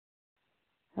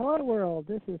Hello, world.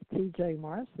 This is TJ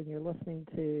Morris, and you're listening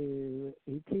to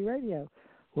ET Radio.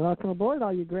 Welcome aboard,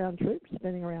 all you ground troops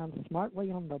spinning around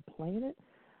smartly on the planet.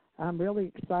 I'm really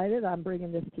excited. I'm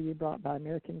bringing this to you brought by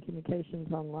American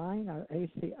Communications Online, our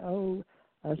ACO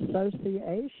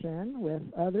association with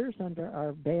others under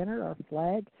our banner, our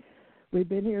flag. We've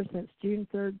been here since June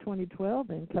 3rd, 2012,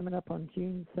 and coming up on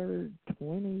June 3rd,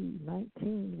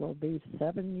 2019 will be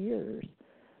 7 years.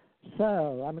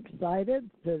 So I'm excited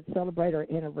to celebrate our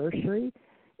anniversary.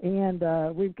 And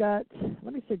we've got,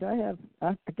 let me see,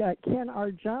 I've got Ken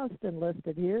R Johnston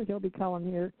listed here. He'll be calling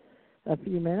here a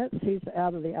few minutes. He's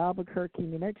out of the Albuquerque,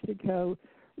 New Mexico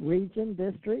region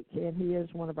district, and he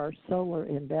is one of our solar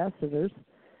ambassadors.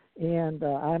 And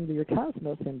I'm your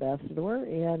Cosmos ambassador,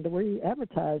 and we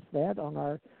advertise that on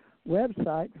our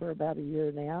website for about a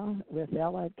year now with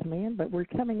Allied Command, but we're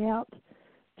coming out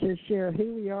to share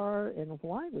who we are and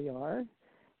why we are.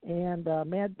 And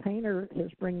Mad Painter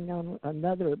is bringing on a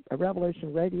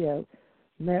Revolution Radio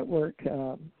Network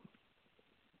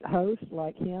host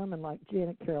like him and like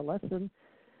Janet Carolesson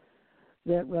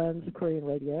that runs Korean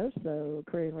Radio. So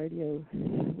Korean Radio,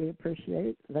 we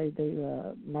appreciate. They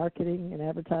do marketing and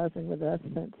advertising with us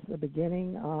since the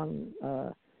beginning on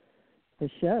the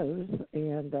shows.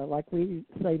 And like we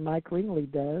say Mike Ringley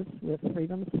does with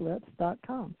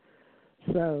freedomslips.com.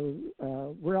 So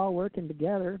we're all working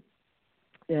together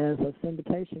as a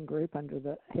syndication group under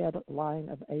the headline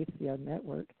of ACO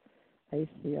Network,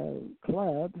 ACO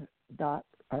Club.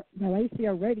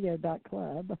 ACO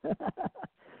Radio.club.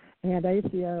 And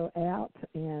ACO app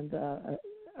and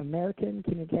American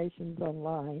Communications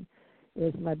Online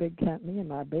is my big company, and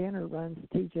my banner runs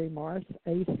TJ Morris,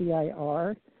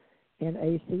 ACIR, and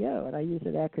ACO. And I use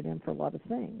that acronym for a lot of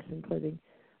things, including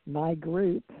my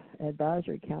group,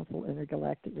 Advisory Council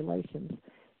Intergalactic Relations.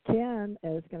 Ken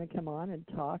is going to come on and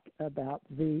talk about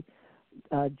the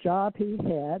job he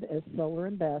had as solar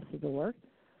ambassador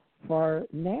for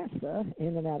NASA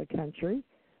in and out of country.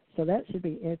 So that should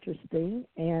be interesting.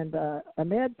 And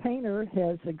Ahmed Painter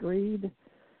has agreed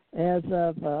as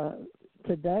of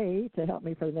today to help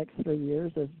me for the next 3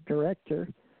 years as director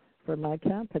for my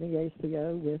company,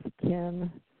 ACO, with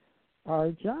Ken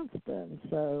R Johnston.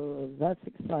 So that's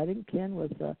exciting. Ken was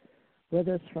with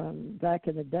us from back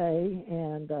in the day,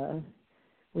 and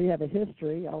we have a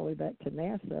history all the way back to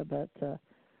NASA, but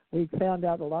we found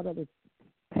out a lot of the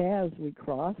paths we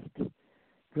crossed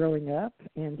growing up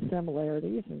and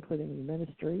similarities, including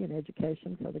ministry and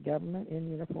education for the government in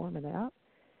uniform and out.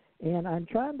 And I'm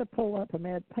trying to pull up a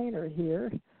Mad Painter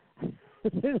here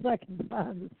as soon as I can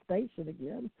find the station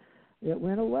again. It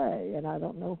went away, and I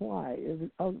don't know why.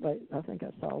 Wait, I think I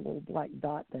saw a little black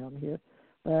dot down here.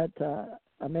 But,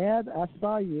 Ahmed, I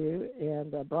saw you,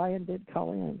 and Brian did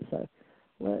call in. So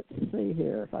let's see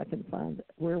here if I can find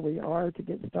where we are to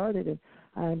get started. And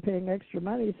I'm paying extra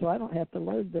money, so I don't have to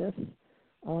load this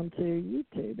onto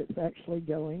YouTube. It's actually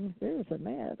going. There's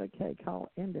Ahmed. Okay, call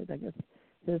ended. I guess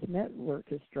his network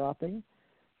is dropping.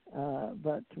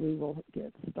 But we will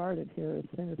get started here as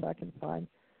soon as I can find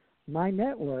my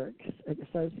network.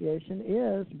 Association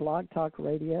is Blog Talk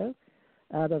Radio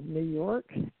out of New York,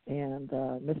 and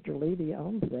Mr. Levy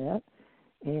owns that.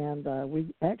 And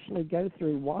we actually go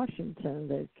through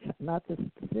Washington, not the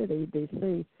city,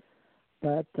 D.C.,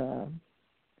 but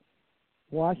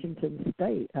Washington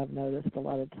State, I've noticed a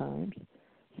lot of times.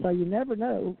 So you never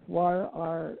know where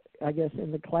our, I guess,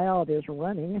 in the cloud is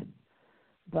running,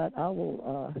 but I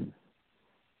will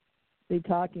be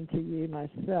talking to you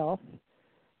myself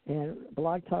and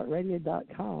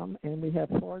blogtalkradio.com, and we have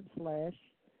 /TJ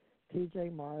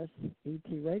Morris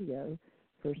ET Radio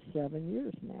for 7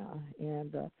 years now.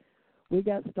 And we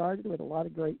got started with a lot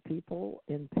of great people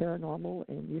in paranormal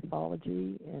and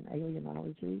ufology and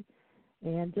alienology,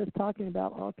 and just talking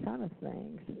about all kind of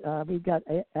things. We've got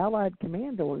Allied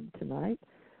Command Org tonight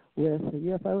with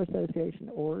the UFO Association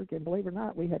org, and believe it or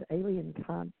not, we had Alien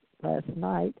Con last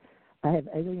night. I have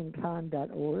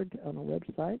aliencon.org on the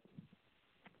website.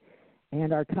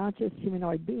 And our Conscious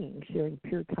Humanoid Beings, sharing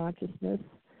pure consciousness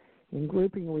and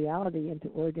grouping reality into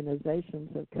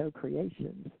organizations of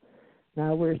co-creations.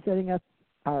 Now we're setting up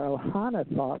our Ohana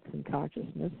Thoughts and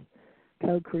Consciousness,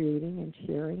 co-creating and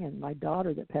sharing, and my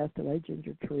daughter that passed away,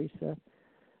 Ginger Theresa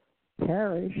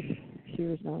Parrish, she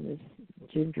was known as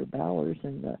Ginger Bowers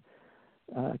in the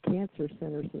Cancer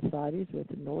Center Societies with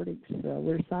the Nordics.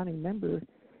 We're signing numbers,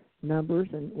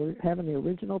 and we're having the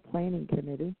original planning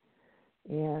committee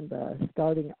and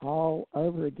starting all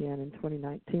over again in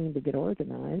 2019 to get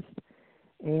organized.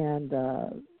 And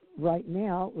right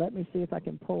now, let me see if I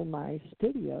can pull my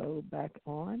studio back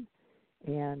on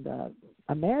And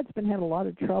Ahmad's been having a lot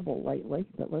of trouble lately,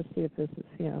 but let's see if this is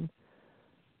him.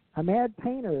 Ahmad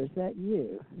Painter, is that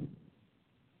you?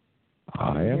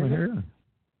 I am here.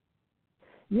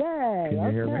 Yay! Can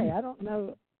you hear me? I don't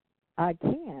know. I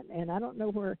can, and I don't know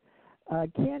where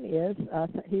Ken is.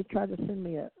 He tried to send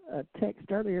me a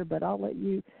text earlier, but I'll let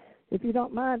you, if you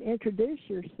don't mind, introduce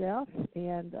yourself.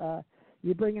 And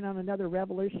you're bringing on another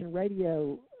Revolution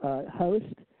Radio host.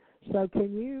 So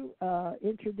can you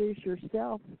introduce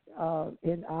yourself?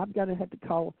 And I'm going to have to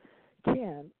call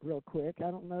Ken real quick.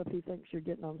 I don't know if he thinks you're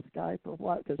getting on Skype or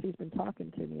what, because he's been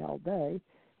talking to me all day,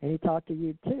 and he talked to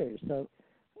you too. So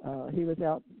he was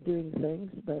out doing things,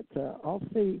 but I'll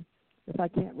see if I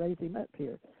can't raise him up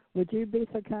here. Would you be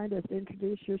so kind as to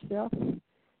introduce yourself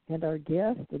and our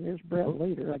guest? And there's Brett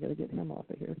Leader. I got to get him off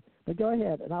of here. But go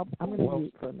ahead, and I'm going to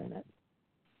mute for a minute.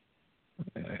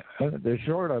 The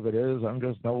short of it is, I'm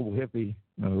just an old hippie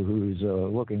who's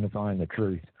looking to find the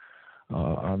truth.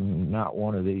 I'm not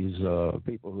one of these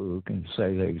people who can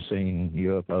say they've seen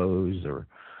UFOs or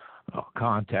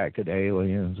contacted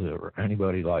aliens or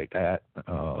anybody like that.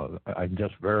 I'm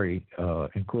just very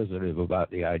inquisitive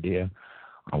about the idea.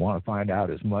 I want to find out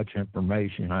as much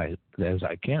information as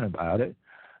I can about it,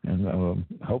 and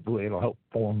hopefully it'll help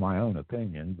form my own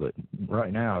opinion. But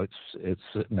right now it's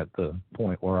sitting at the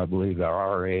point where I believe there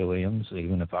are aliens,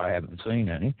 even if I haven't seen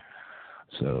any.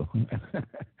 So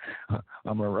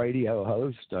I'm a radio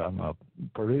host, I'm a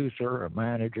producer, a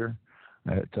manager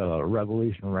at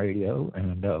Revolution Radio,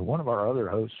 and one of our other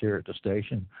hosts here at the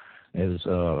station has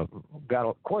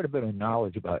got quite a bit of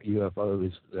knowledge about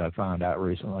UFOs that I found out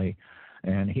recently,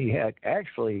 and he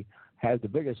actually had the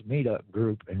biggest meetup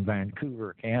group in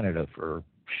Vancouver, Canada for,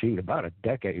 about a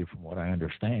decade from what I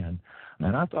understand,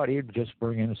 and I thought he'd just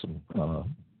bring in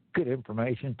some good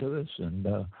information to us, and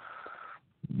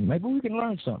maybe we can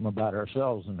learn something about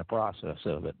ourselves in the process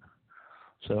of it.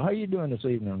 So how are you doing this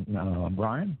evening,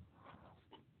 Brian?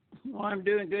 Well, I'm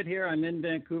doing good here. I'm in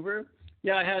Vancouver.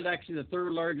 Yeah, I had actually the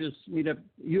third largest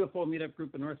UFO meetup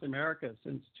group in North America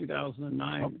since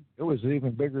 2009. Oh, it was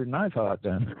even bigger than I thought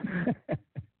then.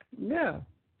 Yeah.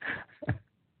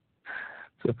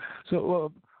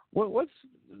 So what's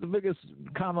the biggest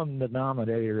common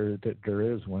denominator that there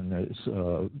is when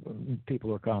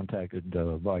people are contacted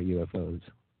by UFOs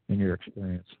in your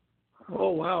experience? Oh,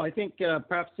 wow. I think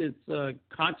perhaps it's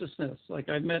consciousness. Like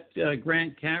I met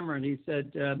Grant Cameron. He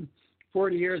said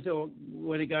 40 years ago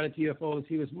when he got into UFOs,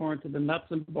 he was more into the nuts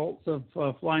and bolts of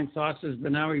flying saucers,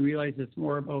 but now he realized it's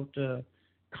more about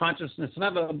consciousness. And I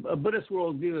have a Buddhist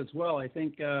worldview as well. I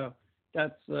think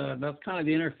that's kind of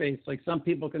the interface. Like some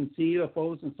people can see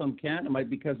UFOs and some can't. It might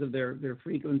be because of their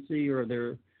frequency or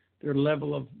their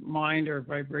level of mind or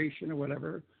vibration or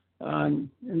whatever. And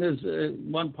there's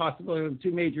one possibility of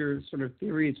two major sort of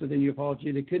theories within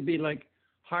ufology. They could be like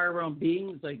higher realm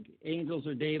beings, like angels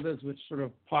or devas, which sort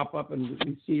of pop up and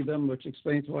we see them, which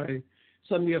explains why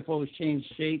some UFOs change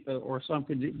shape, or some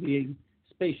could be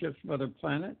spaceships from other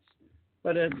planets.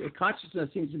 But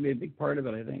consciousness seems to be a big part of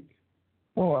it, I think.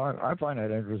 Well, I find that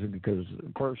interesting because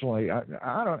personally, I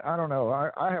don't know.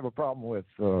 I have a problem with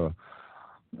how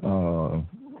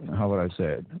would I say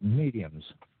it, mediums.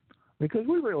 Because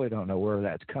we really don't know where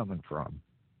that's coming from.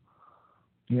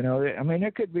 You know, I mean,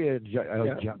 it could be it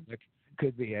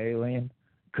could be alien,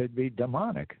 could be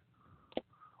demonic.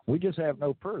 We just have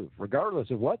no proof. Regardless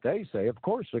of what they say, of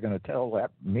course they're going to tell that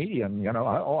medium, you know,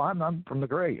 I'm from the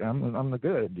great, I'm the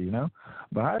good, you know.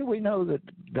 But how do we know that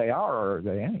they are or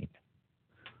they ain't?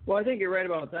 Well, I think you're right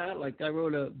about that. Like I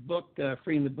wrote a book,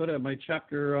 Freeing the Buddha, my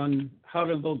chapter on how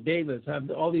to invoke devas. I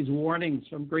have all these warnings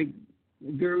from great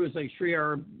gurus like Sri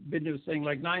Aurobindo saying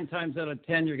like 9 times out of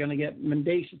 10 you're going to get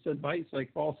mendacious advice,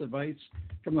 like false advice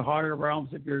from the higher realms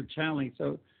if you're channeling.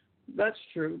 So that's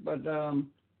true. But I'm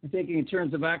thinking in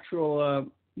terms of actual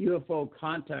UFO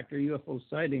contact or UFO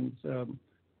sightings,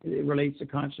 it relates to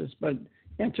consciousness. But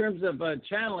in terms of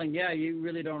channeling, yeah, you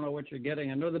really don't know what you're getting.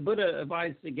 I know the Buddha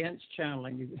advised against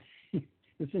channeling.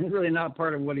 It's really not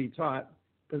part of what he taught.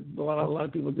 A lot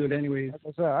of people do it anyways.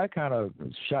 So I kind of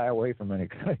shy away from any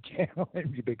kind of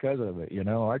channeling because of it, you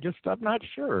know. I'm not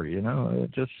sure, you know.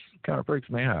 It just kind of freaks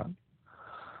me out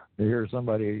to hear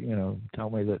somebody, you know, tell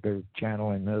me that they're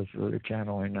channeling this or they're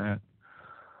channeling that.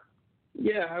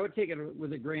 Yeah, I would take it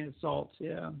with a grain of salt,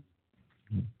 yeah.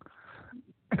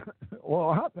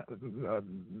 Well,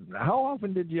 how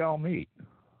often did y'all meet?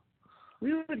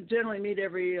 We would generally meet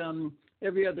every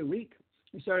other week.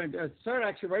 We started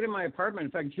actually right in my apartment.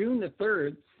 In fact, June the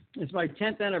 3rd is my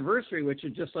 10th anniversary, which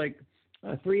is just like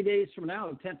 3 days from now,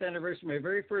 the 10th anniversary, my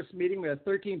very first meeting. We had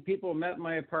 13 people met in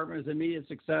my apartment. It was an immediate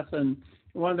success, and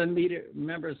one of the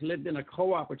members lived in a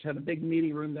co-op, which had a big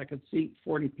meeting room that could seat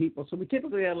 40 people. So we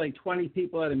typically had like 20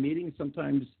 people at a meeting,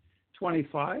 sometimes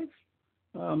 25.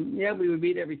 We would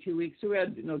meet every 2 weeks. So we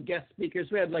had, guest speakers.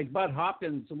 We had like Bud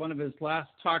Hopkins. One of his last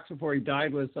talks before he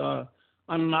died was on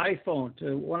an iPhone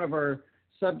to one of our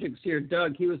subjects here,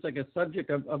 Doug. He was like a subject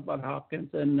of Bud Hopkins,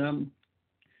 and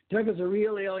Doug was a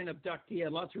real alien abductee. He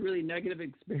had lots of really negative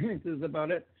experiences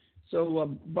about it.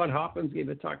 So Bud Hopkins gave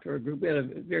a talk to our group. We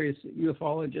had various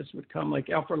ufologists would come, like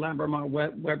Alfred Lambermont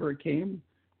Weber came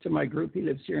to my group. He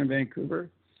lives here in Vancouver.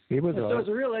 So it was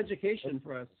a real education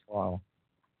for us. Wow.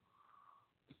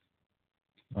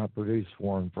 I produced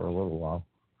for him for a little while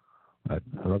at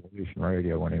Revolution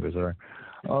Radio when he was there.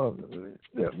 Were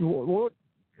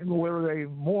they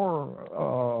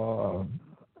more...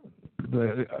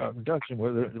 the abduction,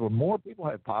 were more people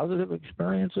had positive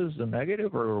experiences than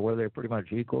negative, or were they pretty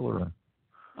much equal? Or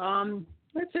I'd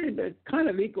say they're kind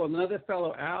of equal. Another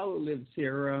fellow, Al, who lives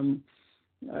here,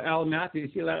 Al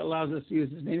Matthews, he allows us to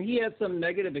use his name. He had some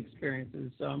negative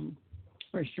experiences,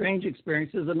 or strange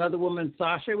experiences. Another woman,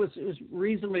 Sasha, was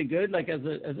reasonably good. Like as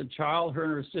a child, her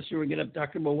and her sister would get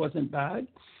abducted, but wasn't bad.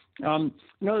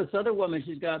 This other woman,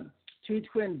 she's got 2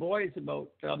 twin boys, about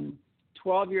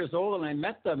 12 years old, and I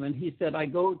met them, and he said, I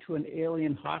go to an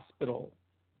alien hospital,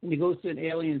 and he goes to an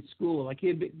alien school. Like,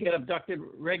 he'd get abducted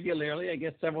regularly, I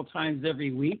guess several times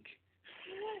every week.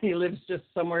 He lives just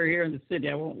somewhere here in the city.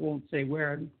 I won't say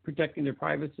where, I'm protecting their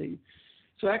privacy.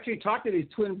 So actually talk to these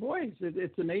twin boys.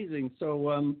 It's amazing.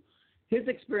 So his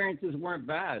experiences weren't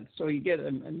bad, so you get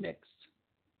a mixed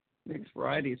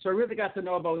variety. So I really got to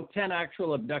know about 10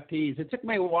 actual abductees. It took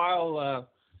me a while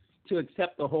to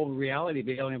accept the whole reality of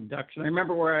alien abduction. I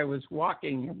remember where I was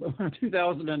walking in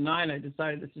 2009. I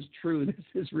decided this is true, this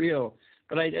is real,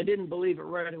 but I didn't believe it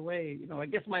right away. I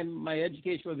guess my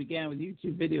education began with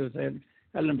YouTube videos. I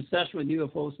had an obsession with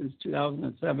UFOs since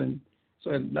 2007,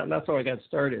 so that's how I got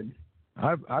started.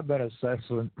 I've been obsessed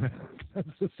with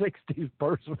since the 60s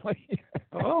personally.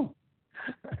 Oh.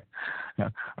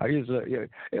 I used to.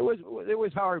 It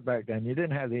was hard back then. You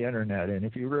didn't have the internet, and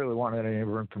if you really wanted any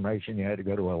information, you had to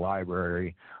go to a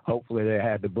library. Hopefully, they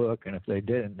had the book, and if they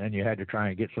didn't, then you had to try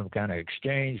and get some kind of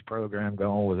exchange program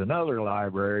going with another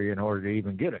library in order to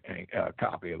even get a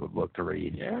copy of a book to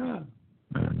read. Yeah.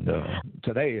 And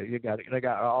today, they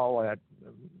got all that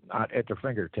at their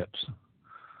fingertips.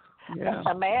 Yeah.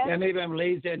 Yeah, maybe I'm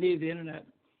lazy. I need the internet.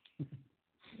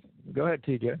 Go ahead,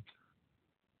 TJ.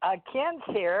 Ken's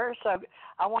here, so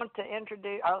I want to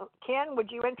introduce. Ken, would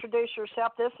you introduce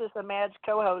yourself? This is the Mad's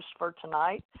co-host for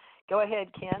tonight. Go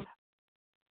ahead, Ken.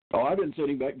 Oh, I've been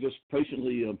sitting back just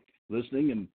patiently listening,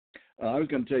 and I was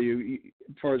going to tell you,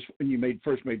 as far as when you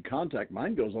first made contact,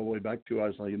 mine goes all the way back to I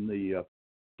was in the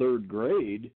 3rd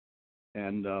grade,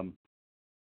 and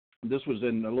this was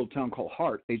in a little town called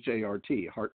Hart, H-A-R-T,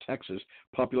 Hart, Texas.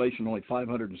 Population only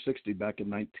 560 back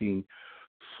in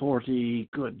 1940,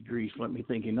 good grief, let me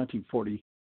think, in 1940,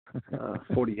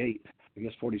 48, I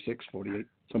guess 46, 48,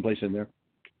 someplace in there.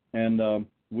 And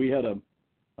we had a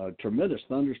tremendous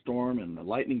thunderstorm and the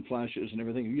lightning flashes and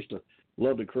everything. We used to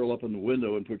love to curl up in the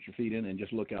window and put your feet in and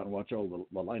just look out and watch all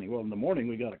the lightning. Well, in the morning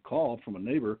we got a call from a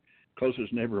neighbor,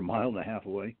 closest neighbor a mile and a half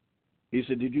away. He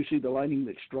said, did you see the lightning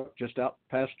that struck just out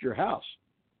past your house?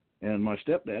 And my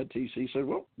stepdad, TC, said,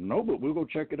 well, no, but we'll go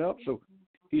check it out. So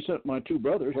he sent my 2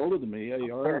 brothers, older than me,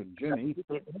 AR and Jimmy.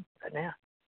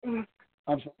 I'm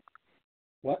sorry.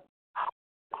 What?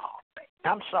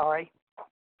 I'm sorry.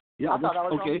 Yeah, I thought I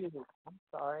was okay. on mute. I'm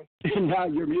sorry. Now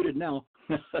you're muted now.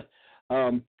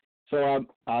 So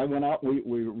I went out.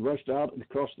 We rushed out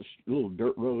across the little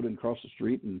dirt road and across the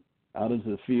street and out into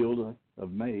the field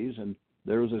of maize. And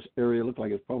there was this area, looked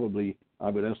like it's probably, I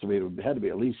would estimate it had to be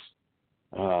at least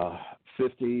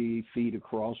 50 feet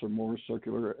across or more,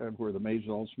 circular, where the maize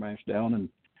was all smashed down. And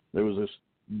there was this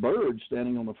bird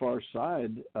standing on the far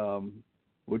side,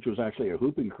 which was actually a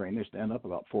whooping crane. They stand up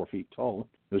about 4 feet tall,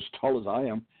 as tall as I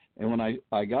am. And when I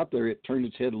got there, it turned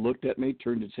its head, looked at me,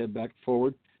 turned its head back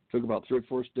forward, took about 3 or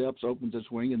 4 steps, opened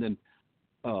its wing, and then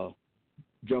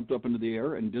jumped up into the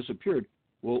air and disappeared.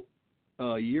 Well,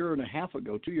 a year and a half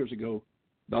ago, 2 years ago,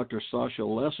 Dr. Sasha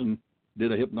Lesson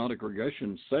did a hypnotic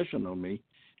regression session on me.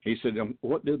 He said,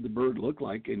 what did the bird look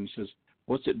like? And he says,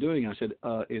 what's it doing? I said,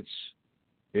 it's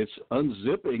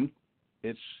unzipping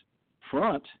its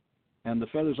front, and the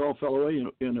feathers all fell away,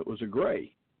 and it was a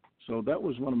gray. So that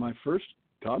was one of my first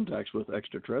contacts with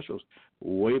extraterrestrials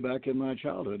way back in my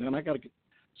childhood. And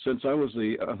since I'm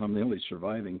the only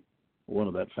surviving one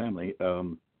of that family,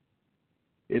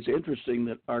 it's interesting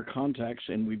that our contacts,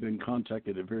 and we've been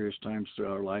contacted at various times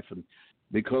through our life, and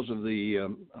because of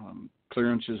the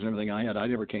clearances and everything I had, I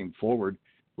never came forward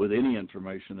with any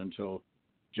information until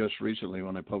just recently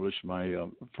when I published my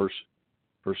first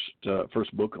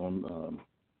book on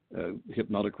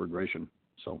hypnotic regression.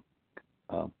 So,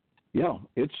 yeah,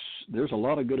 there's a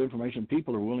lot of good information.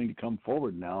 People are willing to come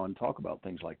forward now and talk about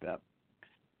things like that.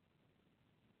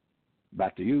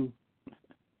 Back to you.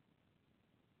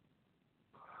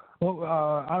 Well,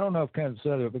 I don't know if Ken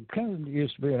said it, but Ken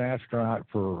used to be an astronaut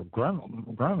for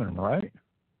Grumman, right?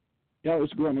 Yeah, it was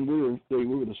Grumman. We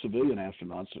were the civilian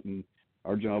astronauts, and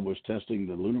our job was testing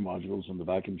the lunar modules and the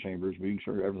vacuum chambers, making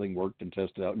sure everything worked and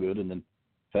tested out good, and then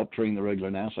help train the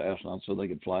regular NASA astronauts so they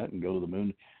could fly it and go to the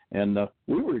moon. And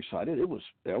we were excited. I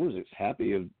was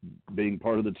happy of being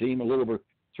part of the team. A little over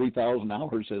 3,000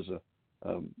 hours as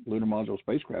a lunar module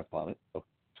spacecraft pilot. So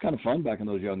it's kind of fun back in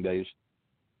those young days.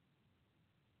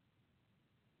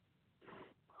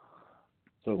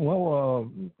 So, well,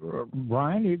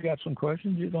 Brian, you got some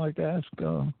questions you'd like to ask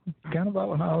Ken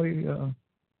about how he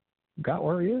got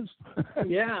where he is?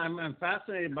 Yeah, I'm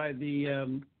fascinated by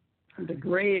the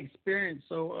gray experience.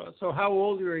 So how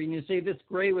old were you? And you say this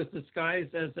gray was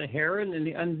disguised as a heron, and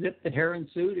he unzipped the heron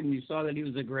suit, and you saw that he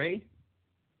was a gray?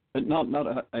 But not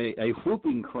a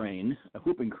whooping crane. A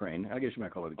whooping crane. I guess you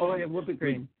might call it a crane. Oh, yeah, whooping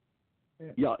crane.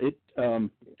 Yeah, it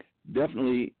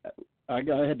definitely. I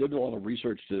had to do a lot of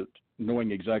research to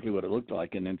knowing exactly what it looked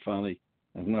like, and then finally,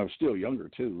 and when I was still younger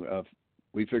too,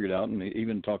 we figured out, and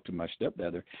even talked to my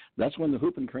stepdad there. That's when the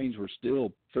whooping cranes were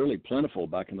still fairly plentiful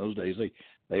back in those days.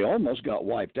 They almost got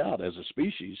wiped out as a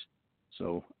species.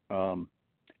 So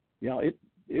yeah,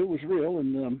 it was real,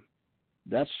 and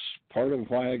that's part of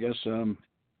why I guess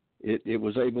it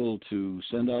was able to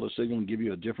send out a signal and give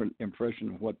you a different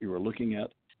impression of what you were looking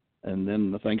at, and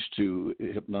then thanks to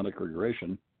hypnotic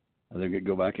regression, they could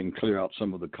go back and clear out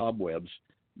some of the cobwebs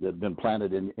that have been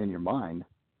planted in your mind.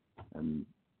 And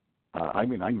I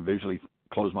mean, I can visually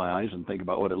close my eyes and think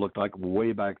about what it looked like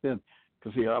way back then.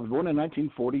 Because I was born in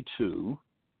 1942,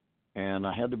 and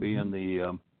I had to be in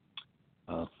the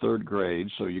third grade,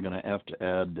 so you're going to have to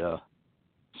add,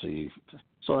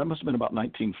 so that must have been about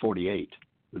 1948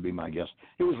 would be my guess.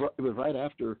 It was right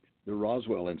after the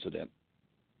Roswell incident.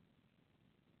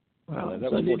 So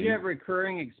did you have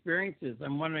recurring experiences?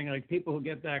 I'm wondering, like, people who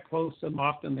get that close,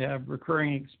 often they have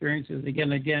recurring experiences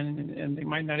again and again, and they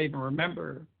might not even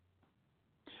remember.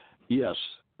 Yes.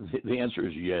 The answer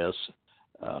is yes.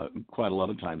 Quite a lot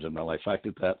of times in my life. I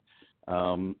did that.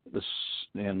 This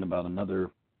and about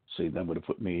another, that would have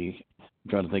put me, I'm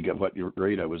trying to think of what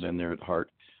grade I was in there at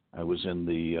heart. I was in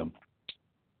the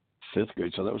fifth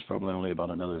grade, so that was probably only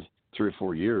about another 3 or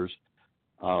 4 years.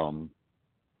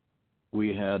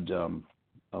 We had,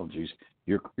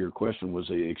 your question was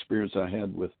the experience I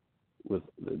had with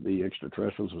the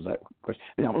extraterrestrials. Was that question?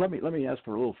 Now let me ask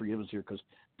for a little forgiveness here, because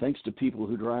thanks to people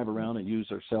who drive around and use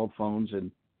their cell phones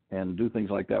and do things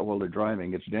like that while they're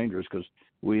driving, it's dangerous, because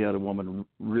we had a woman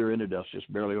rear-ended us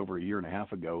just barely over a year and a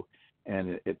half ago,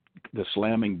 and the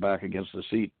slamming back against the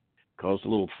seat caused a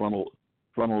little frontal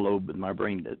lobe in my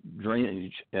brain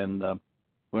drainage, and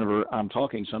whenever I'm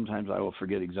talking, sometimes I will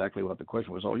forget exactly what the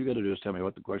question was. All you got to do is tell me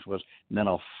what the question was, and then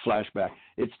I'll flash back.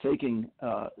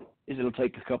 It'll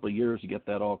take a couple of years to get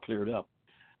that all cleared up.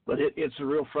 But it's a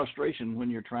real frustration when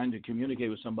you're trying to communicate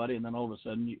with somebody, and then all of a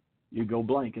sudden you go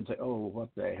blank and say, oh, what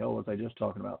the hell was I just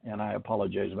talking about? And I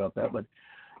apologize about that, but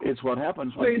it's what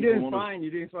happens when you're doing fine.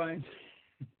 You're doing fine.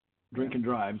 Drink and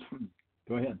drive.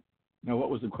 Go ahead. Now, what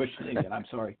was the question again? I'm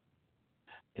sorry.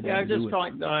 I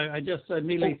just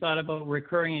immediately thought about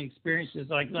recurring experiences.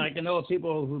 Like I know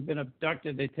people who've been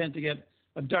abducted, they tend to get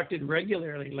abducted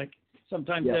regularly, like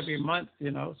sometimes every month,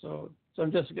 So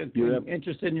I'm just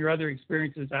interested in your other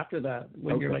experiences after that,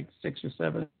 when you're like 6 or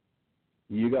 7.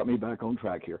 You got me back on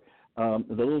track here. The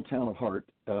little town of Hart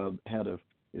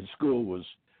his school was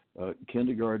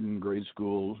kindergarten, grade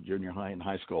school, junior high, and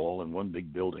high school all in one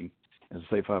big building, and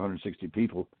say 560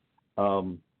 people.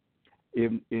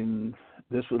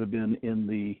 This would have been in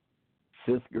the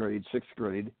 5th grade, 6th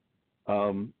grade.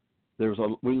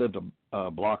 We lived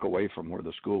a block away from where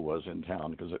the school was in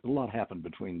town, because a lot happened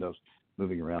between those,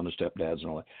 moving around, the stepdads and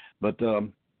all that. But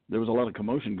there was a lot of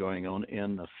commotion going on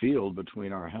in the field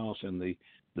between our house and the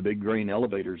big grain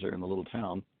elevators there in the little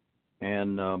town.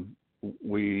 And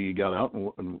we got out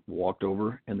and walked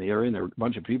over in the area, and there were a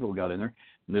bunch of people got in there.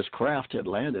 And this craft had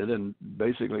landed, and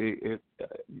basically,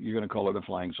 you're going to call it a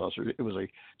flying saucer. It was a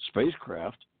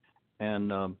spacecraft,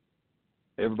 and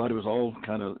everybody was all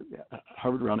kind of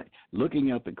hovered around it.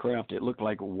 Looking at the craft, it looked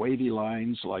like wavy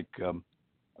lines, like I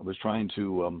was trying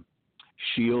to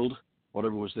shield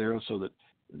whatever was there so that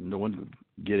no one would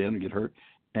get in and get hurt.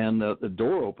 And the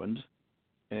door opened,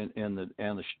 and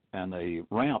the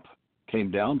ramp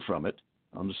came down from it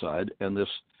on the side, and this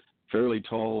fairly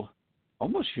tall,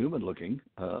 almost human-looking,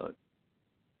 I'm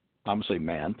going to say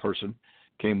person,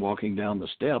 came walking down the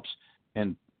steps,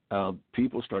 and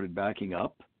people started backing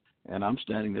up, and I'm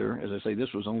standing there. As I say,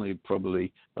 this was only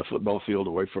probably a football field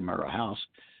away from our house,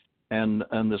 and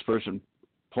this person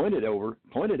pointed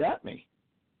at me.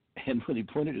 And when he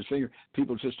pointed his finger,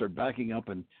 people just started backing up,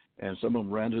 and some of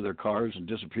them ran to their cars and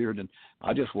disappeared. And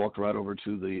I just walked right over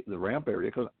to the ramp area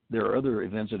because there are other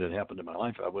events that had happened in my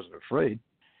life. I wasn't afraid.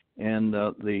 And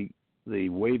the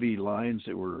wavy lines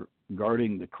that were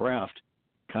guarding the craft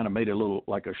kind of made a little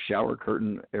like a shower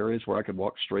curtain areas where I could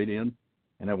walk straight in.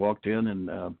 And I walked in, and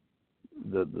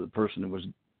the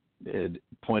person that had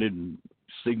pointed and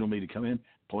signaled me to come in,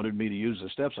 pointed me to use the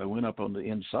steps. I went up on the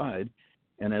inside.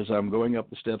 And as I'm going up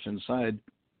the steps inside,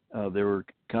 there were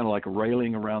kind of like a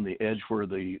railing around the edge where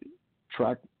the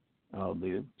track,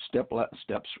 the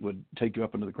steps would take you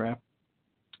up into the craft.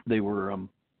 There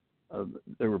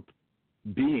were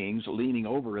beings leaning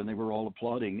over, and they were all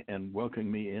applauding and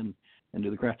welcoming me into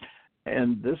the craft.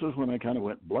 And this was when I kind of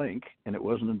went blank, and it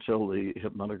wasn't until the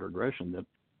hypnotic regression that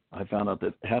I found out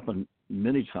that happened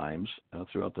many times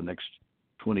throughout the next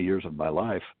 20 years of my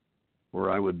life,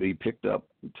 where I would be picked up,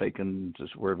 taken to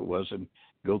wherever it was, and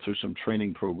go through some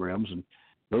training programs. And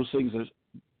those things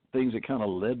that kind of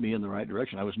led me in the right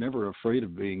direction. I was never afraid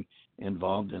of being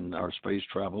involved in our space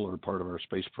travel or part of our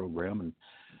space program. And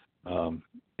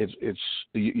I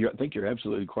think you're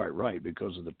absolutely quite right,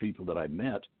 because of the people that I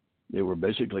met. They were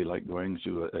basically like going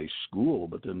to a school,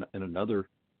 but then in another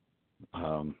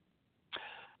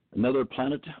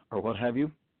planet or what have you,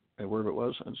 wherever it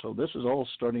was. And so this is all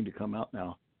starting to come out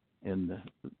now in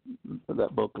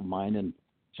that book of mine, and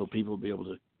so people will be able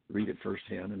to read it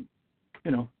firsthand,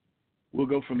 and we'll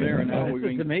go from there. And now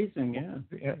it's amazing, yeah.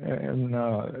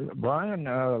 And Brian,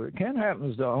 Ken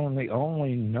happens to own the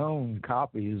only known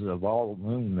copies of all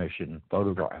moon mission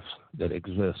photographs that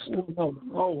exist. Oh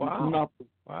wow! Not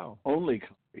wow. Only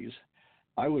copies.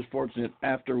 I was fortunate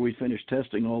after we finished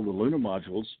testing all the lunar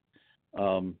modules.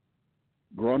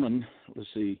 Grumman,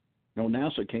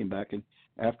 NASA came back and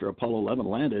after Apollo 11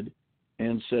 landed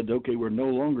and said, okay, we're no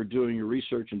longer doing your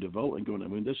research and development going to the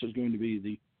moon. This is going to be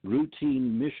the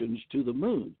routine missions to the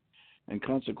moon. And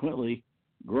consequently,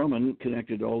 Grumman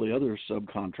connected all the other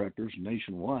subcontractors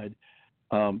nationwide,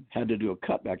 had to do a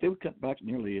cutback. They would cut back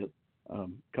nearly a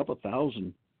couple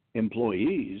thousand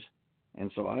employees.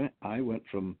 And so I went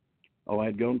from, I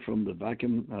had gone from the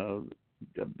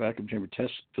vacuum chamber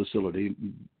test facility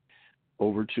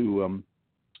over to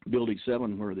Building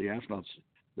 7, where the astronauts,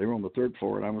 they were on the third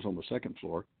floor and I was on the second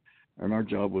floor. And our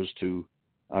job was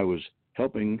I was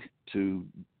helping to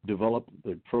develop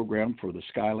the program for the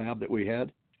Skylab that we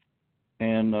had.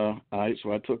 And I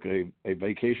took a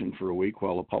vacation for a week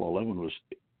while Apollo 11 was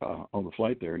on the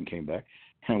flight there and came back.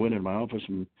 And I went in my office,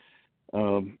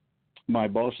 and my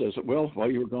boss says, well, while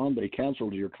you were gone, they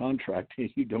canceled your contract and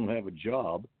you don't have a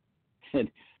job. And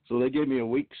so they gave me a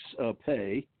week's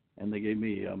pay, and they gave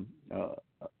me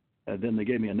then they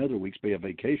gave me another week's pay of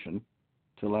vacation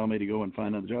to allow me to go and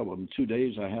find another job. In 2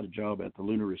 days, I had a job at the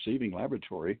Lunar Receiving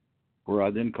Laboratory, where I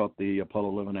then caught the Apollo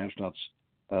 11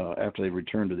 astronauts after they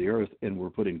returned to the Earth and were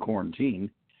put in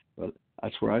quarantine. But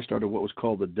that's where I started what was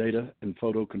called the Data and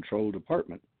Photo Control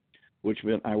Department, which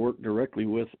meant I worked directly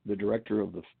with the director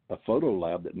of the photo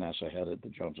lab that NASA had at the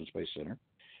Johnson Space Center,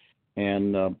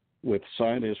 and with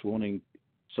scientists wanting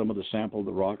some of the sample,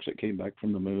 the rocks that came back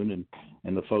from the moon,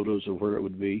 and the photos of where it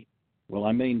would be. Well,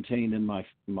 I maintained in my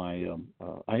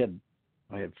I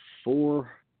had 4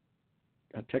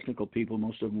 technical people,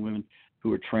 most of them women, who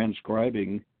were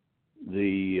transcribing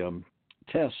the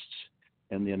tests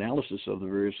and the analysis of the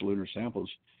various lunar samples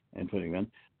and putting them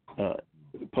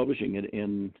publishing it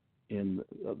in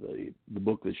the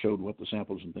book that showed what the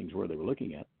samples and things were they were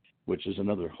looking at, which is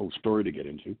another whole story to get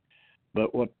into.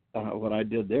 But what I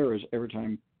did there is every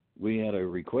time we had a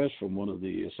request from one of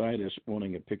the scientists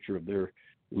wanting a picture of their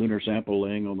lunar sample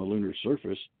laying on the lunar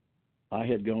surface, I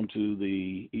had gone to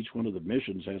each one of the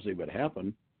missions as they would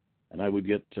happen, and I would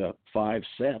get 5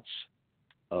 sets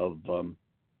of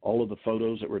all of the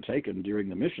photos that were taken during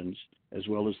the missions, as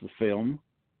well as the film.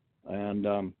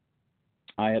 And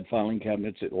I had filing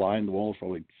cabinets that lined the walls,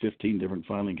 probably 15 different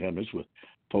filing cabinets with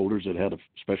folders that had a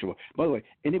special. By the way,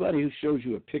 anybody who shows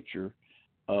you a picture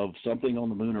of something on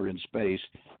the moon or in space,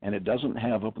 and it doesn't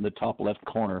have up in the top left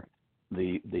corner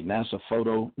the NASA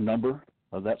photo number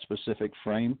of that specific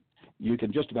frame, you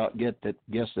can just about guess that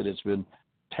it's been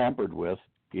tampered with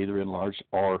either enlarged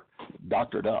or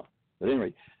doctored up. But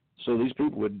anyway, so these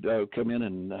people would come in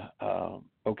and,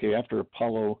 after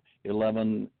Apollo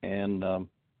 11, and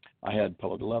I had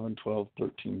Apollo 11, 12,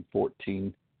 13,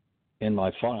 14 in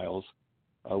my files.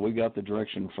 We got the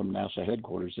direction from NASA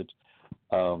headquarters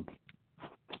that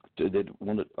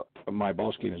my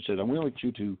boss came and said, "I want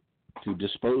you to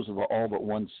dispose of all but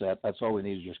one set. That's all we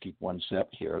need is just keep one set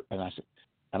here." And I said,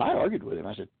 and I argued with him.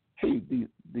 I said, "Hey,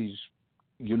 these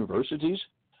universities,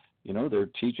 they're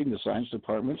teaching the science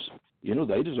departments.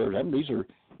 They deserve them. These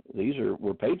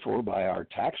were paid for by our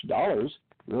tax dollars."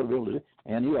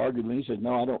 And he argued with me. He said,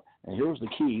 "No, I don't." And here was the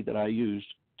key that I used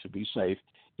to be safe.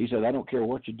 He said, "I don't care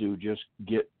what you do, just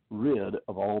get rid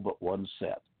of all but one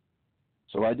set."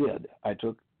 So I did. I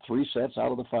took 3 sets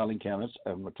out of the filing cabinets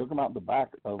and took them out the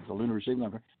back of the lunar receiving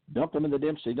center, dumped them in the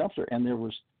Dempsey dumpster. And there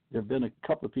have been a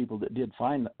couple of people that did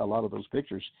find a lot of those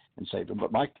pictures and saved them.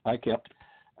 But I kept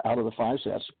out of the 5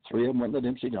 sets, 3 of them went in the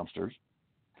Dempsey dumpsters.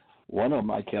 One of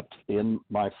them I kept in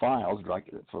my files,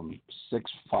 like from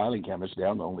 6 filing cabinets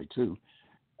down to only 2.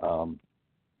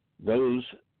 Those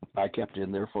I kept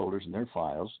in their folders and their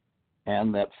files.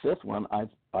 And that 5th one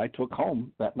I took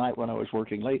home that night when I was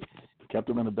working late, kept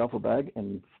them in a duffel bag,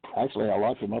 and actually I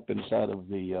locked them up inside of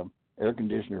the air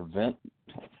conditioner vent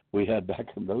we had back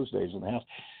in those days in the house.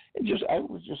 It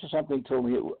was just something told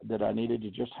me that I needed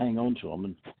to just hang on to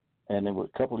them. And then a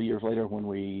couple of years later, when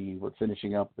we were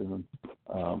finishing up in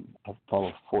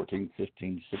Apollo 14,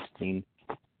 15, 16,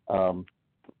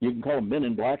 you can call them Men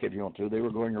in Black if you want to. They were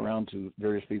going around to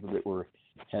various people that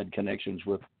had connections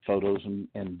with photos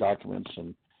and documents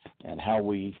and how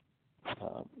we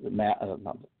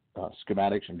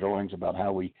schematics and drawings about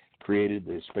how we created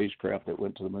the spacecraft that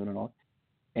went to the moon and all.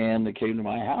 And they came to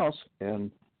my house and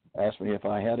asked me if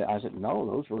I had it. I said, no,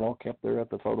 those were all kept there at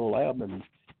the photo lab and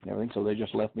everything, so they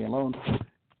just left me alone.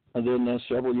 And then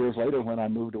several years later, when I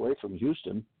moved away from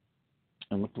Houston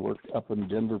and went to work up in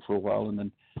Denver for a while, and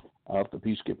then out the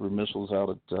Peacekeeper missiles out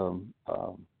at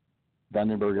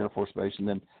Vandenberg Air Force Base, and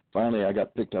then finally I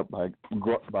got picked up by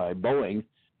Boeing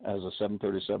as a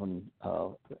 737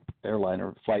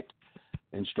 airliner flight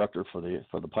instructor for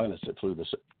the pilots that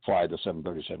fly the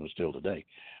 737 still today.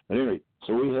 But anyway,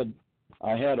 so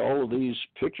I had all of these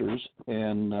pictures,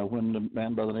 and when the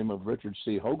man by the name of Richard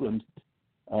C. Hoagland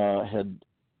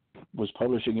was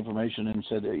publishing information and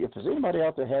said, if there's anybody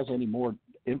out there has any more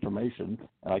information,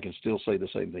 and I can still say the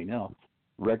same thing now,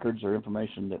 records or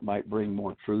information that might bring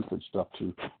more truth and stuff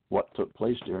to what took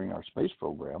place during our space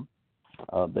program,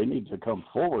 they need to come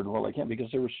forward. Well, they can't, because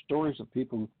there were stories of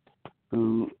people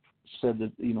who said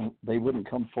that, they wouldn't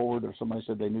come forward, or somebody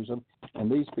said they knew something. And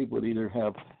these people would either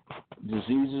have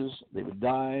diseases, they would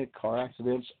die, car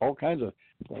accidents, all kinds of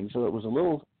things. So it was a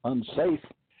little unsafe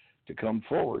to come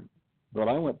forward. But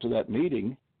I went to that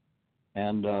meeting,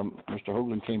 and Mr.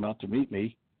 Hoagland came out to meet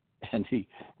me, and he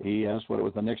asked what it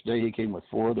was. The next day he came with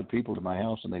 4 other people to my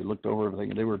house, and they looked over everything,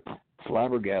 and they were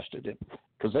flabbergasted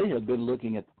because they had been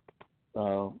looking at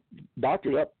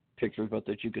doctored up pictures, but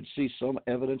that you could see some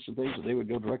evidence and things, that they would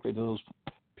go directly to those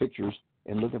pictures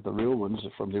and look at the real ones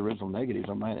from the original negatives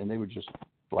on mine, and they were just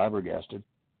flabbergasted.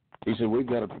 He said, we've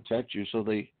got to protect you. So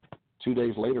 2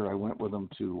 days later, I went with them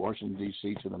to Washington,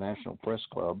 D.C., to the National Press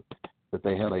Club, that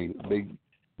they had a big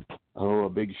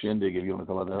shindig, if you want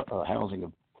to call it, a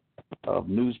housing of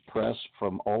news press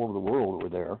from all over the world were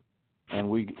there. And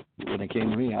when they came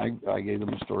to me, I gave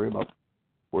them a story about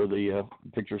where the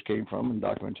pictures came from and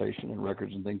documentation and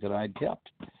records and things that I had kept.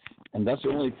 And that's the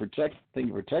only thing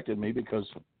that protected me, because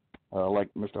like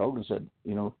Mr. Hoagland said,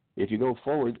 if you go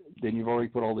forward, then you've already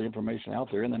put all the information out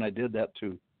there. And then I did that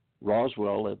to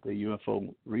Roswell at the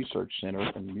UFO Research Center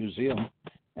and Museum,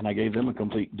 and I gave them a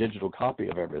complete digital copy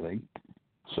of everything.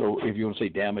 So if you want to say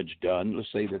damage done,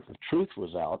 let's say that the truth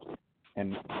was out,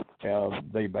 and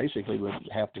they basically would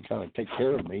have to kind of take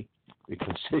care of me,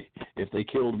 because if they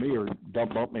killed me or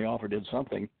bumped me off or did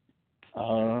something,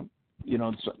 the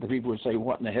people would say,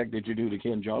 what in the heck did you do to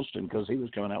Ken Johnston? Because he was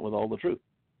coming out with all the truth.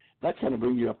 That kind of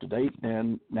brings you up to date,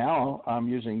 and now I'm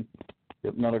using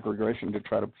hypnotic regression to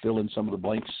try to fill in some of the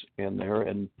blanks in there,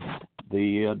 and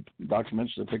the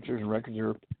documents, the pictures and records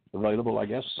are available, I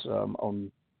guess,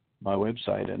 on my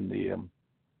website, and the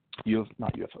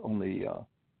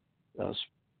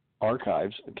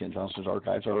archives, Ken Johnston's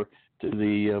archives, are to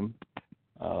the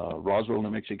Roswell,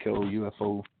 New Mexico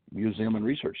UFO Museum and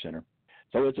Research Center.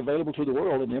 So it's available to the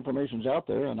world, and the information's out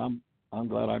there, and I'm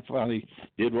glad I finally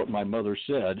did what my mother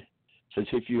said. Says,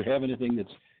 if you have anything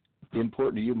that's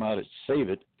important to you, might save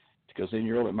it, because in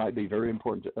your own it might be very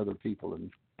important to other people. And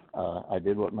I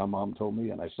did what my mom told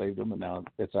me, and I saved them, and now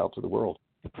it's out to the world.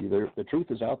 The truth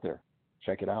is out there.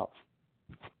 check it out.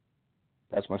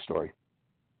 That's my story.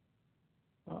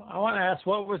 I want to ask,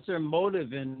 what was their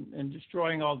motive in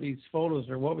destroying all these photos,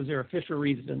 or what was their official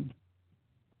reason?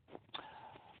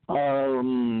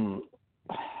 The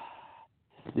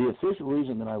official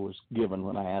reason that I was given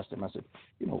when I asked him, I said,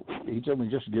 he told me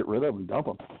just to get rid of them, dump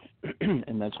them.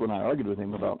 And that's when I argued with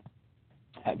him about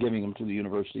giving them to the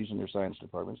universities and their science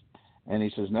departments. And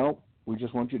he says, no, we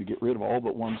just want you to get rid of all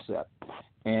but one set.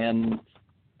 And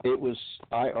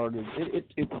I argued,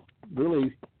 it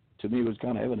really, to me, was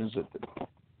kind of evidence that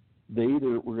they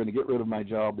either were going to get rid of my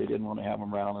job, they didn't want to have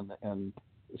them around, and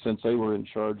since they were in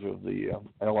charge of the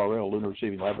LRL, Lunar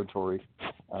Receiving Laboratory,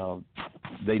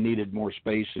 they needed more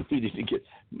space and needed to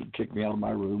kick me out of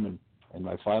my room and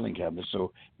my filing cabinet.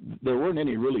 So there weren't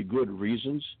any really good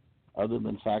reasons other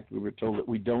than the fact we were told that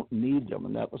we don't need them,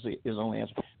 and that was his only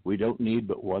answer. We don't need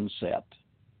but one set,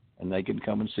 and they can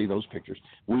come and see those pictures.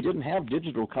 We didn't have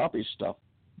digital copy stuff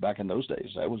back in those days.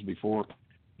 That was before,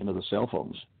 the cell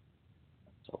phones.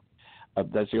 So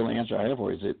that's the only answer I have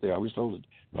for you. Is they always told it,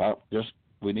 well,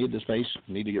 we need the space,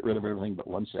 we need to get rid of everything but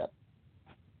one set.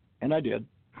 And I did.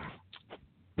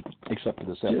 Except for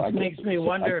the set. It makes me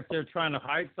wonder if they're trying to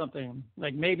hide something.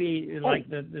 Like maybe like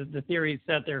the theory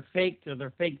said they're faked, or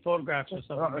they're fake photographs or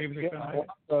something. Maybe they're trying to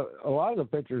hide. A lot of the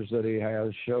pictures that he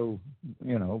has show,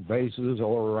 bases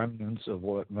or remnants of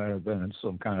what might have been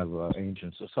some kind of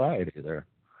ancient society there.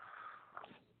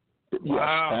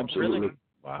 Wow, yes, absolutely. Really?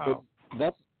 Wow.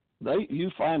 You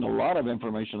find a lot of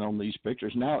information on these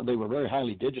pictures. Now, they were very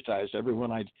highly digitized. Every one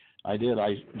I did,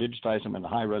 I digitized them in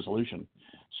high resolution.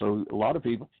 So a lot of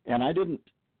people, and I didn't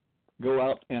go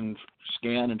out and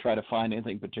scan and try to find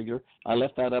anything particular. I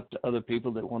left that up to other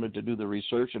people that wanted to do the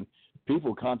research, and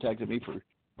people contacted me for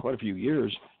quite a few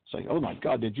years saying, oh my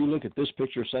God, did you look at this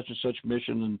picture, such and such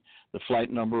mission, and the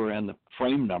flight number and the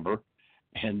frame number?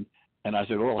 And I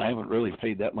said, well, I haven't really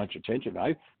paid that much attention.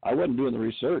 I wasn't doing the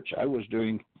research. I was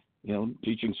doing,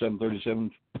 teaching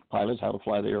 737 pilots how to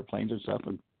fly the airplanes and stuff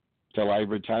until I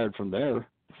retired from there.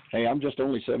 Hey, I'm just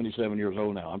only 77 years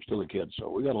old now. I'm still a kid, so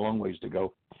we got a long ways to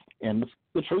go. And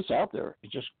the truth's out there.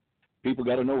 It's just people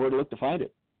got to know where to look to find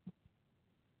it.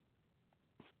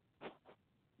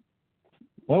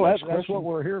 Well, that's what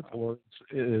we're here for,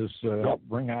 is help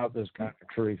bring out this kind of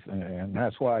truth, and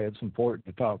that's why it's important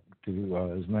to talk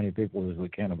to as many people as we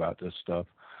can about this stuff.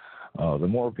 The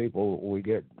more people we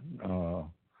get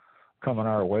coming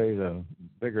our way, the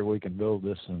bigger we can build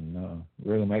this and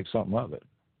really make something of it.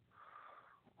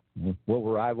 We'll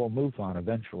rival MUFON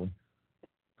eventually.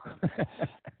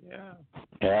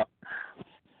 Yeah.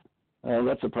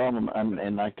 That's a problem,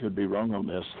 and I could be wrong on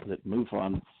this, that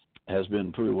MUFON has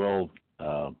been pretty well,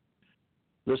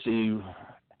 let's see,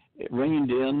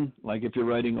 reined in, like if you're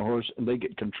riding a horse, and they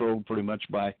get controlled pretty much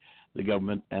by the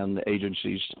government and the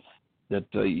agencies that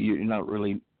you're not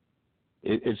really,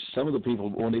 it's some of the people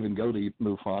won't even go to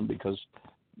MUFON because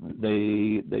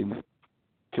they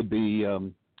could be,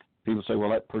 people say, well,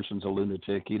 that person's a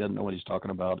lunatic. He doesn't know what he's talking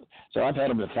about. So I've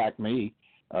had them attack me.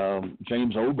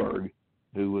 James Oberg,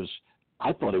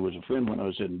 I thought he was a friend when I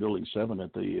was in Building 7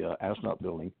 at the astronaut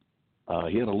building.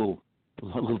 He had a little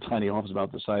tiny office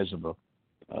about the size of a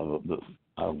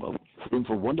room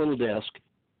for one little desk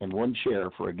and one chair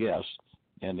for a guest.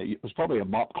 And it was probably a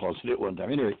mop closet at one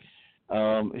time. Anyway,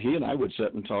 he and I would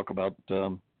sit and talk about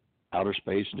outer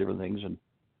space and different things. And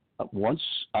once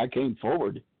I came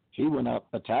forward, he went out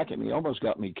attacking me. He almost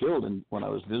got me killed when I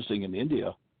was visiting in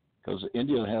India, because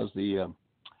India has the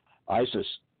ISIS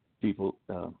people,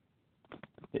 the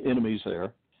enemies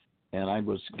there. And I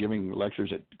was giving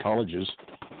lectures at colleges.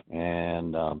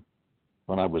 And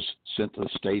when I was sent to the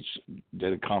States,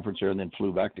 did a conference there, and then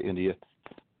flew back to India,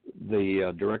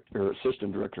 the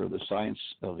assistant director of the science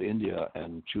of India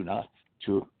and Chennai.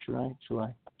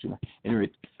 Anyway,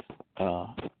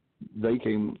 they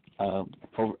came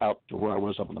out to where I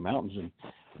was up in the mountains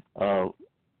and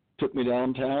took me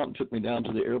downtown, took me down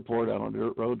to the airport out on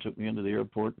dirt road, took me into the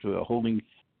airport to a holding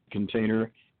container,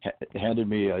 handed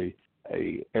me a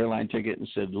airline ticket and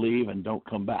said, leave and don't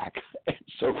come back.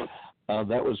 So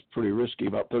that was pretty risky.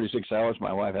 About 36 hours,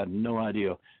 my wife had no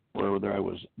idea whether I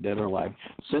was dead or alive.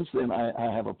 Since then,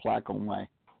 I have a plaque on my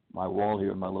wall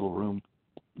here in my little room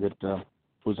that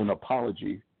was an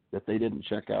apology that they didn't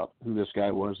check out who this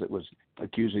guy was that was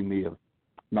accusing me of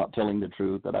not telling the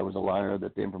truth, that I was a liar,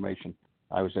 that the information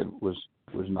I said was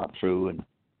not true.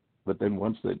 But then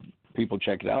once the people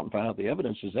check it out and find out the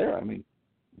evidence is there, I mean,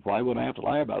 why would I have to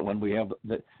lie about it when we have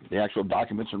the actual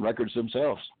documents and records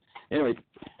themselves? Anyway,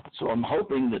 so I'm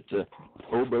hoping that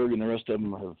Oberg and the rest of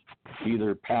them have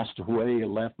either passed away or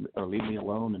left or leave me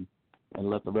alone, and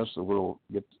let the rest of the world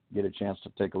get a chance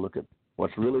to take a look at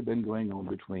what's really been going on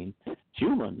between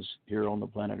humans here on the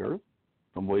planet Earth,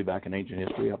 from way back in ancient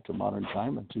history up to modern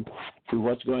time, and to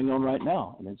what's going on right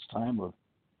now. And it's time of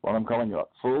what I'm calling a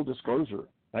full disclosure.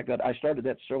 I started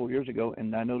that several years ago,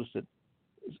 and I noticed that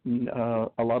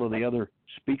a lot of the other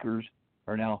speakers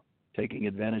are now taking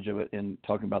advantage of it and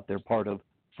talking about their part of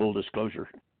full disclosure.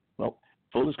 Well,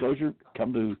 full disclosure,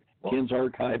 come to Ken's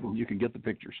archive and you can get the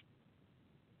pictures.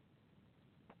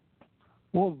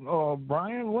 Well,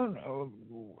 Brian,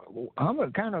 how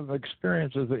what kind of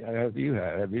experiences have you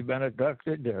had? Have you been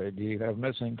abducted? Do you have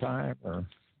missing time? Or?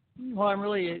 Well, I'm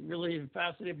really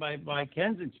fascinated by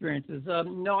Ken's experiences.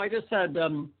 No, I just had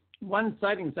one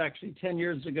sighting actually 10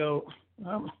 years ago,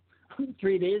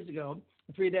 3 days ago.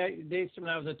 3 days from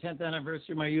now was the 10th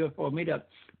anniversary of my UFO meetup.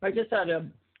 I just had it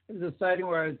was a sighting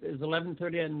where it was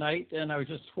 11:30 at night, and I was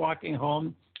just walking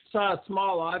home. Saw a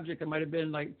small object. It might have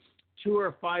been like 2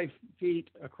 or 5 feet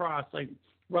across, like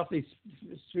roughly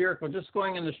spherical, just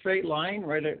going in a straight line,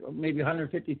 right at maybe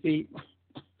 150 feet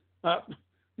up,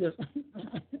 just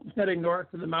heading north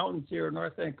to the mountains here in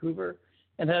North Vancouver,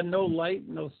 and had no light,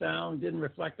 no sound, didn't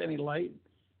reflect any light.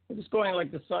 It was going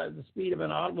like the speed of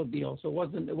an automobile, so it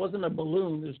wasn't a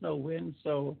balloon. There's no wind,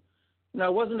 so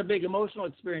it wasn't a big emotional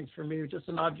experience for me. It was just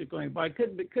an object going by.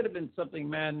 It could have been something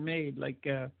man-made, like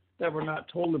that we're not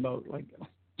told about, like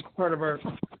part of our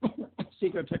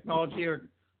secret technology, or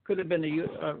could have been it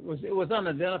was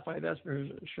unidentified. That's for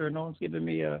sure. No one's given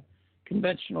me a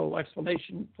conventional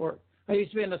explanation for it. I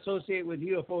used to be an associate with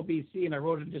UFO BC, and I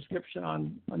wrote a description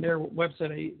on their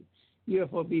website,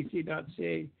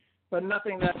 ufobc.ca. But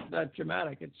nothing that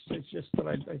dramatic. It's just that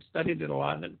I studied it a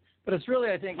lot. But it's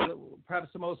really, I think,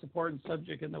 perhaps the most important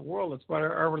subject in the world. It's about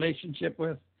our relationship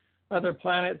with other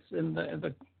planets in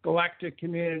the galactic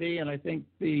community. And I think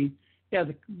the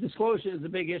disclosure is a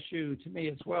big issue to me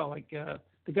as well. Like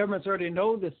the governments already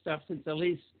know this stuff since at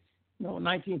least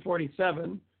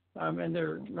 1947.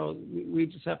 And we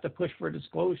just have to push for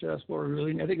disclosure. That's what we're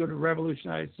really. I think it would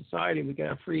revolutionize society. We could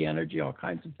have free energy, all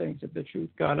kinds of things if the truth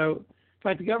got out. In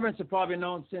fact, the governments have probably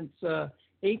known since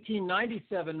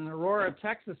 1897 in Aurora,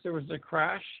 Texas, there was a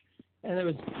crash, and it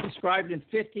was described in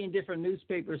 15 different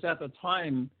newspapers at the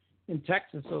time in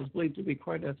Texas. So it was believed to be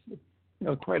quite an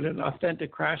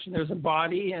authentic crash. And there's a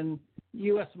body, and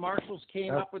U.S. Marshals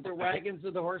came up with their wagons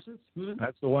of the horses.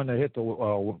 That's the one that hit the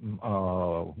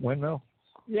windmill?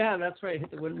 Yeah, that's right. Hit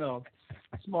the windmill.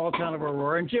 Small town of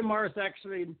Aurora. And Jim Morris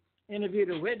actually interviewed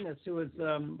a witness who was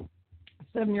a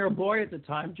 7-year-old boy at the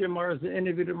time. Jim Morris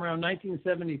interviewed him around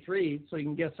 1973, so you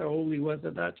can guess how old he was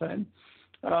at that time.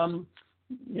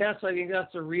 Yes, I think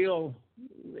that's a real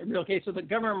case. So the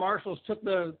government marshals took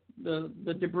the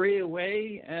debris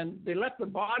away, and they left the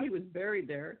body was buried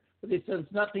there. But they said,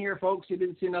 "It's nothing here, folks. You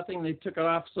didn't see nothing." They took it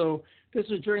off. So this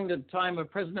was during the time of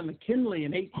President McKinley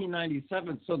in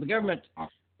 1897. So the government,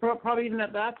 probably even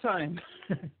at that time,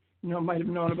 might have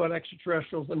known about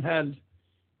extraterrestrials and had,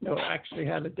 actually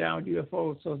had a downed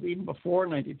UFO. So even before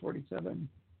 1947.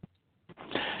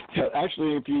 Yeah,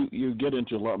 actually, if you get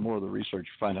into a lot more of the research,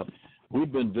 you find out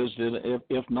we've been visited,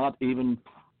 if not even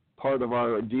part of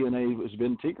our DNA has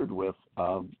been tinkered with,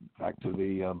 back to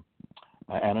the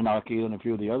Anunnaki and a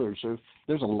few of the others. So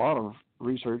there's a lot of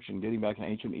research and getting back in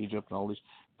ancient Egypt and all these.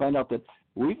 Find out that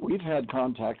we've had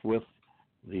contact with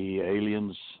the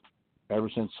aliens ever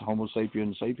since Homo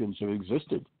sapiens have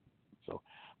existed. So,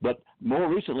 but more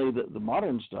recently, the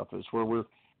modern stuff is where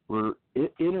we're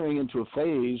entering into a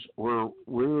phase where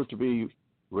we're to be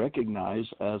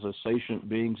recognized as a sentient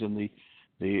beings in the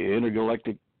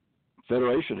Intergalactic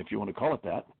Federation, if you want to call it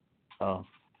that.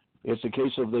 It's a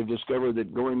case of they've discovered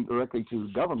that going directly to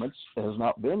governments has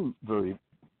not been very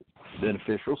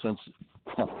beneficial, since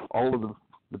all of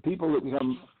the people that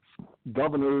become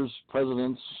governors,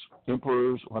 presidents,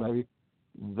 emperors, whatever,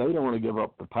 they don't want to give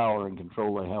up the power and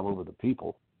control they have over the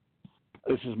people.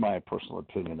 This is my personal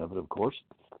opinion of it, of course.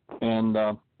 And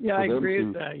yeah, I agree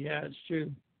with that. Yeah, it's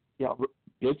true. Yeah,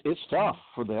 it's tough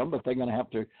for them, but they're going to have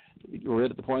to. We're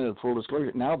at the point of full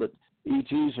disclosure now that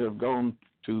ETs have gone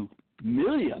to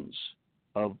millions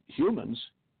of humans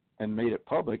and made it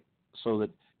public, so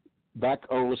that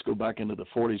let's go back into the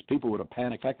 40s. People would have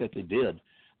panicked. In fact, that they did.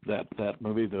 That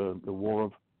movie, the War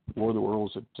of the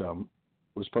Worlds, that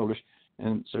was published,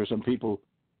 and so some people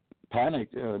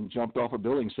panicked and jumped off a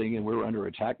building, saying we were under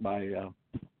attack by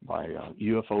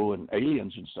UFO and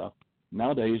aliens and stuff.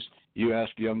 Nowadays, you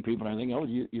ask young people anything,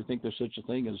 you think there's such a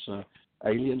thing as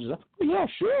aliens and stuff? Well, yeah,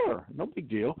 sure, no big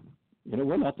deal.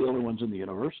 We're not the only ones in the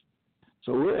universe.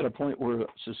 So we're at a point where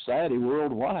society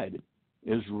worldwide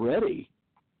is ready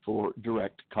for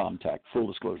direct contact, full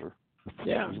disclosure.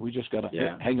 Yeah. We just got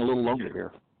to hang a little longer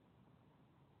here.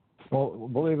 Well,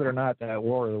 believe it or not, that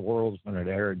War of the Worlds, when it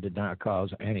aired, did not cause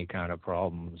any kind of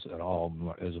problems at all.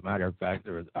 As a matter of fact,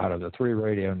 out of the 3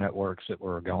 radio networks that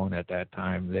were going at that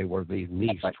time, they were the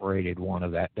least rated one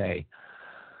of that day.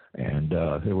 And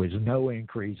there was no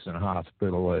increase in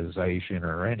hospitalization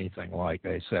or anything like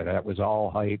they said. That was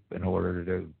all hype in order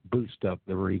to boost up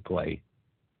the replay.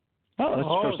 Oh, that's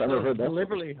the first time I've ever heard that.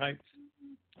 Deliberately hyped.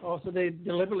 Oh, so they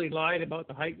deliberately lied about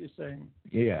the hype, you're saying?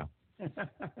 Yeah.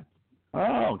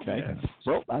 Oh, okay. Yeah.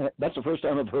 Well, that's the first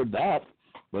time I've heard that.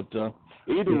 But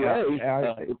either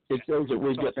way, it shows that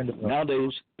we get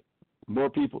nowadays more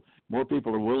people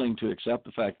are willing to accept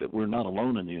the fact that we're not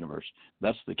alone in the universe.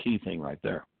 That's the key thing right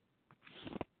there.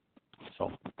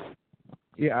 So.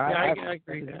 Yeah, I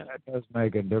agree that does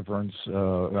make a difference.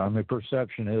 I mean,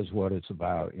 perception is what it's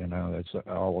about. You know, it's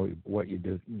always what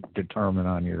you determine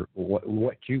on your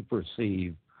what you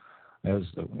perceive as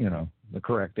the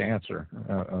correct answer.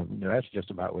 That's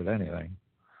just about with anything.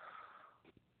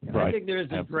 Right. I think there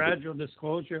is a gradual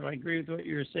disclosure. I agree with what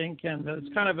you're saying, Ken.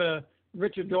 It's kind of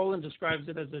Richard Dolan describes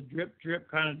it as a drip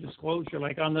kind of disclosure.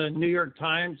 Like on the New York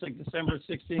Times, like December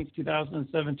 16th,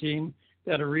 2017,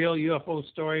 they had a real UFO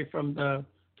story from the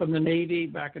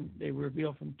Navy they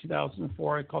revealed from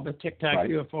 2004 called the Tic Tac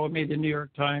UFO. It made the New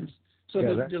York Times. So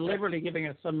they're deliberately giving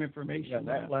us some information.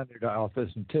 Yeah, that lended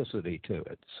authenticity to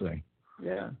it. See.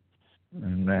 Yeah.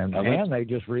 And they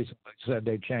just recently said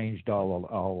they changed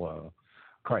all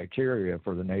criteria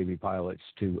for the Navy pilots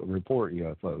to report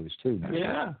UFOs too now.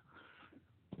 Yeah.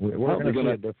 We're going to see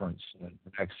a difference in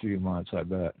the next few months, I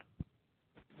bet.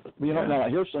 Now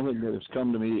here's something that has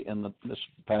come to me in this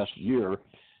past year,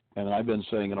 and I've been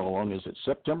saying it all along, is it's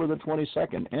September the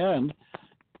 22nd, and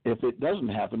if it doesn't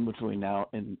happen between now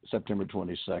and September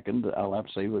 22nd, I'll have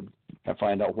to say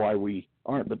find out why we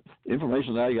aren't. But the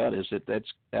information that I got is that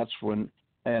that's when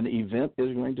an event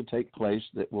is going to take place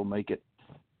that will make it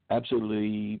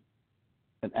an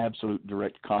absolute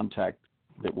direct contact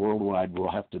that worldwide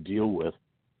will have to deal with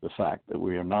the fact that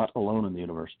we are not alone in the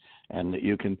universe, and that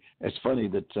you can. It's funny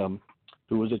that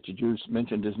who was it? You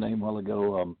mentioned his name a while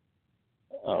ago.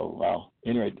 Oh wow!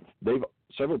 Anyway,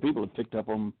 several people have picked up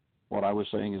on what I was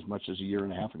saying as much as a year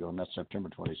and a half ago, and that's September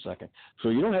 22nd. So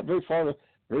you don't have very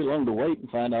long to wait and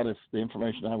find out if the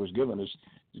information I was given is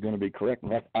going to be correct. In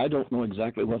fact, I don't know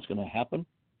exactly what's going to happen,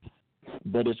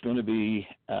 but it's going to be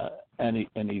an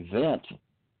event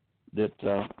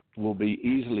that will be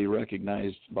easily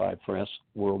recognized by press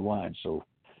worldwide. So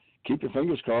keep your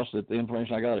fingers crossed that the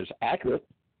information I got is accurate,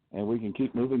 and we can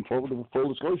keep moving forward with full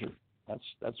disclosure.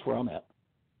 That's where I'm at.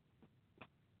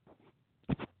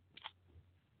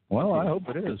 Well, I hope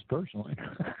it is, personally.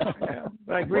 Yeah,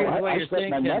 but I agree with what you're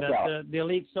saying, Ken, that the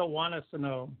elites still want us to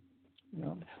know.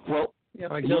 Well, the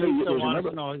elites still want us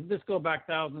to know. This goes back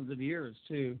thousands of years,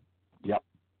 too. Yep.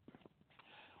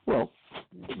 Well,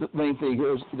 the main thing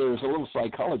here is there's a little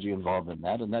psychology involved in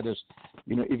that, and that is,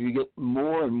 if you get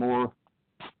more and more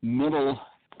mental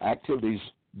activities,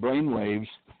 brain waves,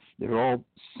 they're all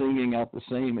singing out the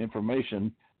same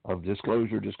information of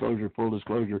disclosure, full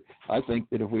disclosure. I think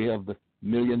that if we have the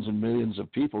millions and millions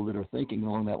of people that are thinking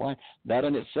along that line, that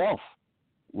in itself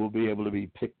will be able to be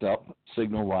picked up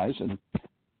signal-wise and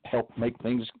help make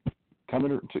things come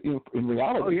in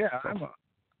reality. Oh, yeah.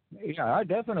 I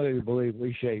definitely believe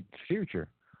we shape the future.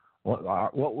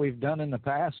 What we've done in the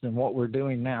past and what we're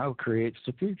doing now creates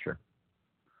the future.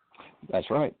 That's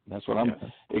right. That's what I'm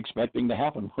expecting to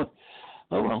happen. Oh,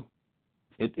 well.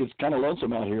 It's kind of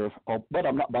lonesome out here, but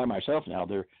I'm not by myself now.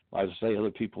 There, as I say,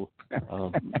 other people. There's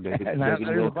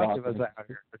a bunch of us out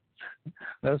here.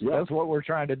 That's what we're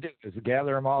trying to do, is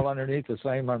gather them all underneath the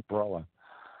same umbrella.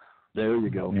 There you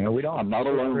go. We don't. I'm not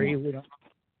alone. Agree. We don't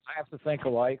have to think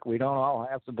alike. We don't all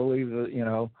have to believe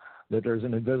that that there's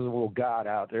an invisible God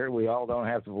out there. We all don't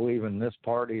have to believe in this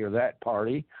party or that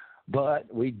party.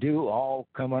 But we do all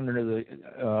come under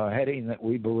the heading that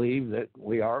we believe that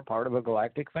we are part of a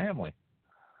galactic family.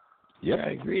 Yep, I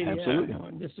agree. Absolutely.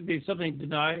 Yeah. This would be something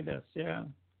denied us. Yeah.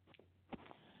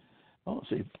 Oh,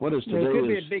 see, what is today? It could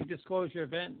be a big disclosure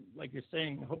event, like you're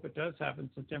saying. I hope it does happen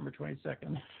September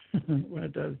 22nd when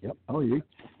it does. Yep. Oh, you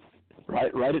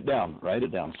write it down. Write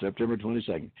it down. September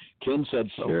 22nd. Ken said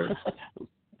so. Sure.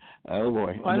 Oh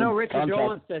boy. I know Richard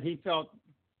Dolan said he felt.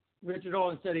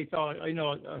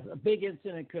 A big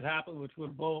incident could happen, which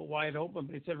would blow it wide open.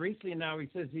 But he said recently now he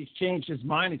says he's changed his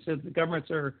mind. He says the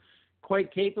governments are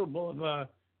quite capable of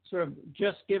sort of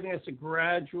just giving us a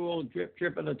gradual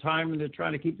drip at a time, and they're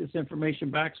trying to keep this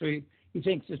information back. So he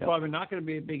thinks it's probably not going to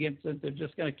be a big incident. They're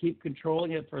just going to keep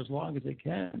controlling it for as long as they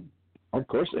can. Of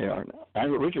course they are.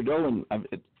 Richard Dolan,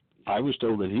 I was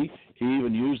told that he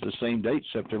even used the same date,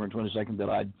 September 22nd, that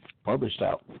I'd published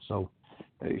out. So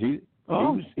he's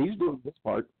doing this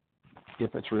part,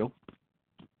 if it's real.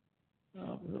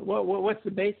 What's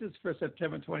the basis for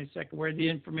September 22nd? Where did the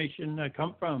information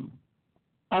come from?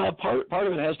 Part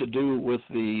of it has to do with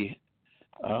the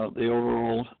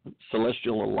overall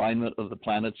celestial alignment of the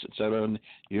planets, et cetera, and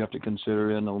you have to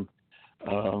consider in on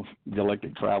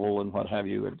galactic travel and what have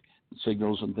you, and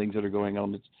signals and things that are going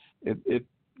on.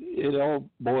 It all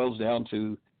boils down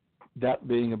to that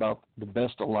being about the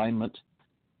best alignment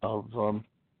of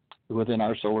within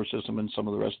our solar system and some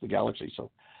of the rest of the galaxy.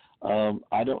 So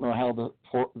I don't know how the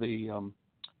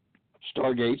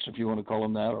stargates, if you want to call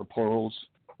them that, or portals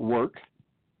work.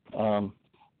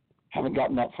 Haven't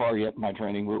gotten that far yet in my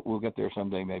training. We'll get there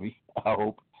someday, maybe. I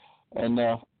hope. And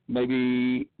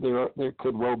maybe there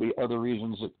could well be other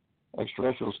reasons that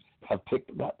extraterrestrials have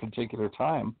picked that particular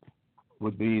time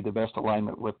would be the best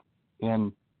alignment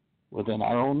within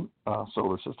our own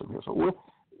solar system here. So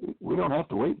we don't have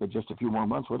to wait but just a few more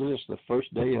months. What is this, the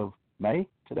first day of May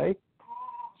today?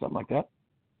 Something like that.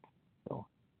 So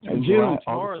June.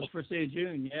 Tomorrow's first day of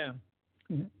June. Yeah.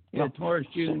 Mm-hmm. Yeah. Tomorrow's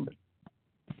June.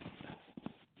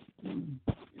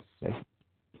 Okay.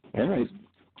 All right.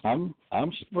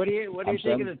 What do you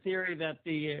think of the theory that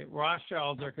the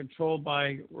Rothschilds are controlled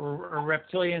by, or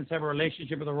reptilians have a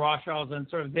relationship with the Rothschilds, and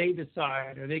sort of they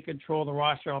decide, or they control the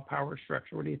Rothschild power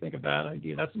structure? What do you think of that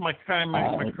idea? That's my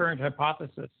current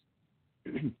hypothesis.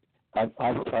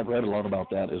 I've read a lot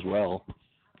about that as well,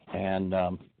 and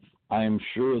I am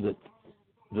sure that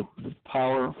the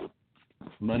power,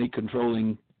 money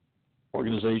controlling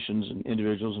organizations and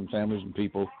individuals and families and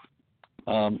people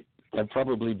have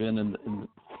probably been in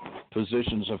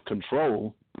positions of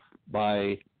control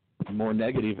by more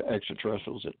negative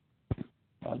extraterrestrials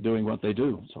at doing what they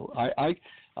do. So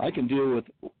I can deal with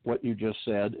what you just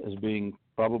said as being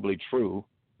probably true,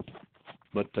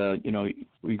 but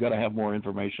we've got to have more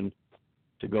information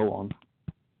to go on.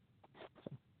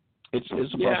 It's a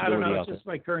possibility. I don't know. It's just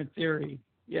my current theory.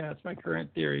 Yeah, it's my current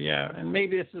theory. Yeah, and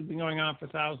maybe this has been going on for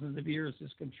thousands of years.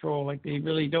 This control, like they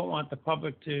really don't want the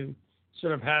public to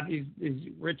sort of have these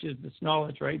riches, this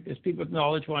knowledge, right? There's people with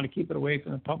knowledge who want to keep it away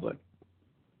from the public.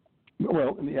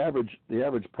 Well, and the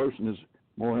average person is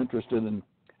more interested in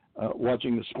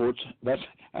watching the sports.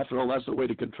 After all, that's the way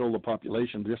to control the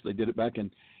population. Just they did it back in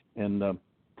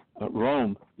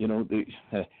Rome.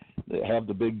 They have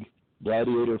the big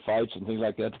gladiator fights and things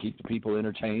like that to keep the people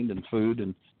entertained and food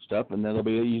and stuff, and then they'll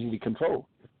be easy to control.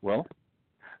 Well,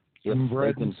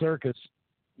 bread and circus.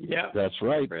 Yeah, that's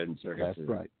right. Bread and circus. That's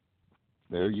right.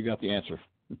 There, you got the answer.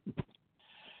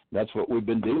 That's what we've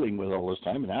been dealing with all this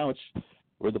time. And now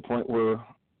we're at the point where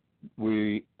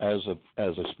we, as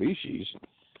a species,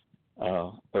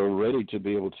 are ready to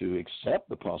be able to accept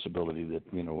the possibility that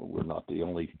we're not the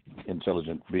only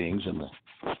intelligent beings in the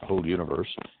whole universe.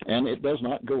 And it does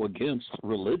not go against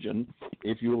religion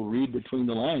if you'll read between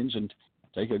the lines and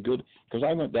take a good. Because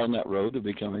I went down that road of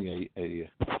becoming a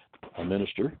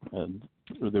minister in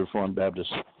the Reformed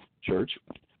Baptist Church.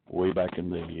 Way back in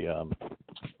the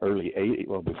early 80s,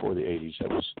 well, before the 80s. That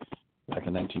was back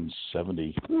in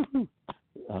 1970.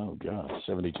 Oh, God,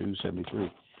 72, 73.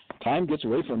 Time gets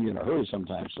away from you in a hurry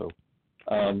sometimes. So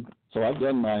I've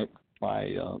done my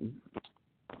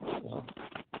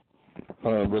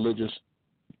religious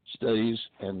studies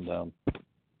and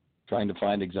trying to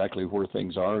find exactly where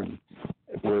things are and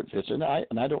where it fits. And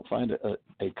I don't find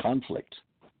a conflict.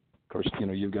 Of course,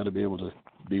 you've got to be able to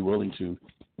be willing to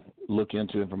look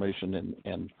into information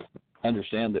and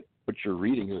understand that what you're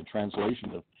reading is a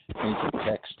translation of ancient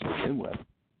text to begin with.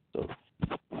 So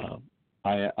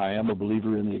I am a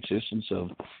believer in the existence of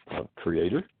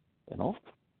Creator and all,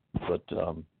 but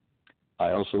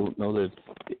I also know that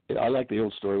I like the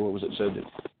old story. What was it said that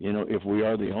if we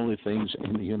are the only things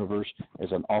in the universe,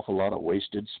 there's an awful lot of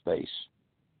wasted space.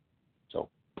 So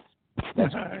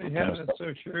that's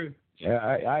so true. Yeah,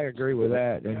 I agree with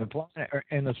that. And the planet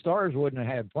and the stars wouldn't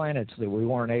have had planets that we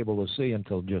weren't able to see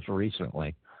until just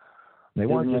recently. They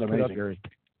weren't just put up there as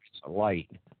light,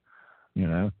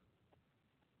 Yeah.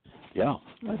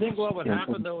 I think what would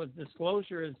happen though with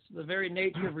disclosure is the very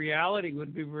nature of reality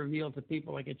would be revealed to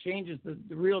people. Like it changes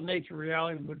the real nature of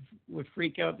reality would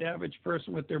freak out the average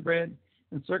person with their bread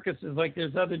and circuses. Like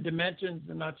there's other dimensions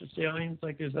and not just aliens.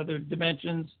 Like there's other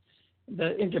dimensions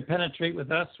that interpenetrate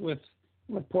with us with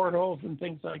portals and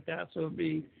things like that. So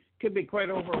could be quite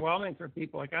overwhelming for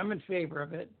people. Like I'm in favor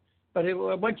of it, but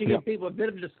once you give people a bit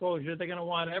of disclosure, they're going to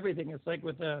want everything. It's like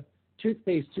with a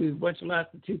toothpaste tube. Once you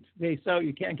let the toothpaste out,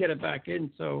 you can't get it back in.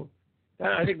 So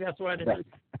I think that's why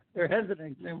they're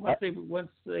hesitant. And once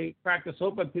they crack this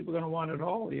open, people are going to want it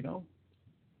all. You know.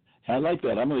 I like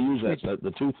that. I'm going to use that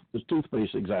the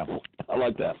toothpaste example. I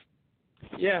like that.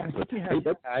 Yeah.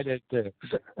 I did too.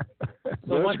 So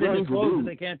once they close it,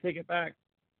 they can't take it back.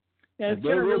 And it's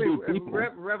going to really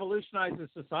revolutionize the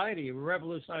society,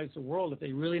 revolutionize the world if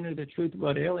they really knew the truth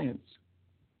about aliens.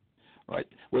 Right.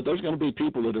 Well, there's going to be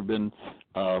people that have been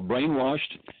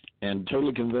brainwashed and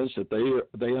totally convinced that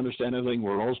they understand everything.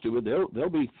 We're all stupid. There'll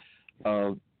be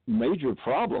major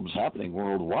problems happening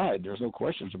worldwide. There's no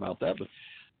questions about that. But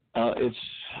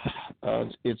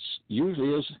it's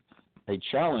usually is a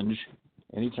challenge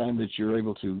anytime that you're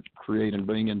able to create and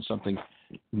bring in something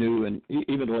new, and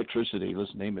even electricity.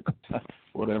 Let's name it,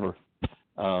 whatever.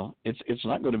 It's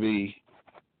not going to be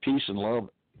peace and love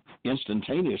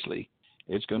instantaneously.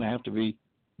 It's going to have to be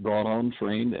brought on,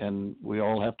 trained, and we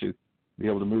all have to be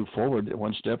able to move forward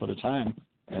one step at a time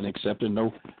and accept and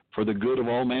know for the good of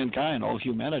all mankind, all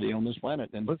humanity on this planet.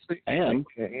 And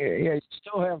you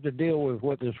still have to deal with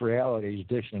what this reality is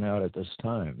dishing out at this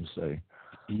time. So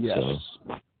yes.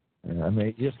 So, I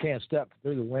mean, you just can't step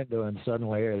through the window and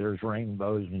suddenly there's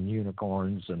rainbows and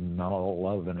unicorns and all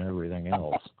love and everything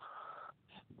else.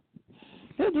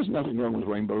 Yeah, there's nothing wrong with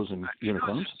rainbows and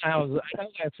unicorns. I know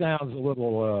that sounds a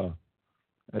little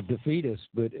defeatist,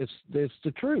 but it's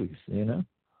the truth, you know.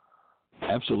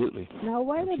 Absolutely. Now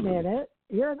wait a minute.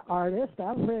 You're an artist.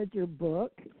 I've read your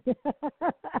book.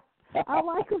 I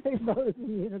like rainbows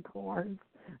and unicorns.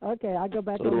 Okay, I go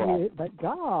back on mute, but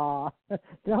God,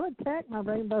 don't attack my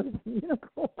rainbows and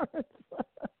unicorns.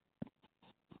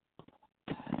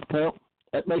 Well,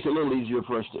 that makes it a little easier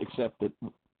for us to accept that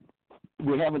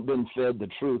we haven't been fed the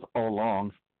truth all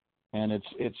along, and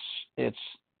it's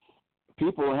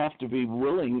people have to be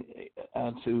willing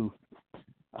to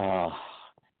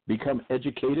become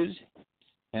educated,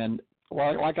 and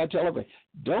like I tell everybody,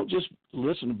 don't just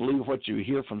listen and believe what you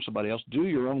hear from somebody else. Do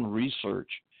your own research.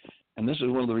 And this is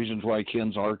one of the reasons why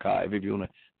Ken's Archive, if you want to,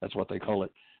 that's what they call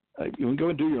it. You can go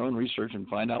and do your own research and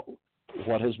find out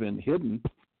what has been hidden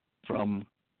from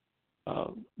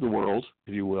the world,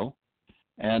 if you will.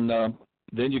 And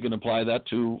then you can apply that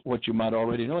to what you might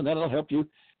already know, and that'll help you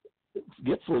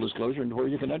get full disclosure into where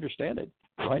you can understand it.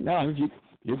 Right now, if you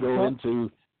go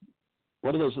into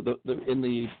what are those in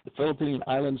the Philippine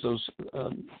Islands, those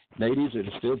natives that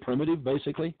are still primitive,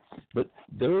 basically, but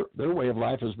their way of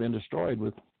life has been destroyed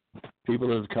with people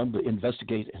that have come to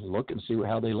investigate and look and see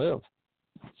how they live.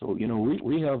 So, you know,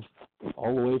 we have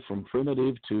all the way from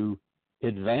primitive to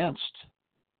advanced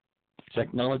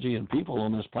technology and people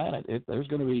on this planet. There's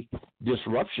going to be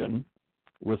disruption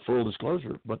with full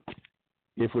disclosure. But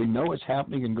if we know it's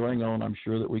happening and going on, I'm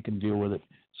sure that we can deal with it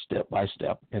step by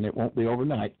step, and it won't be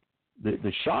overnight.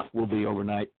 The shock will be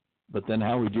overnight, but then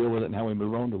how we deal with it and how we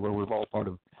move on to where we're all part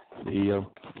of the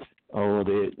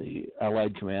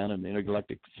Allied Command and the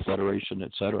Intergalactic Federation,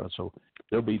 et cetera. So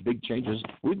there'll be big changes.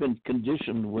 We've been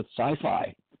conditioned with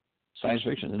sci-fi, science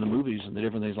fiction, in the movies and the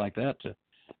different things like that to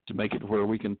make it where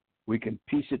we can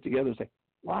piece it together and say,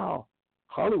 wow,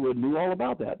 Hollywood knew all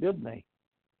about that, didn't they?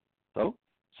 So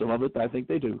some of it, I think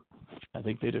they do.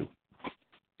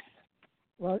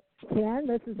 Well, Ken,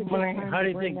 this is a good time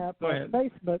to bring up a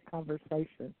Facebook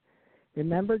conversation.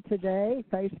 Remember today,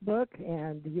 Facebook,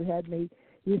 and you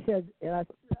said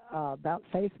about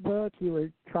Facebook, you were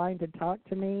trying to talk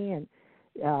to me, and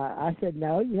I said,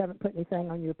 no, you haven't put anything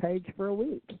on your page for a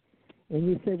week. And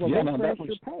you said, well, refresh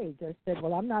your page. I said,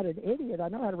 well, I'm not an idiot. I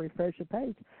know how to refresh a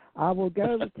page. I will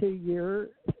go to your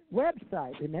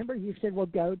website. Remember, you said, well,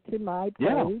 go to my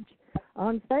page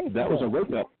on Facebook. That was a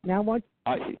wake-up. Now,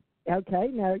 okay,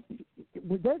 now,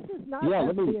 this is not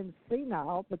being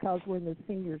senile because we're in the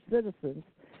senior citizens,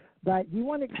 but you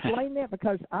want to explain that?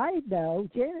 Because I know,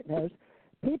 Janet knows,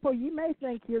 people, you may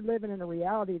think you're living in a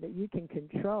reality that you can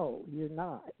control. You're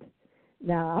not.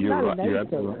 Now, I'm not a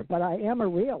naysayer, but I am a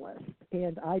realist,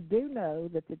 and I do know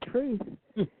that the truth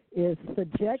is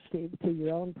subjective to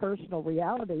your own personal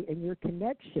reality and your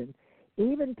connection,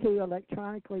 even to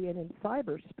electronically and in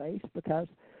cyberspace, because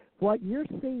what you're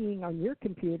seeing on your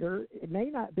computer, it may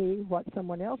not be what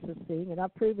someone else is seeing, and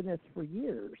I've proven this for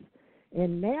years.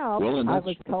 And now I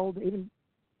was told even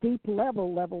deep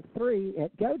level 3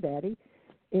 at GoDaddy,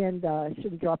 and I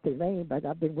shouldn't drop their name, but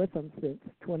I've been with them since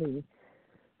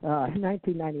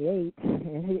 1998,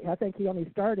 and I think he only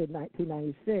started in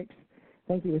 1996. I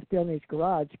think he was still in his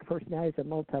garage. Of course, now he's a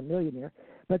multimillionaire.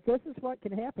 But this is what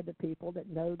can happen to people that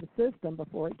know the system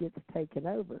before it gets taken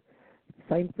over.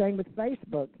 Same thing with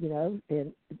Facebook, you know,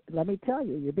 and let me tell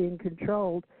you, you're being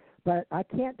controlled, but I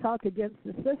can't talk against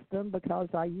the system because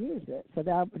I use it, so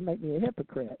that would make me a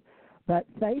hypocrite. But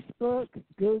Facebook,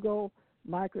 Google,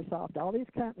 Microsoft, all these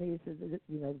companies,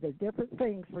 they're different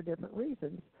things for different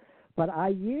reasons. But I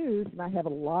use, and I have a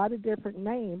lot of different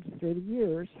names through the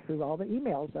years, through all the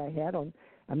emails I had on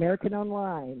American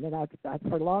Online. And I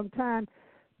for a long time,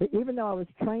 but even though I was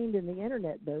trained in the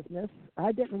internet business,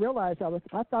 I didn't realize I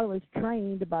thought I was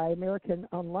trained by American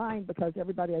Online because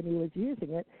everybody I knew was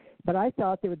using it, but I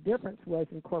thought the difference was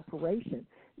incorporation.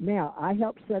 Now, I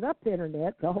helped set up the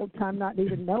internet the whole time not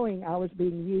even knowing I was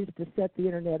being used to set the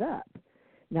internet up.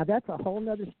 Now, that's a whole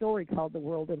other story called the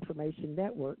World Information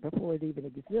Network before it even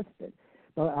existed.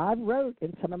 But I wrote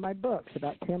in some of my books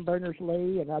about Tim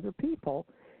Berners-Lee and other people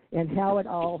and how it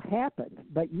all happened.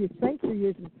 But you think you're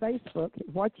using Facebook.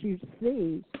 What you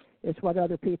see is what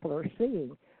other people are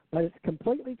seeing. But it's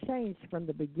completely changed from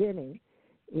the beginning.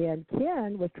 And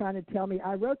Ken was trying to tell me,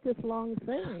 I wrote this long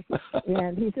thing.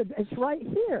 And he said, it's right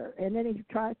here. And then he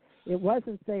tried, it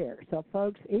wasn't there. So,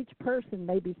 folks, each person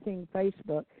may be seeing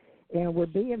Facebook, and we're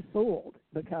being fooled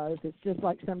because it's just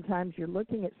like sometimes you're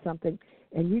looking at something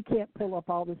and you can't pull up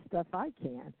all the stuff I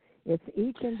can. It's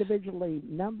each individually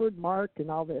numbered, marked, and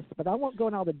all this. But I won't go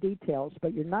into all the details,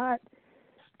 but you're not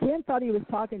 – Ken thought he was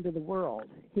talking to the world.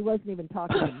 He wasn't even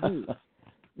talking to me.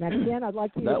 Now, Ken, I'd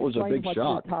like you to explain what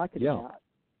you're talking about.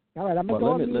 All right, I'm going to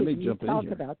go on let me mute jump and talk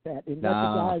in about that. And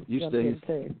nah, let the guys jump in,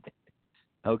 too.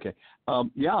 Okay.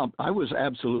 I was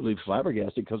absolutely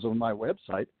flabbergasted because on my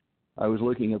website, I was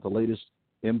looking at the latest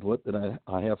input that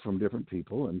I have from different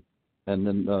people, and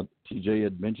then TJ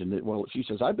had mentioned it. Well, she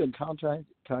says, I've been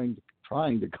trying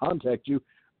to contact you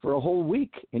for a whole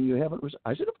week, and you haven't.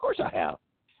 I said, of course I have.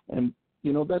 And,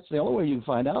 that's the only way you can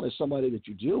find out is somebody that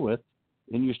you deal with,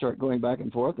 and you start going back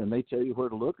and forth, and they tell you where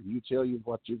to look, and you tell you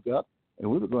what you've got.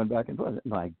 And we were going back and forth.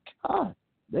 My God,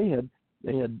 they had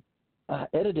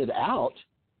edited out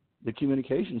the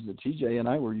communications that TJ and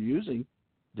I were using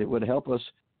that would help us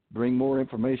bring more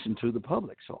information to the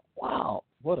public. So, wow,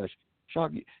 what a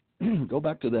shock. Go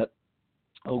back to that,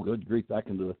 good grief, back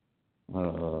into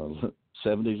the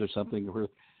 70s or something where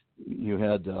you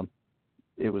had,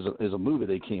 it was a movie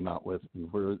they came out with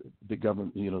where the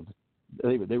government,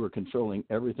 they were controlling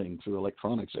everything through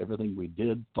electronics, everything we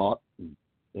did, thought, and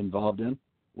involved in.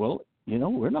 Well,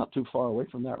 we're not too far away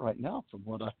from that right now from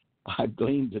what I've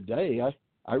gleaned today.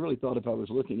 I really thought if I was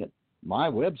looking at my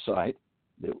website,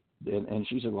 and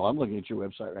she said, well, I'm looking at your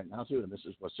website right now, too, and this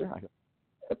is what's there. I go,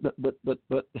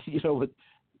 but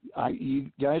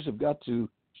you guys have got to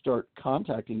start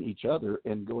contacting each other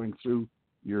and going through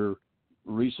your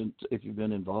recent, if you've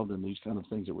been involved in these kind of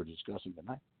things that we're discussing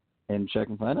tonight, and check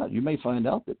and find out. You may find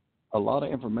out that a lot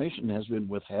of information has been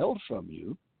withheld from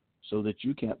you so that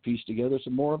you can't piece together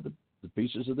some more of the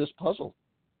pieces of this puzzle.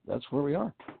 That's where we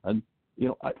are. And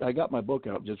I got my book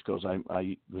out just because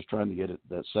I was trying to get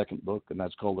that second book, and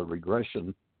that's called The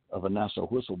Regression of a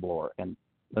NASA Whistleblower. And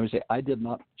let me say, I did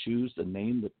not choose the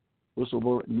name that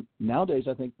whistleblower. Nowadays,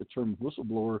 I think the term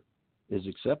whistleblower is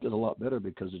accepted a lot better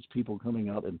because it's people coming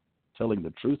out and telling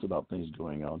the truth about things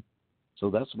going on. So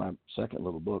that's my second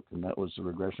little book, and that was The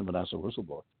Regression of a NASA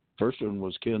Whistleblower. First one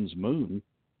was Ken's Moon,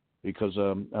 because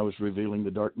I was revealing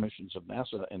the dark missions of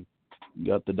NASA and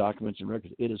got the documents and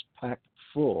records. It is packed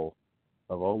full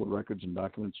of all the records and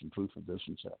documents and proof of this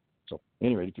and that. So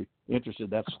anyway, if you're interested,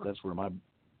 that's where my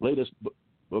latest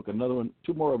book, another one,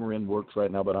 two more of them are in works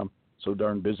right now, but I'm so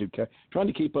darn busy trying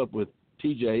to keep up with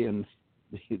TJ and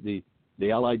the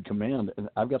Allied Command. And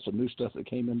I've got some new stuff that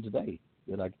came in today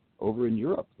that over in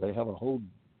Europe. They have a whole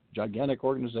gigantic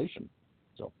organization.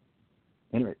 So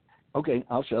anyway, okay,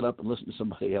 I'll shut up and listen to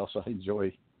somebody else. I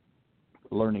enjoy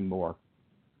learning more.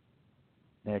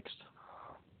 Next.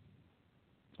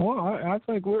 Well, I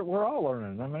think we're all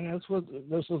learning. I mean, that's what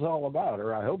this is all about,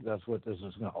 or I hope that's what this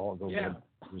is all about,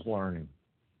 is learning.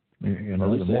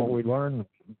 The more we learn,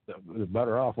 the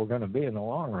better off we're going to be in the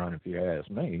long run, if you ask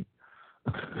me.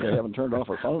 They haven't turned off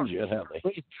our phones yet, have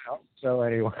they? So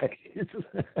anyway.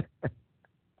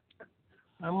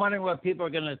 I'm wondering what people are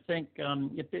going to think.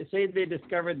 If they say they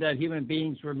discovered that human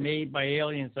beings were made by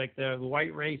aliens, like the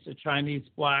white race of Chinese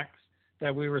blacks,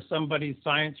 that we were somebody's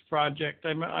science project.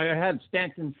 I had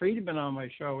Stanton Friedman on my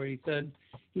show where he said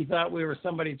he thought we were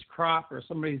somebody's crop or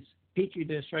somebody's petri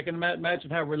dish. I can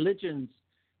imagine how religions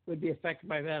would be affected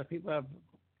by that. If people have,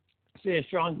 say, a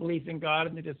strong belief in God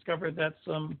and they discovered that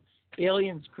some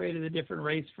aliens created a different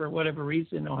race for whatever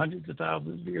reason, hundreds of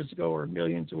thousands of years ago or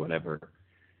millions or whatever.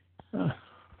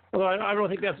 Although I don't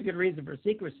think that's a good reason for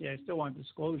secrecy. I still want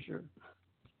disclosure.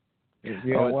 Yeah,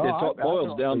 it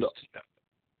boils down to...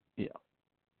 Yeah.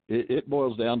 It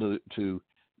boils down to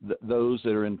those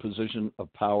that are in position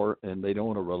of power and they don't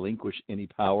want to relinquish any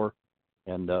power,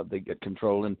 and they get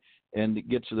control. And and it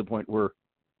gets to the point where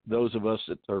those of us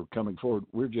that are coming forward,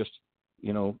 we're just,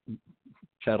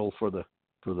 chattel for the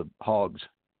hogs,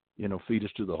 feed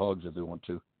us to the hogs if they want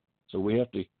to. So we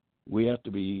have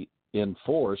to be in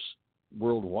force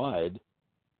worldwide,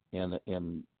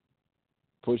 and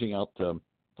pushing out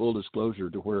full disclosure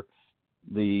to where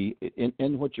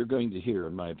and what you're going to hear,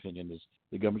 in my opinion, is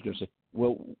the government's going to say,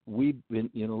 well, we've been,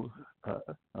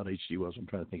 not HD was, I'm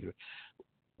trying to think of it.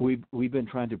 We've been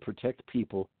trying to protect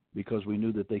people because we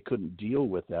knew that they couldn't deal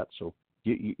with that. So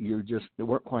they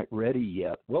weren't quite ready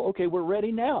yet. Well, okay, we're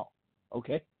ready now.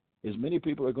 Okay, as many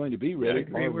people are going to be ready.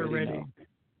 Yeah, we're ready. Now.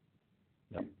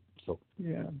 Yeah. So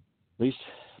yeah, at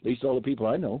least all the people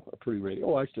I know are pretty ready.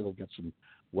 Oh, I still get some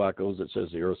wackos that says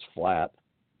the Earth's flat,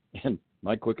 and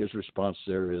my quickest response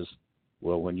there is,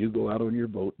 well, when you go out on your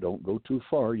boat, don't go too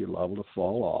far. You're liable to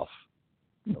fall off.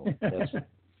 So that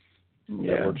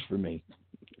works for me.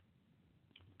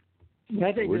 Yeah,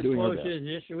 I think We're disclosure is an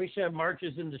issue. We should have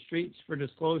marches in the streets for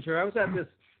disclosure. I was at this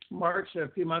march a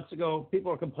few months ago.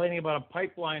 People were complaining about a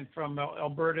pipeline from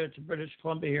Alberta to British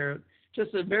Columbia here.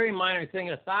 Just a very minor thing.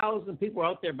 1,000 people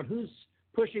out there, but who's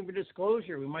pushing for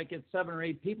disclosure? We might get 7 or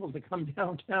 8 people to come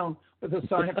downtown with a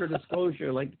sign for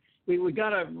disclosure. Like we got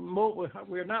to.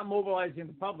 We're not mobilizing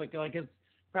the public. Like it's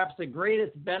perhaps the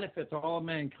greatest benefit to all of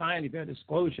mankind if you have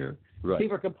disclosure. Right.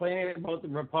 People are complaining about the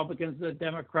Republicans, the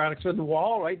Democrats, or the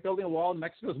wall. Right, building a wall in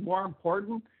Mexico is more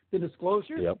important than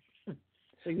disclosure. Yep. So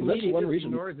the that's media one just reason.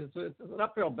 ignores it. So it's an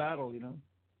uphill battle,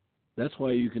 That's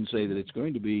why you can say that it's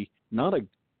going to be not a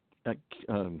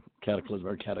cataclysm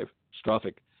or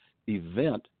catastrophic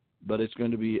event, but it's going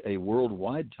to be a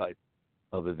worldwide type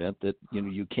of event that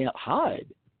you can't hide.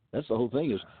 That's the whole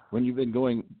thing, is when you've been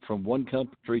going from one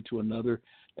country to another,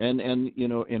 and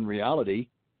in reality,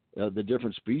 the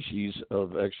different species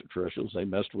of extraterrestrials, they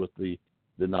messed with the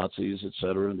Nazis, et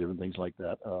cetera, and different things like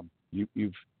that.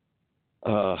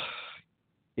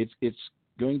 It's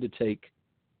going to take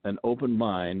an open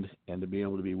mind and to be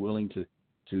able to be willing to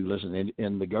listen.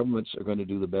 And the governments are going to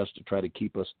do the best to try to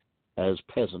keep us as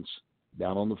peasants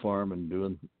down on the farm and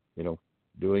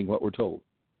doing what we're told.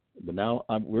 But now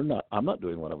I'm not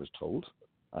doing what I was told.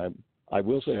 I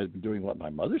will say I've been doing what my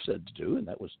mother said to do, and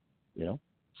that was,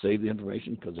 save the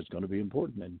information because it's going to be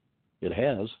important, and it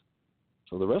has.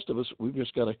 So the rest of us, we've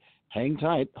just got to hang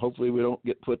tight. Hopefully we don't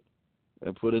get put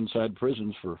inside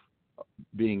prisons for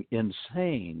being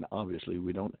insane. Obviously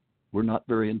we're not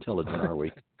very intelligent, are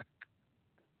we?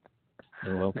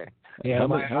 Well, yeah,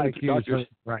 my IQ is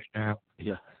right now.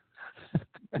 Yeah.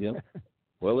 Yeah.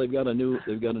 Well, they've got a new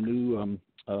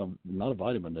not a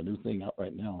vitamin, a new thing out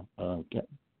right now.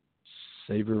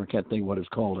 Savor, I can't think what it's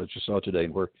called. I just saw it today,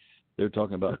 where they're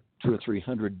talking about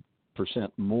 200 or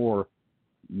 300% more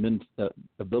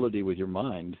ability with your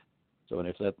mind. So, and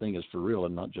if that thing is for real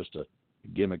and not just a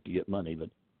gimmick to get money, but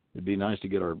it'd be nice to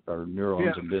get our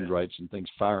neurons and dendrites and things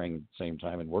firing at the same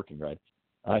time and working right.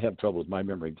 I have trouble with my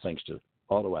memory thanks to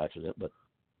auto accident, but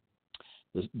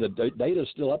the data is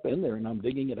still up in there, and I'm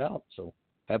digging it out. So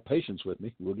have patience with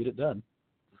me. We'll get it done.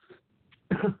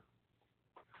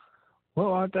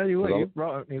 Well, I'll tell you what, you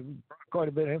brought quite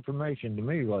a bit of information to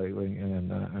me lately,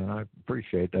 and I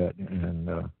appreciate that.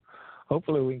 And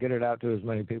hopefully we can get it out to as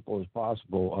many people as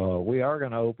possible. We are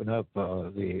going to open up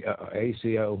the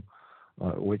ACO,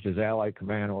 which is Allied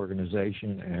Command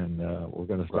Organization, and we're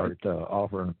going to start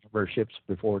offering memberships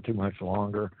before too much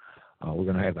longer. We're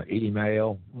going to have an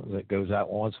email that goes out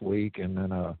once a week, and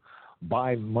then a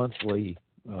bi-monthly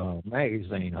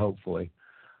magazine, hopefully,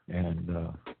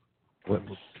 and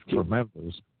for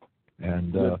members.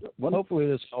 And hopefully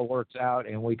this all works out,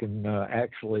 and we can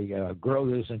actually grow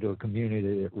this into a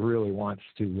community that really wants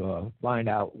to find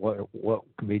out what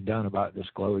can be done about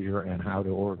disclosure and how to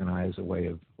organize a way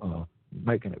of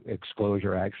making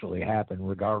disclosure actually happen,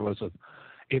 regardless of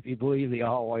if you believe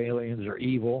all aliens are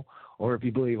evil, or if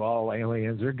you believe all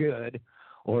aliens are good,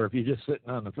 or if you're just sitting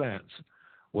on the fence.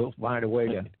 We'll find a way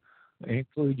to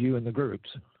include you in the groups.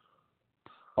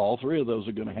 All three of those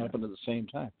are going to happen at the same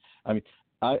time. I mean,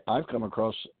 I've come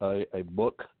across a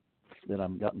book that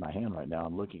I've got in my hand right now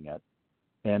I'm looking at,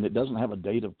 and it doesn't have a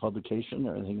date of publication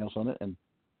or anything else on it, and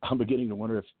I'm beginning to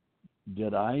wonder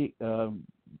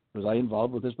was I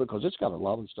involved with this book? Because it's got a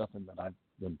lot of stuff in that I've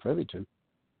been privy to,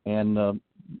 and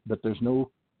but there's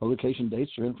no publication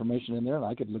dates or information in there, and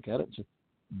I could look at it and say,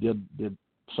 did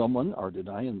someone, or did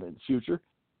I in the future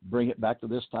bring it back to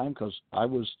this time? Because I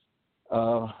was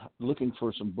looking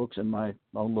for some books in my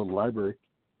own little library,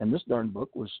 and this darn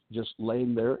book was just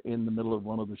laying there in the middle of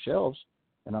one of the shelves,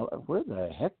 and where the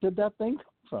heck did that thing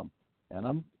come from? And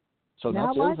I'm So now,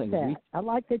 that's the other thing. that. I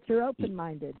like that you're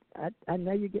open-minded. I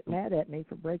know you get mad at me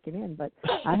for breaking in, but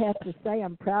I have to say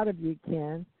I'm proud of you,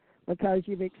 Ken, because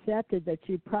you've accepted that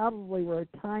you probably were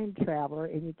a time traveler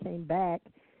and you came back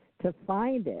to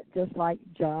find it, just like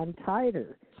John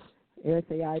Titor with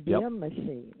the IBM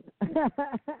machine.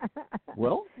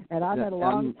 Well, and I've had a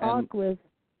long talk with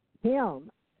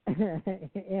him,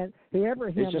 and whoever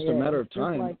him is. It's just a matter of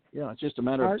time. Like it's just a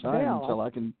matter of time until I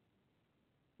can.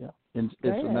 It's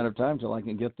a matter of time until I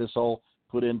can get this all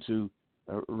put into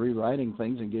rewriting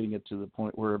things and getting it to the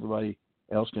point where everybody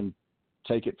else can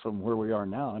take it from where we are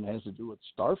now, and it has to do with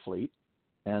Starfleet.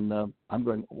 And I'm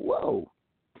going, whoa.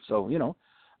 So,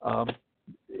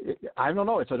 I don't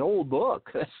know. It's an old book.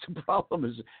 That's the problem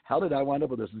is how did I wind up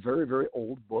with this very, very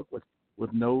old book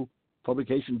with no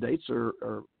publication dates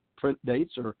or print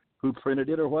dates or who printed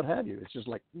it or what have you. It's just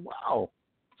like, wow.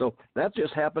 So that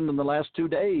just happened in the last 2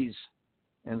 days.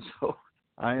 And so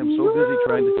I am so busy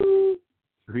trying to,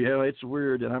 it's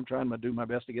weird. And I'm trying to do my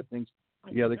best to get things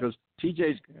together because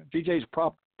TJ's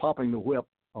popping the whip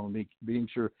on me, being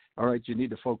sure, all right, you need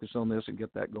to focus on this and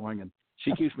get that going. And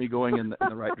she keeps me going in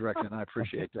the right direction. And I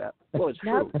appreciate that. Well, it's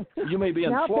true. You may be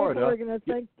in Florida. We're going to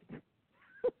think.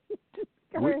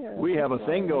 We have a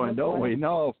thing going, don't we?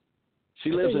 No.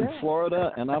 She lives in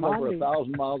Florida, and I'm over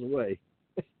 1,000 miles away.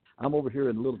 I'm over here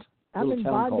in a little I'm in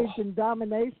town bondage and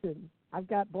domination. I've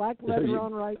got black leather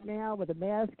on right now with a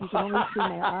mask. You can only see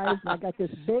my eyes. And I got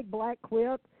this big black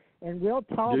whip and real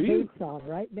tall boots on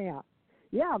right now.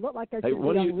 Yeah, I look like I should be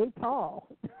on RuPaul.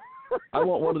 I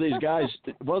want one of these guys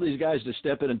to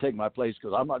step in and take my place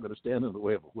because I'm not going to stand in the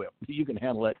way of a whip. You can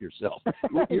handle that yourself.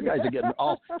 You guys are getting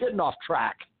off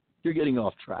track. You're getting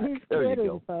off track. He's kidding, you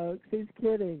go. Folks. He's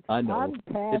kidding. I know. I'm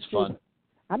passive. It's fun.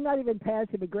 I'm not even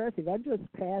passive-aggressive. I'm just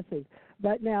passive.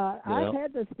 But now, I've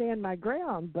had to stand my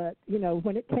ground. But,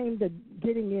 when it came to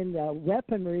getting in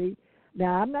weaponry,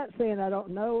 now I'm not saying I don't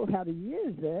know how to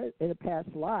use it in a past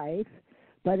life,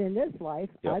 but in this life,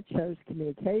 I chose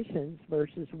communications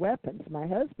versus weapons. My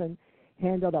husband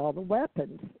handled all the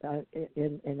weapons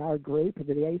in our group,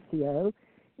 the ACO,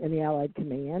 in the Allied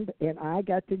Command, and I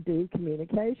got to do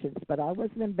communications. But I was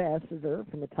an ambassador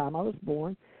from the time I was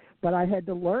born, but I had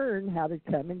to learn how to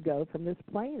come and go from this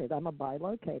planet. I'm a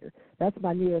bilocator. That's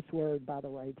my newest word, by the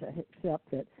way, to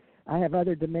accept that I have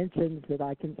other dimensions that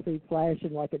I can see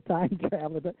flashing like a time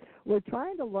traveler. But we're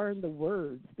trying to learn the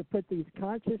words to put these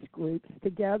conscious groups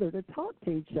together to talk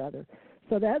to each other.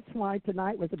 So that's why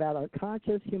tonight was about our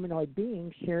conscious humanoid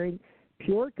beings sharing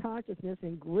pure consciousness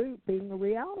in group being a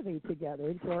reality together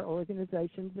into our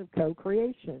organizations of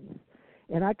co-creations.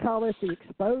 And I call it the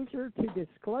exposure to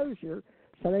disclosure.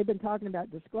 So they've been talking about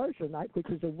disclosure tonight, which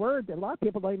is a word that a lot of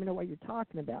people don't even know what you're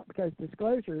talking about, because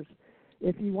disclosures,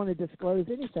 if you want to disclose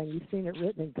anything, you've seen it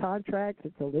written in contracts.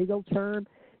 It's a legal term.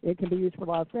 It can be used for a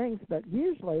lot of things, but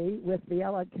usually with the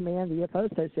Allied Command, the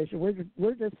UFO Association,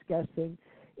 we're discussing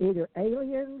either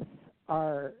aliens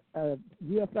or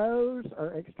UFOs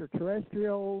or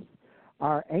extraterrestrials,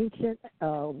 our ancient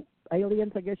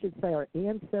aliens, I guess you'd say, our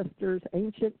ancestors,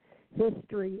 ancient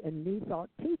history and new thought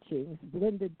teachings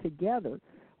blended together,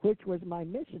 which was my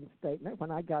mission statement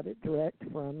when I got it direct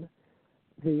from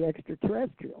the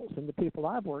extraterrestrials and the people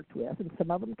I've worked with. And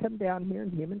some of them come down here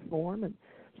in human form, and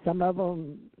some of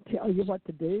them tell you what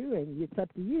to do, and it's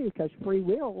up to you because free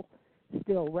will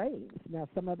still reigns. Now,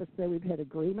 some of us say we've had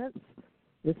agreements,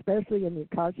 especially in the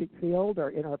Akashic field or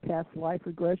in our past life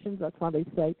regressions. That's why they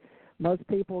say most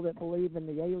people that believe in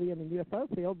the alien and UFO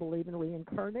field believe in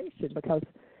reincarnation, because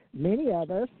many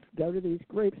of us go to these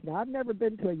groups. Now, I've never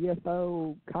been to a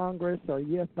UFO Congress or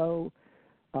UFO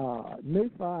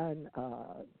MUFON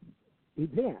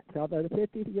event, although the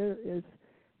 50th year is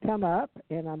come up,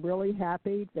 and I'm really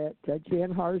happy that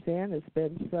Jen Harzan has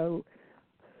been so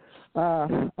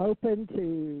open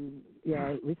to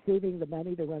receiving the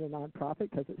money to run a nonprofit,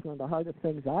 because it's one of the hardest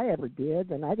things I ever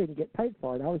did, and I didn't get paid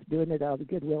for it. I was doing it out of the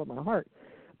goodwill of my heart.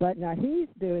 But now he's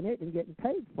doing it and getting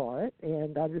paid for it,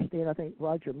 and I understand, I think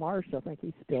Roger Marsh, I think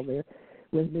he's still there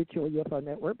with Mutual UFO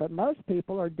Network, but most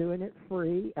people are doing it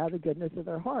free out of the goodness of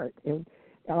their heart. And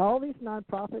all these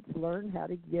nonprofits learn how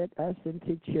to get us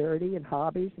into charity and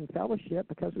hobbies and fellowship,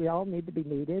 because we all need to be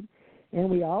needed, and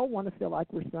we all want to feel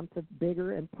like we're something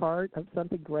bigger and part of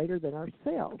something greater than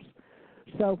ourselves.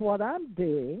 So what I'm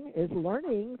doing is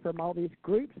learning from all these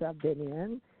groups I've been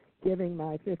in, giving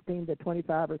my 15 to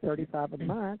 25 or 35 a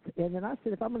month, and then I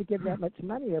said, if I'm going to give that much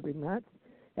money every month,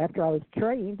 after I was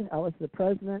trained, I was the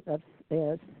president of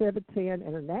Civitan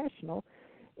International,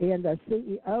 and the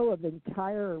CEO of the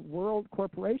entire world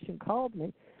corporation called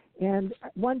me. And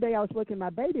one day I was looking at my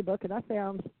baby book, and I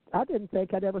found I didn't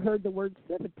think I'd ever heard the word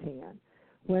Civitan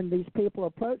when these people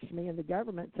approached me in the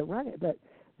government to run it. But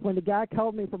when the guy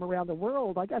called me from around the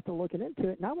world, I got to looking into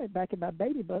it, and I went back in my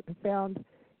baby book and found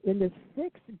in the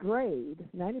 6th grade,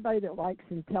 now anybody that likes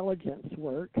intelligence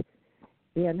work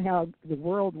and how the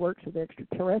world works with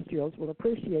extraterrestrials will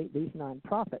appreciate these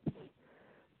nonprofits.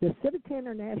 The Civitan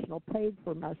International paid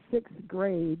for my 6th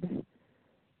grade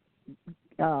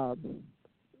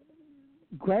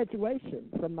graduation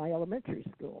from my elementary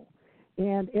school.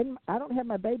 And I don't have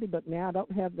my baby book now. I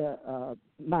don't have the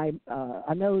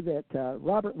I know that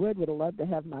Robert Wood would have loved to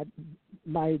have my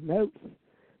notes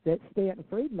that Stanton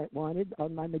Friedman wanted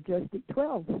on my Majestic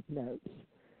 12 notes.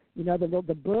 You know,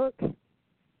 the book,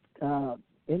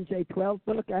 NJ12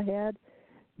 book I had,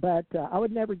 but I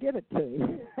would never give it to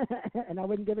him, and I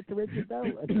wouldn't give it to Richard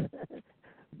Dolan.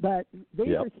 But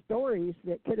these are stories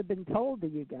that could have been told to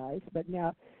you guys, but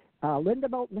now Linda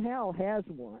Moulton Howe has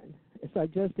one. So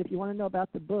just if you want to know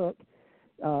about the book,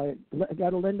 go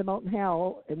to Linda Moulton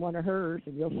Howe and one of hers,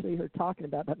 and you'll see her talking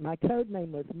about it. But my code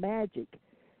name was Magic.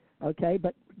 Okay,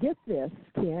 but get this,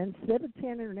 Ken.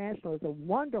 Civitan International is a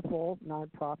wonderful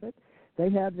nonprofit.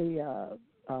 They have the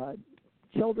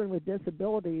Children with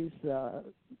Disabilities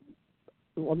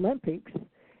Olympics,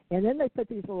 and then they put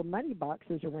these little money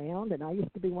boxes around, and I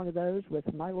used to be one of those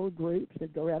with my little groups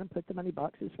that go around and put the money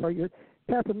boxes for your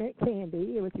peppermint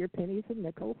candy with your pennies and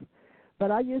nickels.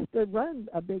 But I used to run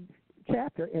a big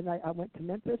chapter, and I went to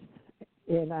Memphis,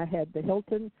 and I had the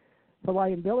Hilton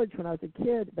Hawaiian Village when I was a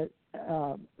kid, but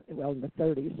in the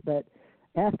 30s. But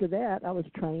after that, I was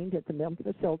trained at the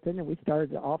Memphis Hilton, and we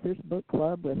started the Authors Book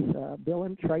Club with Bill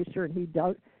M. Tracer, and he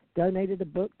donated a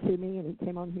book to me, and he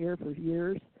came on here for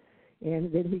years.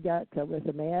 And then he got with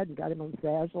a MAD and got him on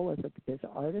Zazzle as an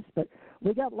artist. But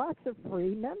we got lots of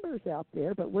free members out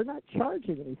there, but we're not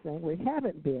charging anything. We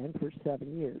haven't been for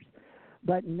 7 years.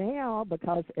 But now,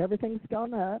 because everything's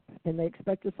gone up, and they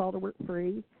expect us all to work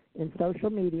free in social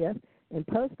media and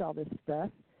post all this stuff,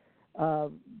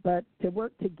 but to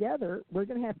work together, we're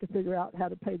going to have to figure out how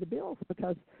to pay the bills,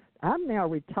 because I'm now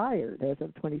retired as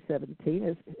of 2017,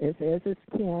 as is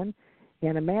Ken,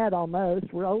 and a MAD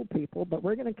almost. We're old people, but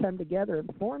we're going to come together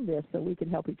and form this so we can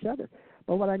help each other.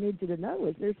 But what I need you to know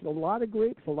is there's a lot of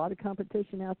groups, a lot of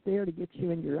competition out there to get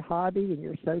you in your hobby and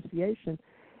your association.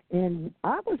 And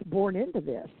I was born into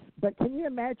this. But can you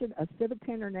imagine a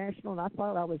Civitan International?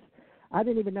 And I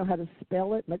didn't even know how to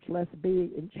spell it, much less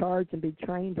be in charge and be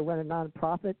trained to run a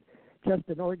nonprofit, just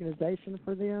an organization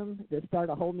for them to start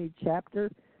a whole new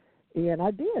chapter. And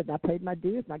I did. I paid my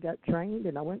dues, and I got trained,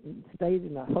 and I went and stayed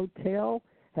in a hotel,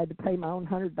 had to pay my own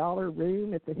 $100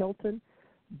 room at the Hilton,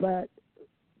 but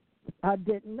I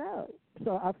didn't know.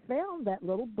 So I found that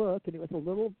little book, and it was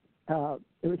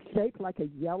it was shaped like a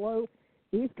yellow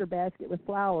Easter basket with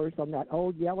flowers on that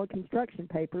old yellow construction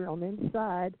paper on the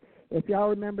inside. If y'all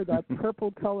remember the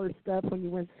purple color stuff when you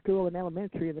went to school in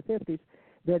elementary in the 50s,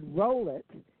 they'd roll it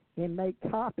and make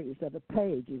copies of a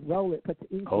page. You roll it, put the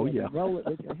ink in it, and roll it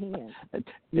with your hand.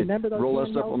 You remember those? Roll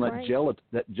that stuff on that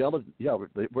gelatin,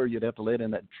 where you'd have to lay it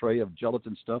in that tray of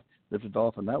gelatin stuff, lift it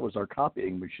off, and that was our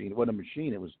copying machine. It wasn't a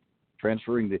machine; it was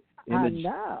transferring the image. I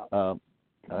know.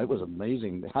 It was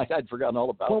amazing. I'd forgotten all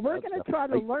about it. Well, we're going to try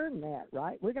to learn that,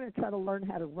 right? We're going to try to learn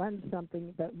how to run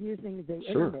something but using the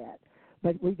Internet.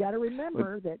 But we got to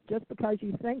remember that just because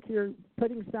you think you're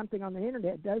putting something on the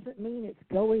Internet doesn't mean it's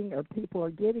going or people are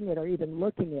getting it or even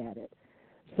looking at it.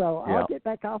 So I'll get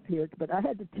back off here, but I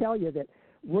had to tell you that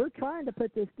we're trying to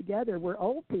put this together. We're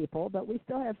old people, but we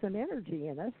still have some energy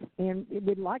in us, and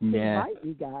we'd like to invite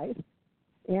you guys.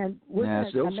 And Ahmad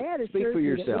is sure that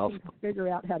we can figure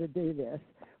out how to do this.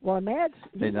 Well, Ahmad,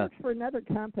 he works for another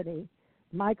company,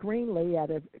 Mike Greenlee out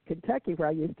of Kentucky, where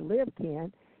I used to live,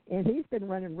 Ken, and he's been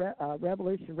running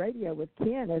Revolution Radio with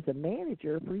Ken as a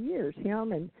manager for years.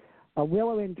 Him and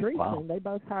Willow and Dreesen, they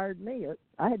both hired me.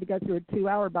 I had to go through a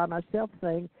 2-hour by myself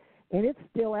thing, and it's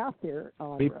still out there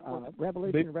on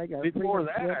Revolution Radio. Before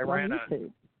that,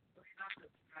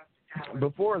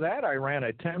 I ran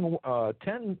a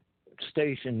 10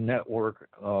 station network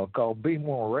called Be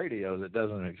More Radio that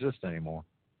doesn't exist anymore.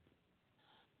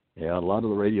 Yeah, a lot of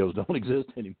the radios don't exist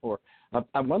anymore.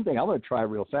 One thing I'm going to try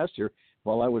real fast here.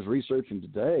 While I was researching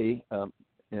today,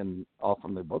 off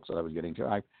from the books that I was getting to,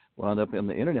 I wound up in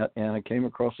the Internet, and I came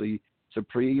across the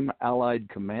Supreme Allied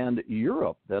Command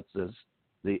Europe. That's the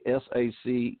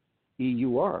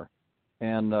SACEUR.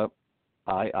 And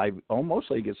I almost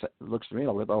think it looks to me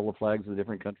with all the flags of the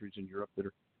different countries in Europe that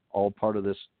are all part of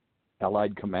this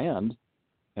Allied Command.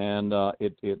 And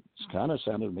it kind of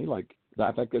sounded to me like,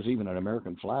 in fact, there's even an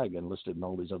American flag enlisted and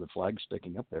all these other flags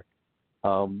sticking up there.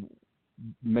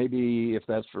 maybe if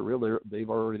that's for real, they've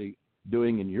already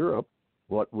doing in Europe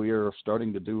what we are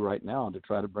starting to do right now to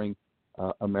try to bring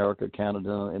America,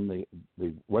 Canada, and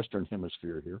the Western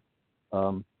Hemisphere here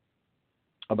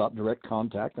about direct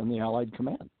contact and the Allied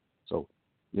Command. So,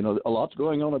 you know, a lot's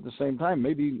going on at the same time.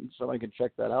 Maybe somebody can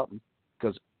check that out,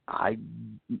 because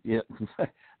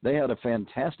they had a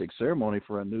fantastic ceremony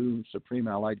for a new Supreme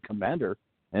Allied Commander,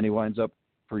 and he winds up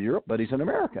for Europe, but he's an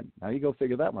American. Now you go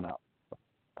figure that one out.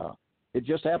 It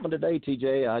just happened today,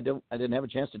 TJ. I didn't have a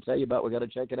chance to tell you about. We got to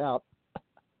check it out.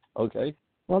 Okay.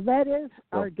 Well, that is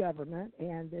our government,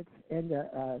 and it's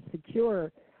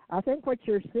secure. I think what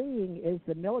you're seeing is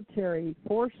the military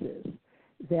forces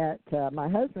that my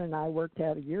husband and I worked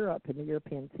out of Europe in the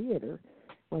European theater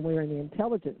when we were in the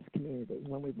intelligence community,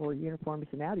 when we wore uniforms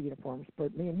and out of uniforms.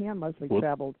 But me and him mostly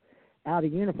traveled out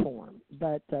of uniform.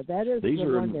 But that is the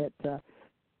one that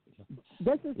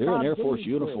this is. They're Bob in Air Force Dean's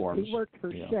uniforms. group. He worked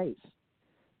for SHAPE.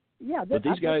 Yeah, but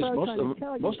these guys, most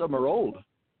of them are old.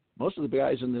 Most of the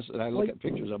guys in this, and I look at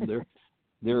pictures of them,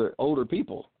 they're older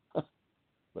people.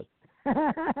 But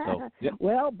so, yeah.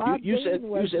 Well, Bob you said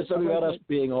something about us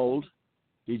being old,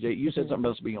 DJ. You said something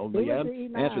about us being old. But yeah,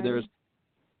 answer there is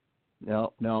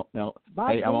no.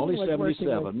 Bob hey, I'm only Dean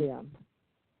 77.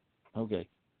 Okay,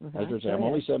 I'm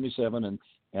only 77,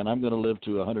 and I'm going to live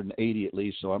to 180 at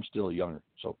least, so I'm still younger.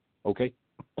 So okay.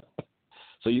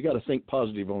 So you got to think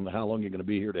positive on how long you're going to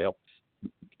be here to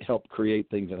help create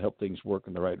things and help things work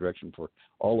in the right direction for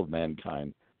all of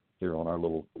mankind here on our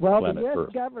little planet the U.S.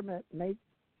 Earth. Government made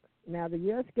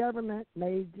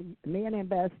me an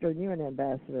ambassador and you an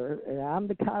ambassador, and I'm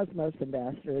the Cosmos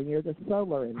ambassador and you're the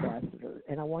Solar ambassador.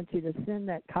 And I want you to send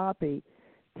that copy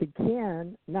to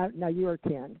Ken. No, you are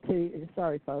Ken.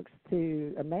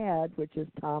 To Ahmad, which is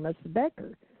Thomas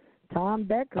Becker. Tom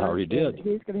Becker. I already did.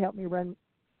 He's going to help me run.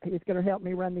 He's going to help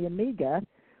me run the Amiga,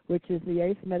 which is the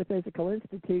Ace Metaphysical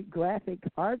Institute Graphic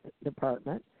Arts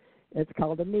Department. It's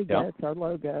called Amiga. Yep. It's our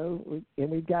logo, and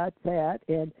we've got that.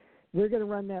 And we're going to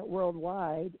run that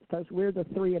worldwide because we're the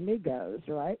three amigos,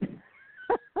 right?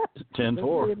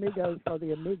 10-4. Three amigos for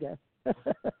the Amiga.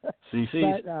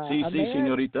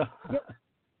 señorita.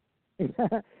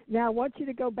 Now, I want you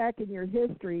to go back in your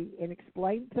history and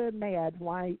explain to Mad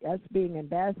why us being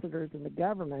ambassadors in the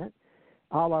government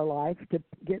all our life to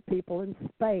get people in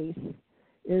space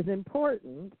is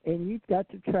important, and you've got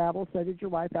to travel. So did your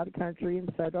wife out of country, and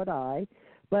so did I.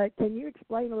 But can you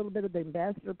explain a little bit of the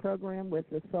ambassador program with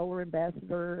the Solar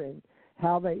Ambassador and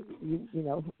how they,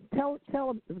 tell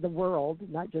the world,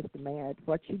 not just the Mad,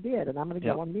 what you did? And I'm going to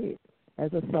go on mute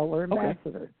as a Solar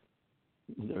Ambassador.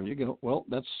 There you go. Well,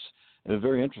 that's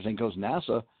very interesting because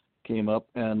NASA came up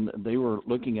and they were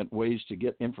looking at ways to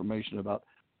get information about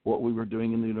what we were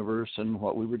doing in the universe and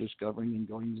what we were discovering and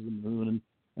going to the moon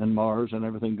and Mars and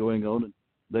everything going on. And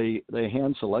they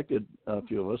hand-selected a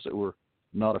few of us that were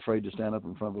not afraid to stand up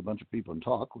in front of a bunch of people and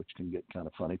talk, which can get kind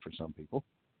of funny for some people.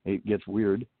 It gets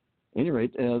weird. At any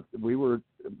rate, we were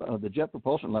the Jet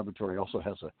Propulsion Laboratory also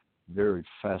has a very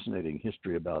fascinating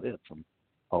history about it from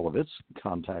all of its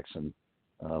contacts and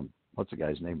what's the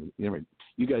guy's name? Anyway,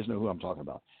 you guys know who I'm talking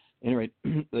about. Anyway,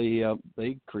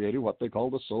 they created what they call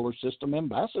the Solar System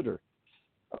Ambassador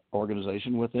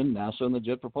organization within NASA and the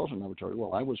Jet Propulsion Laboratory.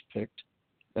 Well, I was picked,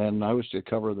 and I was to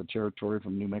cover the territory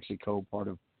from New Mexico, part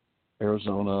of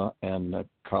Arizona, and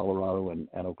Colorado, and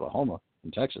Oklahoma,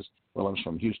 and Texas. Well, I was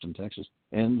from Houston, Texas,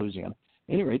 and Louisiana.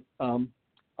 At any rate,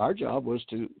 our job was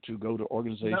to go to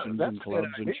organizations and clubs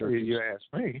and churches. You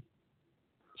asked me.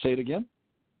 Say it again?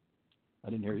 I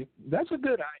didn't hear you. That's a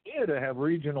good idea to have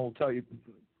regional type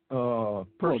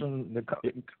person to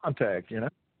contact,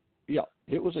 Yeah,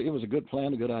 it was a good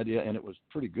plan, a good idea, and it was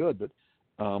pretty good. But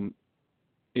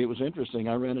it was interesting.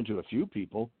 I ran into a few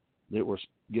people that were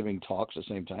giving talks at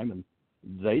the same time, and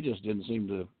they just didn't seem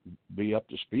to be up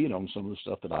to speed on some of the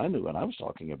stuff that I knew and I was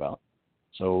talking about.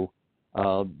 So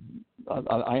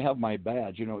I have my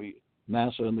badge.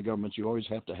 NASA and the governments, you always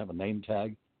have to have a name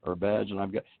tag or a badge, and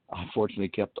I fortunately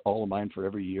kept all of mine for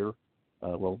every year.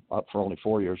 For only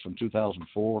 4 years, from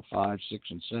 2004, 5,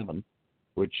 6, and 7,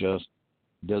 which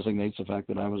designates the fact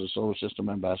that I was a Solar System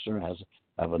Ambassador and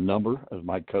have a number as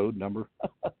my code number,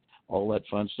 all that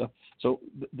fun stuff. So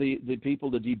the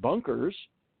people, the debunkers,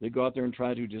 they go out there and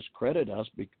try to discredit us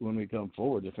when we come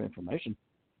forward with information.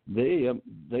 They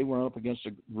run up against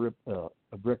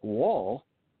a brick wall,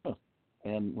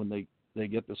 and when they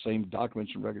get the same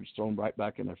documents and records thrown right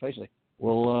back in their face,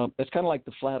 it's kind of like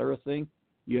the flat Earth thing.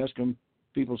 You ask them,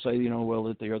 people say,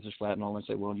 that the Earth is flat and all, and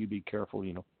say, well, you be careful,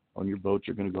 on your boat,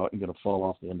 you're going to go out and you're going to fall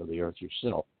off the end of the Earth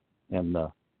yourself. And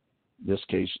this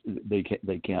case, they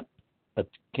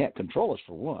can't control us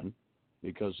for one,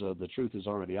 because the truth is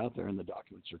already out there and the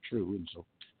documents are true. And so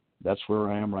that's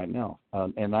where I am right now.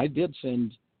 And I did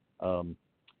send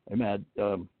Imad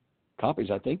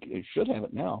copies. I think it should have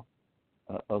it now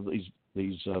of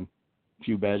these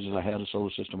few badges I had of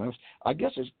solar system members. I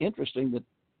guess it's interesting that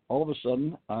all of a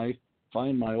sudden I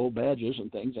find my old badges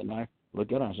and things, and I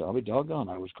look at it and I say, I'll be doggone,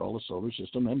 I was called a solar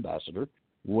system ambassador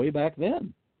way back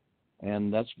then.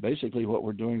 And that's basically what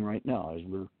we're doing right now, is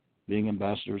we're being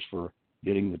ambassadors for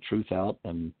getting the truth out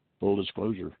and full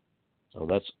disclosure. So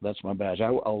that's my badge.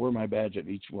 I'll wear my badge at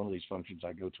each one of these functions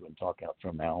I go to and talk out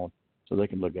from now on, so they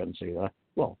can look at it and say,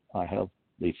 well, I have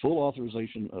the full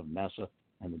authorization of NASA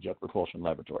and the Jet Propulsion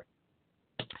Laboratory.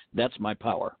 That's my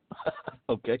power.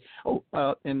 Okay. Oh,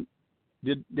 and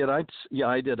did I? Yeah,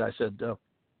 I did. I said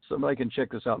somebody can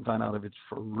check this out and find out if it's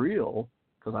for real,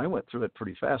 because I went through it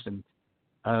pretty fast, and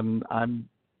I'm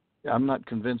not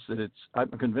convinced that it's. I'm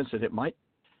convinced that it might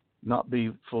not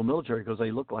be full military, because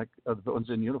they look like the ones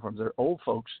in uniforms. They're old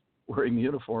folks wearing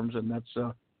uniforms, and that's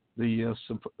the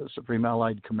Supreme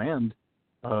Allied Command,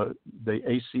 the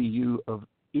ACU of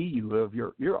EU of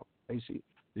Europe,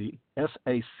 the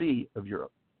SAC of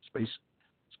Europe,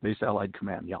 Space Allied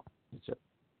Command. Yeah, that's it.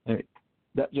 Anyway,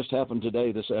 that just happened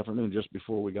today, this afternoon, just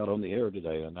before we got on the air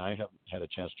today, and I haven't had a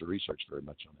chance to research very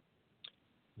much on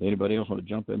it. Anybody else want to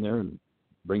jump in there and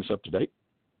bring us up to date?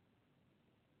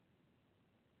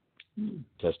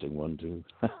 Testing 1, 2.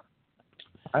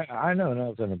 I know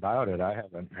nothing about it. I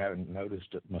haven't noticed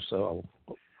it myself.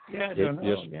 Yeah, I don't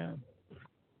know. Yeah.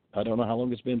 I don't know how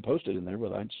long it's been posted in there,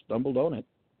 but I stumbled on it,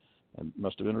 and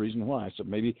must have been a reason why. So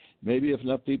maybe if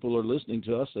enough people are listening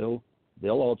to us, they'll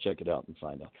all check it out and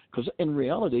find out. Because in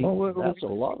reality, that's a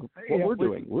lot of what we're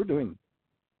doing. We're doing.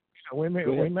 We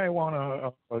may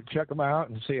want to check them out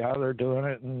and see how they're doing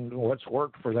it and what's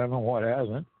worked for them and what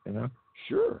hasn't. You know.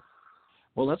 Sure.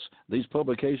 Well, that's these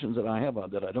publications that I have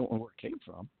that I don't know where it came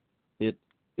from.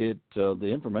 The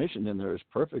information in there is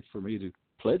perfect for me to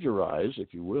plagiarize,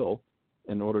 if you will,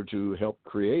 in order to help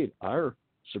create our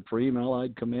Supreme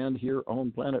Allied Command here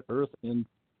on planet Earth in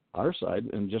our side,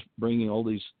 and just bringing all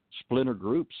these splinter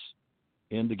groups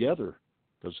in together.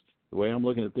 Because the way I'm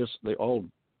looking at this, they all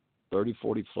 30,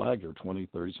 40 flags, or 20,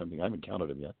 30 something, I haven't counted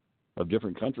them yet, of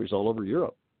different countries all over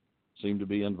Europe seem to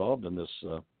be involved in this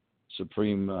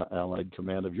Supreme Allied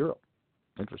Command of Europe.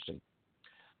 Interesting.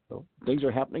 So things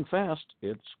are happening fast.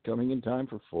 It's coming in time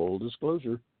for full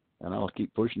disclosure, and I'll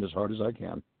keep pushing as hard as I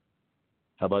can.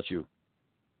 How about you?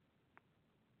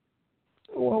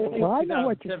 Well, I know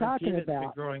what you're talking about. It's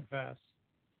been growing fast.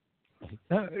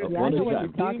 Yeah, I know what you're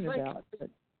talking about, but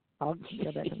I'll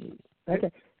go back and read.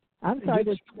 Okay. I'm sorry.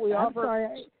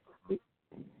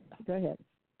 Go ahead.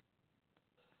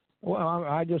 Well,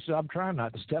 I'm trying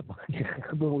not to step on you,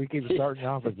 but we keep starting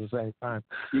off at the same time.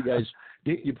 You guys,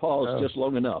 you pause just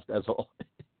long enough. That's all.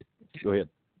 Go ahead.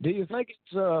 Do you think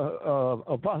it's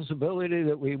a possibility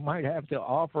that we might have to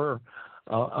offer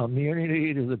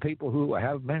immunity to the people who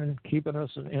have been keeping us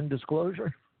in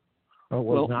disclosure?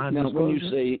 Or now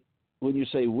when you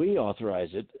say we authorize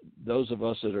it, those of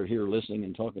us that are here listening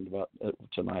and talking about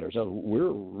tonight ourselves,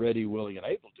 we're ready, willing, and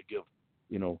able to give,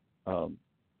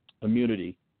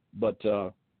 immunity. But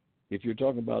if you're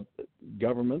talking about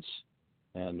governments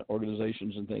and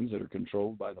organizations and things that are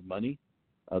controlled by the money,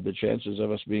 the chances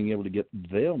of us being able to get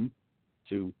them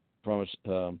to promise,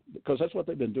 because that's what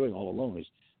they've been doing all along,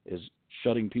 is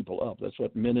shutting people up. That's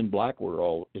what Men in Black were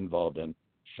all involved in,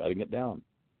 shutting it down,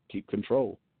 keep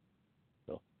control.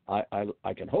 So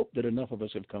I can hope that enough of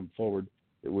us have come forward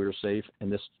that we're safe,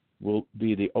 and this will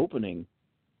be the opening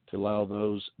to allow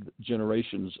those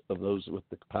generations of those with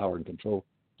the power and control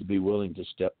to be willing to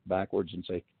step backwards and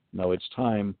say, no, it's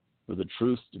time for the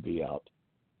truth to be out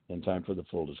and time for the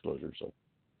full disclosure. So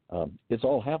it's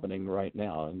all happening right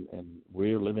now, and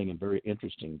we're living in very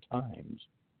interesting times.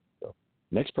 So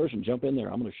next person, jump in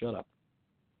there. I'm going to shut up.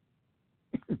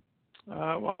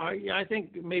 I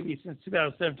think maybe since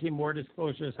 2017 more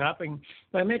disclosure is happening.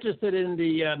 But I'm interested in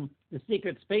the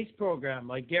secret space program.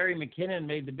 Like Gary McKinnon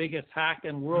made the biggest hack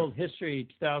in world history,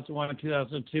 2001 and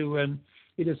 2002, when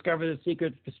he discovered the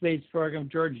secret space program.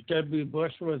 George W.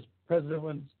 Bush was president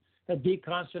when had deep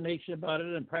consternation about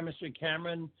it, and Prime Minister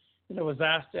Cameron, was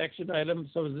asked to extradite him.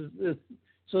 So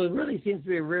it really seems to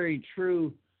be a very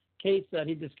true case that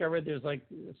he discovered there's like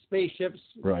spaceships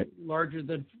larger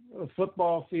than a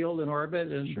football field in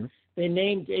orbit, and they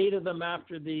named 8 of them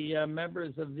after the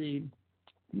members of the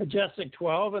Majestic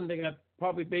 12, and they got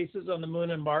probably bases on the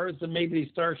moon and Mars, and maybe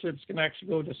these starships can actually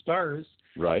go to stars.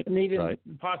 Right. And even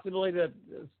the possibility that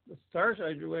the stars,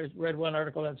 I read one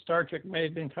article that Star Trek may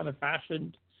have been kind of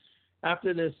fashioned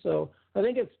after this. So I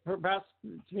think it's perhaps,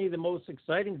 to me, the most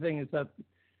exciting thing is that,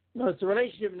 it's the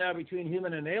relationship now between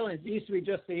human and aliens. It used to be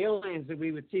just the aliens that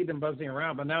we would see them buzzing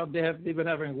around, but now they've been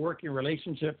having a working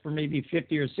relationship for maybe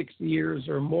 50 or 60 years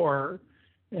or more.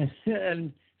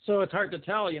 And so it's hard to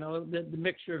tell, the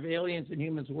mixture of aliens and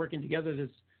humans working together, this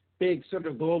big sort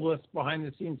of globalist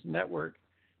behind-the-scenes network.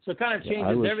 So it kind of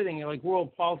changes everything. Like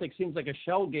world politics seems like a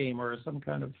shell game or some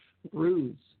kind of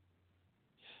ruse.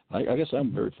 I guess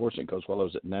I'm very fortunate because while I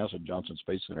was at NASA Johnson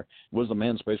Space Center, it was the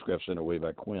Manned Spacecraft Center way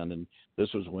back when, and this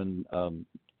was when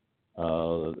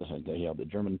the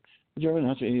German,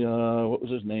 what was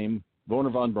his name? Werner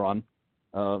von Braun,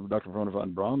 Dr. Werner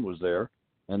von Braun was there,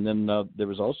 and then there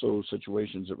was also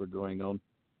situations that were going on,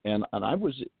 and I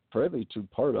was privy to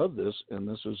part of this, and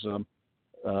this was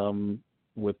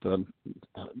with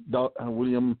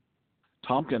William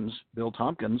Tompkins, Bill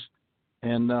Tompkins.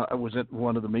 And I was at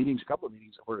one of the meetings, a couple of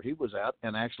meetings where he was at,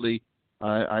 and actually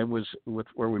I was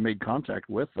where we made contact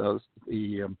with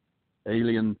the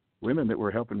alien women that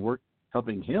were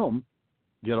helping him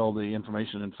get all the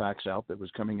information and facts out that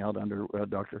was coming out under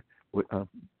Dr.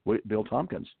 Bill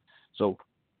Tompkins. So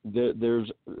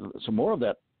there's some more of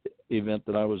that event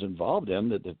that I was involved in.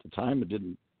 That at the time I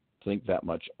didn't think that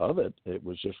much of it. It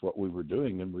was just what we were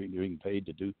doing, and we were being paid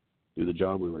to do the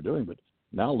job we were doing. But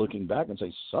now looking back and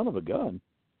say, son of a gun,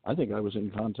 I think I was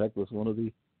in contact with one of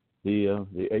the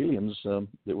aliens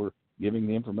that were giving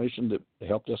the information that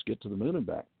helped us get to the moon and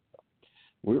back.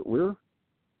 We're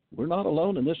not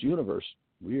alone in this universe.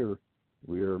 We're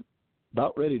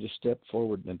about ready to step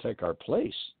forward and take our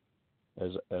place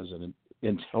as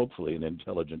hopefully an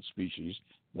intelligent species.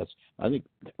 I think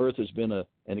Earth has been an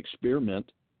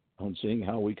experiment on seeing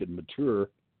how we could mature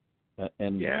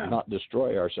and not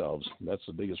destroy ourselves. That's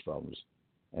the biggest problems.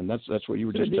 And that's what you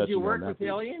were just touching on. Did you work with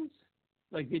aliens?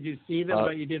 Like, did you see them,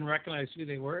 but you didn't recognize who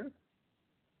they were?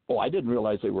 Oh, I didn't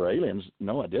realize they were aliens.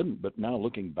 No, I didn't. But now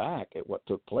looking back at what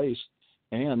took place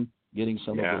and getting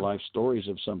some of the life stories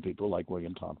of some people like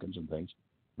William Tompkins and things,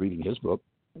 reading his book.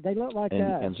 They look like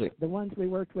us. The ones we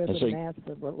worked with at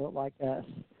NASA look like us.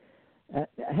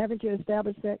 Haven't you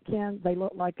established that, Ken? They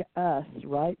look like us,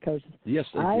 right? Because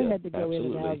I had to go in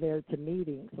and out of there to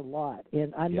meetings a lot.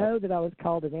 And I know that I was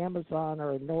called an Amazon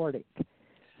or a Nordic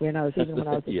when I was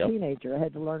a teenager. I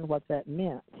had to learn what that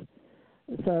meant.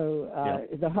 So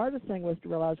the hardest thing was to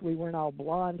realize we weren't all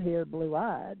blonde-haired,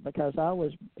 blue-eyed, because I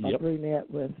was a brunette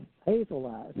with hazel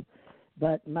eyes.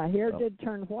 But my hair did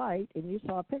turn white, and you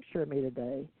saw a picture of me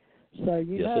today. So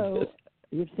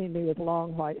you've seen me with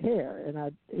long white hair. And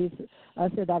I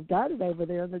said, I've got it over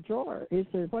there in the drawer. He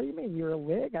said, what do you mean, you're a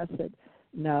wig? I said,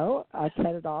 no, I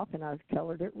cut it off and I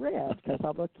colored it red because I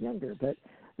look younger. But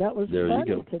that was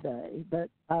funny today. But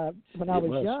when I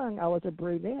was young, I was a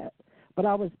brunette. But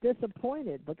I was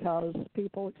disappointed because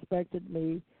people expected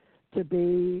me to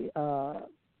be,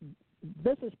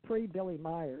 this is pre-Billy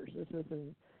Myers. This was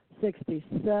in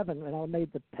 1967 when I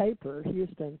made the paper,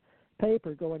 Houston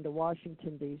paper, going to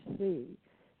Washington, D.C.,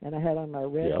 and I had on my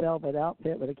red velvet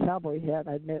outfit with a cowboy hat, and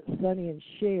I'd met Sonny and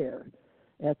Cher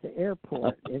at the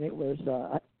airport, and it was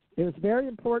very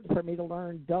important for me to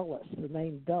learn Dulles, the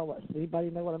name Dulles. Anybody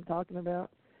know what I'm talking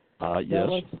about? Yes.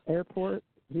 Dulles Airport,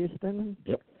 Houston?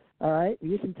 Yep. All right.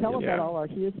 You can tell about all our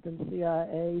Houston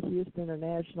CIA, Houston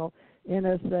International,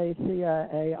 NSA,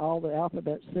 CIA, all the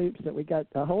alphabet soups that we got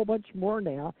a whole bunch more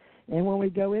now. And when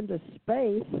we go into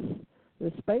space,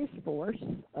 the Space Force,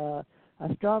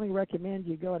 I strongly recommend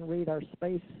you go and read our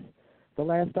space, the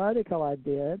last article I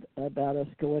did about us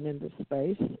going into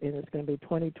space, and it's going to be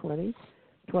 2020,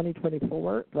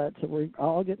 2024, but we're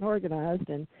all getting organized.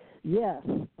 And, yes,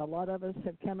 a lot of us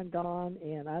have come and gone,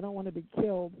 and I don't want to be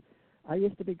killed. I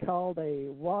used to be called a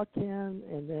walk-in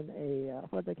and then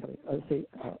what do they call it?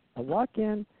 A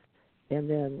walk-in and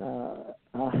then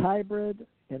a hybrid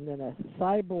and then a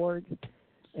cyborg.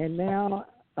 And now,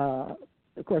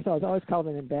 of course, I was always called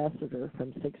an ambassador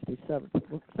from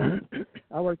 1967.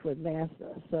 I worked with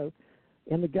NASA, so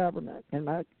in the government. And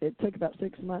it took about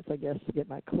 6 months, I guess, to get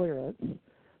my clearance.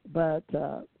 But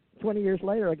 20 years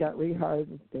later, I got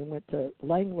rehired and went to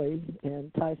Langley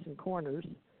and Tyson Corners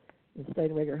and stayed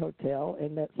in a regular hotel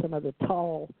and met some of the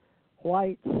tall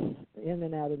whites in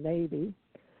and out of Navy.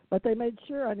 But they made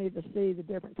sure I needed to see the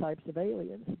different types of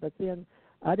aliens. But then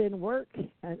I didn't work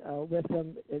with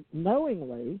them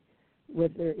knowingly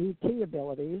with their ET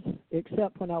abilities,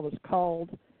 except when I was called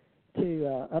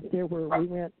to up there where we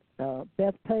went,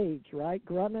 Beth Page, right,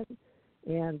 Grumman,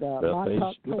 and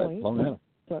Montauk Point.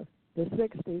 So the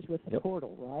 60s with the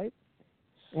portal, right?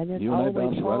 And then you and I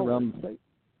bounced right around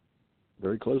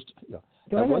very close to,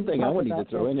 one thing I wanted to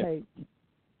throw in here.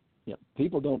 Yeah,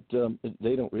 people don't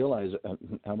they don't realize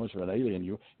how much of an alien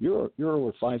you're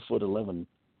over 5'11"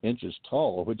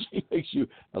 tall, which makes you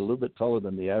a little bit taller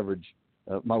than the average.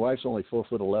 My wife's only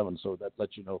 4'11", so that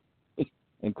lets you know.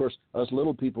 And of course, us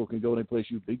little people can go any place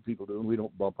you big people do, and we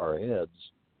don't bump our heads.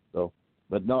 So,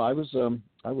 but no, I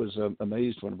was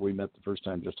amazed when we met the first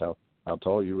time just how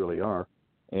tall you really are,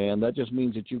 and that just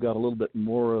means that you got a little bit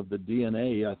more of the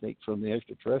DNA, I think, from the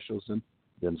extraterrestrials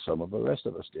than some of the rest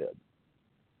of us did.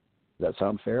 Does that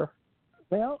sound fair?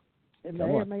 Well, it may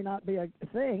or may not be a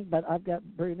thing, but I've got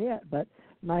brunette. But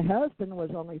my husband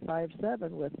was only 5'7"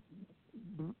 with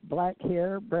black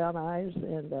hair, brown eyes,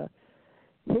 and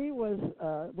he was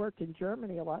worked in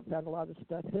Germany a lot, found a lot of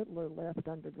stuff Hitler left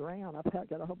underground. I've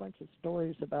got a whole bunch of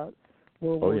stories about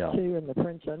World War II and the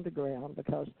French underground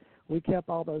because we kept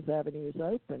all those avenues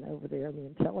open over there in the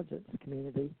intelligence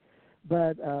community.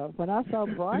 But when I saw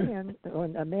Brian,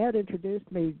 when Ahmed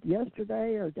introduced me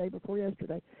yesterday or day before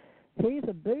yesterday, he's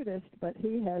a Buddhist, but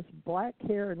he has black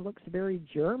hair and looks very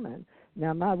German.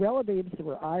 Now, my relatives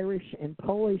were Irish and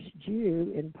Polish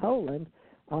Jew in Poland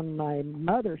on my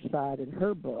mother's side in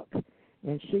her book,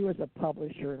 and she was a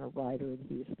publisher and a writer in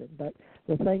Houston. But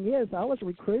the thing is, I was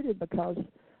recruited because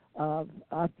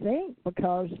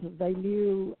they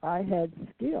knew I had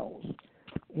skills.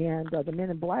 And the men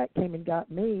in black came and got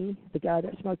me, the guy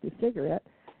that smoked a cigarette,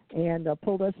 and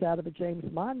pulled us out of a James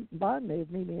Bond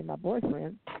movie, me and my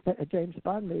boyfriend, a James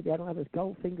Bond movie. I don't know if it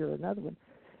was Goldfinger or another one.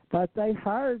 But they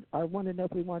wanted to know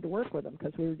if we wanted to work with them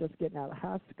because we were just getting out of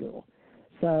high school.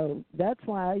 So that's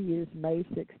why I used May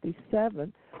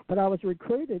 67. But I was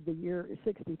recruited the year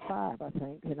 65, I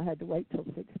think, and I had to wait till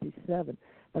 67.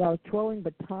 But I was twirling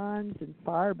batons and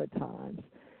fire batons,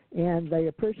 and they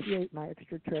appreciate my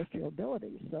extraterrestrial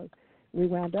abilities. So we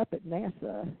wound up at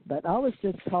NASA. But I was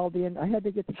just called in. I had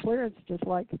to get the clearance just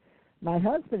like my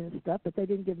husband and stuff, but they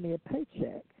didn't give me a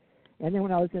paycheck. And then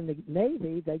when I was in the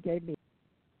Navy, they gave me...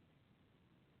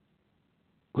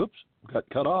 Whoops, got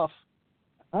cut off.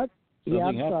 Yeah,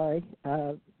 I'm sorry.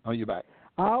 You're back.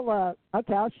 I'll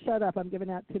shut up. I'm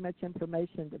giving out too much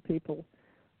information to people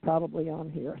probably on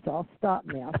here, so I'll stop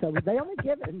now. So they only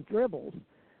give it in dribbles.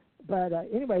 But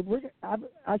anyway,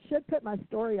 I should put my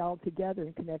story all together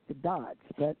and connect the dots,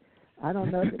 but I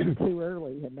don't know if it's too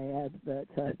early, Ahmed. But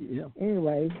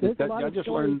anyway, there's a lot of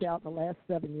stories out in the last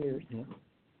 7 years. Yeah.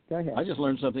 Go ahead. I just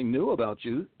learned something new about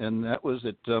you, and that was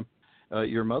that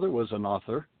your mother was an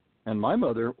author, and my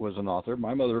mother was an author.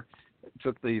 My mother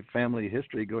took the family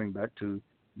history going back to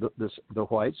the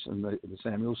Whites and the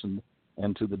Samuels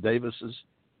and to the Davises,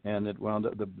 and it wound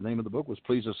up, the name of the book was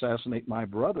Please Assassinate My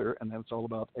Brother, and that's all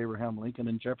about Abraham Lincoln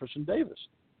and Jefferson Davis.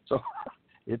 So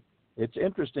it's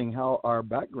interesting how our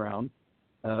background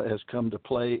has come to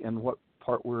play and what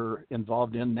part we're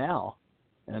involved in now.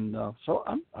 And so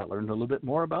I learned a little bit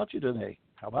more about you today.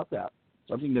 How about that?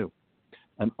 Something new.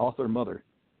 An author mother.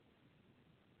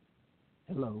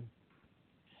 Hello.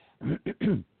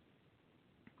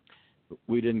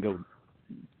 We didn't go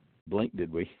blink,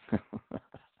 did we?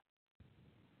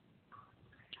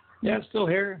 Yeah, still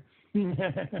here.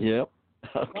 Yep.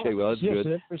 Okay, well, that's good.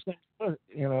 It's interesting.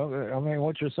 You know, I mean,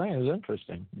 what you're saying is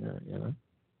interesting. You know,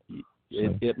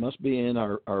 it must be in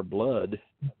our blood,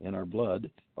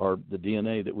 or the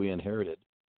DNA that we inherited,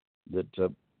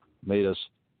 that made us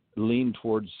lean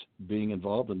towards being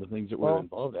involved in the things that we're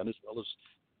involved in, as well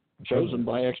as chosen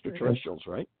by extraterrestrials,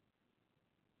 right?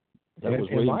 That was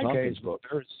William Tompkins' book.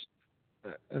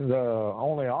 The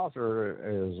only author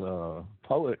is a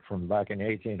poet from back in the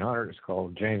 1800s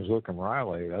called James Wickham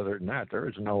Riley. Other than that, there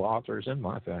is no authors in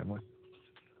my family.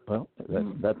 Well,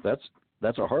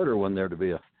 that's a harder one there to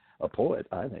be a poet.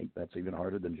 I think that's even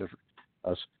harder than just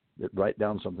us that write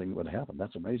down something that would happen.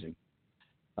 That's amazing.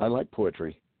 I like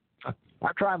poetry.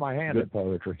 I try my hand at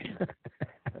poetry.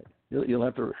 You'll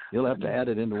have to add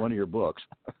it into one of your books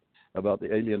about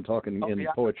the alien talking in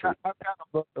poetry.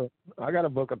 I got a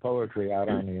book of poetry out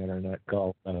on the internet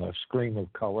called Scream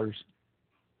of Colors.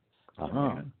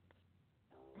 Uh-huh.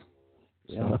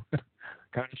 Yeah.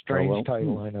 Kind of strange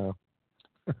title, I know.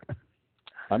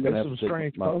 I'm going to have some to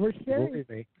strange poetry. Believe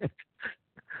me.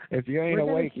 If you ain't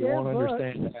awake, you won't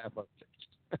understand half of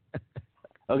it.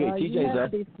 Okay, TJ, you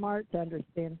have to be smart to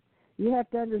understand. You have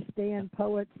to understand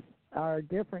poets are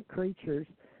different creatures.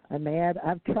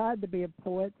 I've tried to be a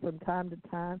poet from time to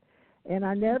time, and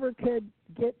I never could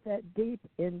get that deep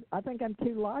in. I think I'm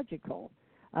too logical.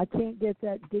 I can't get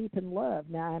that deep in love.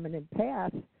 Now, I'm an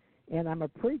empath, and I'm a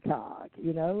precog,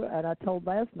 you know, and I told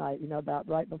last night, you know, about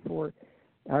right before,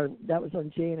 that was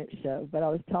on Janet's show, but I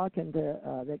was talking to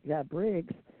that guy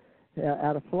Briggs,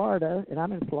 out of Florida, and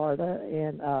I'm in Florida,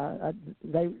 and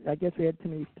I guess we had too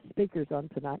many speakers on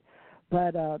tonight.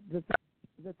 But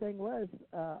the thing was,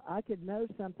 I could know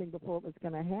something before it was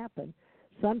going to happen,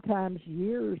 sometimes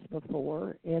years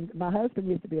before. And my husband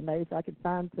used to be amazed I could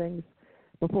find things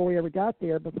before we ever got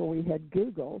there, before we had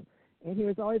Google. And he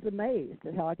was always amazed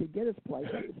at how I could get us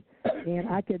places. And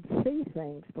I could see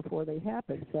things before they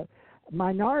happened. So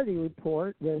Minority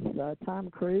Report with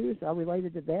Tom Cruise, I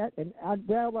related to that. And I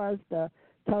realized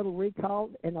Total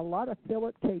Recall and a lot of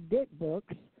Philip K. Dick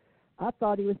books, I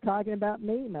thought he was talking about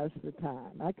me most of the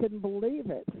time. I couldn't believe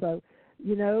it. So,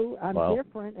 you know, I'm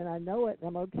different, and I know it, and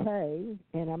I'm okay,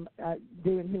 and I'm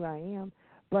doing who I am.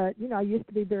 But, you know, I used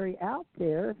to be very out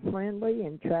there, friendly,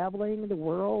 and traveling the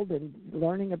world and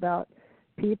learning about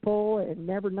people and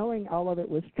never knowing all of it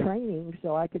was training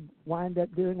so I could wind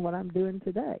up doing what I'm doing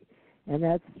today. And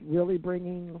that's really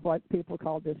bringing what people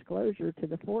call disclosure to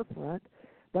the forefront.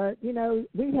 But, you know,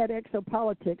 we had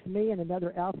exopolitics, me and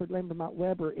another Alfred Limbermont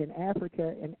Weber in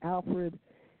Africa and Alfred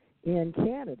in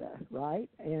Canada, right?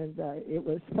 And it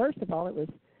was, first of all, it was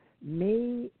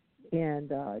me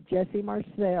and Jesse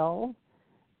Marcel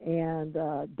and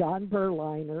Don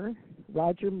Berliner,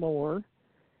 Roger Moore,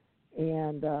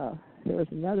 and there was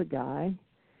another guy,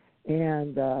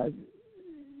 and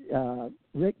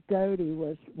Rick Doty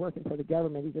was working for the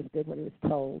government. He just did what he was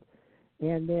told.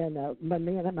 And then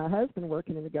me and my husband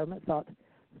working in the government thought,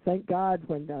 thank God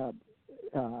when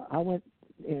I went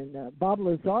in Bob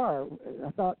Lazar, I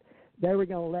thought they were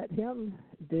going to let him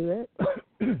do it.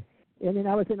 And then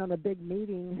I was in on a big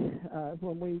meeting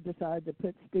when we decided to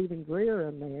put Stephen Greer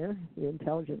in there, the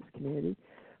intelligence community.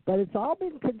 But it's all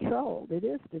been controlled. It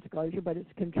is disclosure, but it's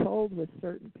controlled with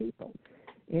certain people.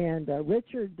 And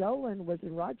Richard Dolan was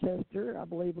in Rochester, I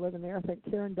believe, living there. I think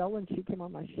Karen Dolan, she came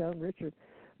on my show, and Richard.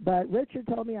 But Richard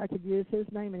told me I could use his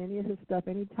name in any of his stuff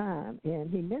anytime, and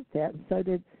he meant that, and so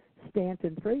did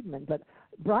Stanton Friedman. But,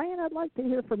 Brian, I'd like to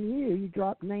hear from you. You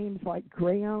dropped names like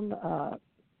Graham, I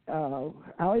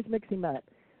always mix him up,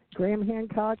 Graham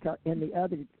Hancock and the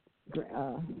other,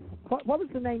 what was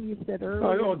the name you said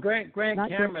earlier? Oh, Grant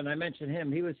Cameron, I mentioned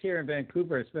him. He was here in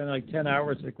Vancouver. It's been like 10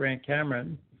 hours with Grant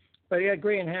Cameron. But, yeah,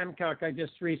 Graham Hancock, I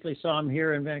just recently saw him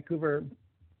here in Vancouver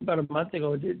about a month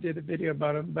ago. I did a video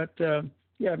about him. But,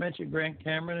 yeah, I mentioned Grant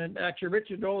Cameron. And actually,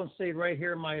 Richard Dolan stayed right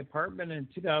here in my apartment in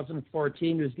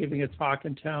 2014. He was giving a talk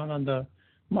in town on the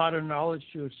Modern Knowledge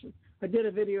Show. I did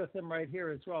a video with him right here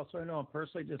as well, so I know him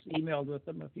personally. Just emailed with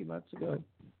him a few months ago.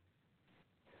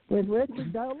 With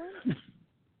Richard Dolan?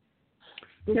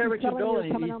 Yeah, Richard Dolan.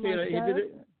 He did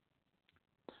it.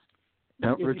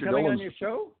 No, Is Richard he coming Dolan's on your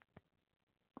show?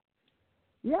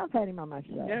 Yeah, I've had him on my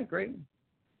show. Yeah, great.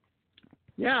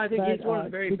 Yeah, I think he's one of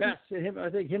the very best. I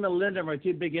think him and Linda are my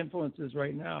two big influences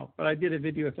right now. But I did a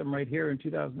video with him right here in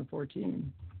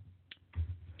 2014.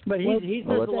 But he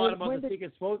says a lot about the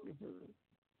secret smoke.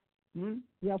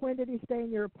 Yeah, when did he stay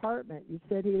in your apartment? You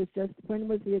said he was when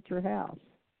was he at your house?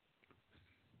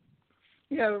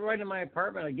 Yeah, right in my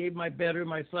apartment. I gave my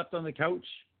bedroom. I slept on the couch.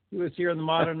 He was here on the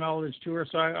Modern Knowledge Tour.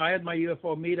 So I had my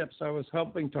UFO meetup, so I was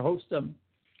helping to host them.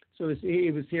 So he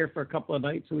was here for a couple of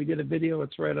nights. So we did a video.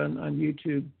 It's right on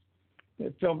YouTube.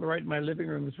 It filmed right in my living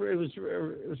room. It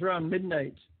was around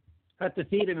midnight. I had to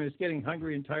feed him. He was getting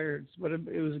hungry and tired. But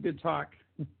it was a good talk.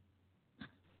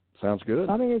 Sounds good.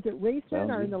 I mean, is it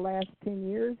recent or in the last 10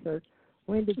 years? Or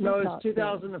when did you talk? No, it's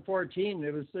 2014.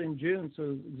 It was in June,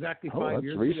 so exactly 5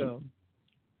 years ago.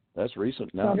 That's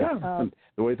recent now. Yeah.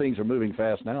 The way things are moving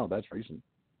fast now, that's recent.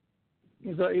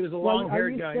 He was a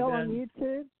long-haired guy then. Are you still on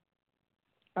YouTube?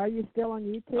 Are you still on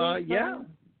YouTube? Yeah.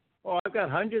 Oh, I've got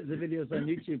hundreds of videos on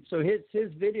YouTube. So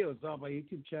his videos on my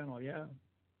YouTube channel, yeah.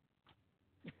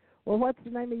 Well, what's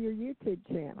the name of your YouTube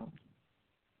channel?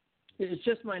 It's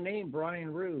just my name,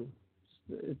 Brian Rue.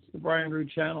 It's the Brian Rue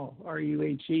channel,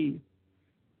 Ruhe.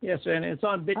 Yes, and it's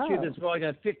on BitChute as well. I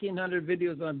got 1,500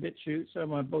 videos on BitChute, so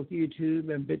I'm on both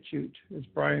YouTube and BitChute. It's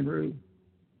Brian Rue.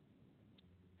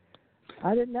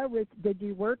 I didn't know. Did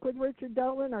you work with Richard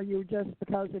Dolan, or you just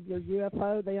because of your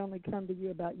UFO, they only come to you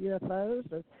about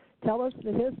UFOs? Or tell us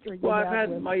the history. Well, I've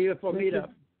had my UFO meetup.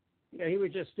 Yeah, he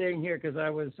was just staying here because I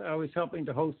was helping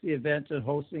to host the event and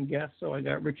hosting guests, so I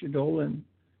got Richard Dolan.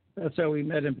 That's how we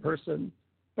met in person.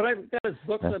 But I've got his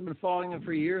books. I've been following him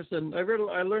for years, and I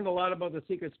learned a lot about the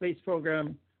secret space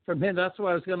program from him. That's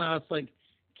why I was going to ask,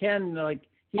 Ken,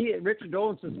 Richard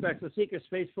Dolan suspects the secret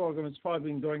space program has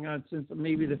probably been going on since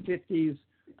maybe the 50s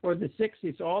or the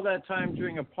 60s. So all that time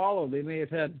during Apollo, they may have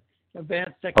had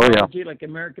advanced technology like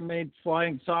American-made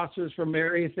flying saucers from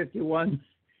Area 51.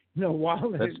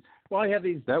 While you have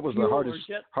these. That was the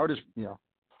hardest. Yeah.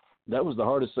 That was the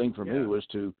hardest thing for me was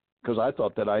to because I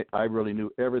thought that I really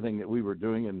knew everything that we were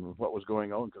doing and what was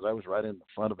going on, because I was right in the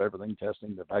front of everything,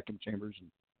 testing the vacuum chambers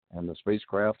and the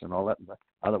spacecraft and all that. And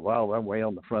I thought, wow, I'm way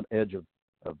on the front edge of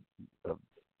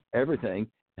everything.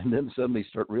 And then suddenly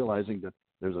start realizing that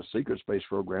there's a secret space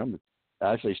program that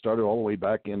actually started all the way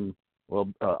back in,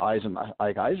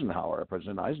 Eisenhower,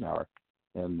 President Eisenhower.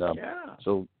 And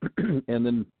so, and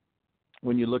then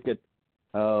when you look at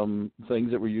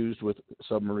things that were used with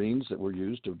submarines that were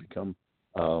used to become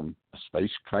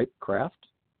space craft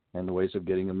and the ways of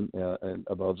getting them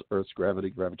above Earth's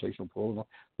gravitational pull.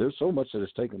 There's so much that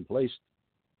has taken place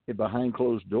behind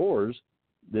closed doors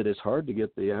that it's hard to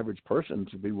get the average person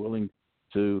to be willing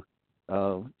to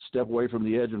step away from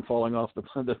the edge and falling off the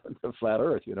flat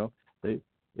Earth. You know,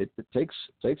 it takes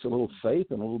a little faith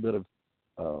and a little bit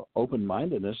of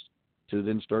open-mindedness to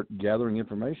then start gathering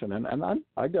information. And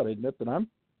I got to admit that I'm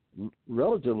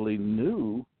relatively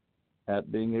new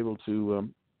at being able to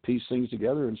piece things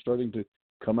together and starting to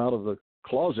come out of the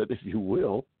closet, if you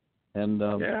will, and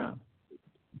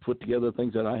put together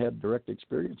things that I had direct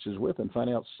experiences with and find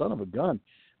out, son of a gun.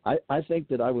 I think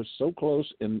that I was so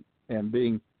close and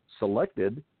being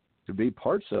selected to be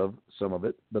parts of some of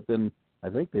it, but then I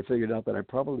think they figured out that I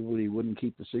probably wouldn't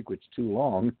keep the secrets too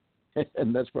long,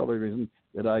 and that's probably the reason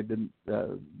that I didn't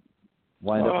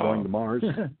wind up going to Mars.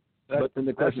 But then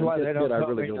the question is, did I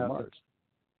really go to Mars?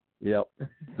 Yeah,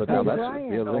 but now that's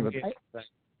the other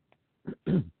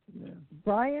thing.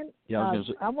 Brian,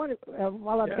 I want to,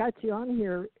 while I've got you on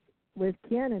here with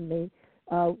Ken and me,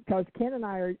 because Ken and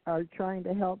I are trying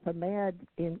to help Ahmad,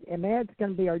 and Ahmad's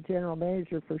going to be our general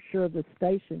manager for sure of the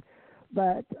station,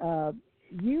 but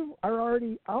you are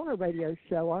already on a radio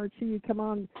show, aren't you? You come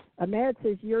on, Ahmad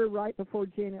says you're right before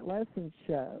Janet Lesson's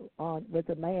show with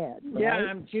Ahmad, right? Yeah,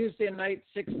 I'm Tuesday night,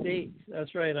 6 to 8.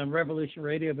 That's right, on Revolution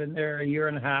Radio. Been there a year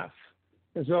and a half,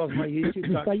 as well as my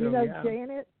YouTube talk so show. You know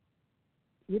Janet?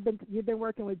 You've been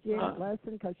working with Janet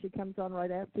Lesson because she comes on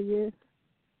right after you?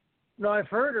 No, I've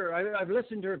heard her. I've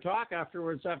listened to her talk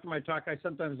afterwards. After my talk, I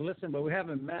sometimes listen, but we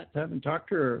haven't met. I haven't talked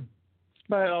to her.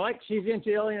 But she's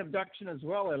into alien abduction as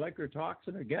well. I like her talks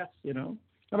and her guests, you know.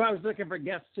 I was looking for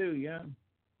guests too, yeah.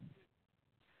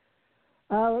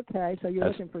 Oh, okay. So you're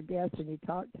looking for guests and you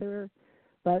talk to her.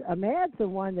 But Ahmad's the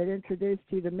one that introduced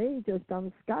you to me just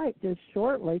on Skype just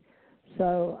shortly.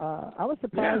 So I was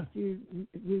surprised you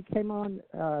came on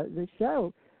the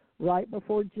show right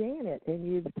before Janet, and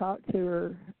you've talked to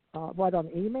her, on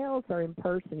emails or in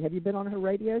person? Have you been on her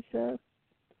radio show?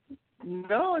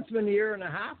 No, it's been a year and a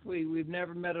half. We've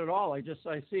never met at all. I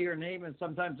see her name, and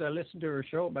sometimes I listen to her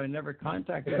show, but I never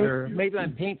contacted her. Maybe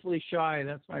I'm painfully shy.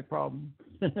 That's my problem.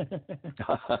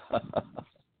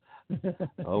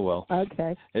 Oh, well.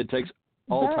 Okay. It takes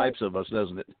all types of us,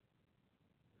 doesn't it?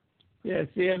 Yeah,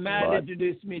 see, Matt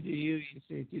introduced me to you,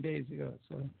 2 days ago.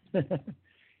 So.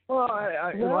 Well,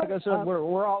 like I said,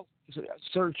 we're all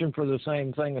searching for the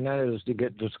same thing, and that is to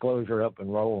get disclosure up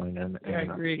and rolling. And I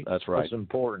agree. That's right. It's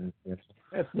important.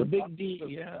 That's the big D,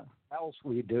 yeah. Else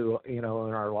we do, in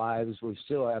our lives, we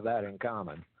still have that in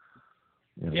common.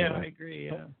 Yeah, I agree,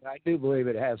 yeah. I do believe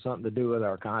it has something to do with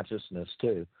our consciousness,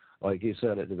 too. Like you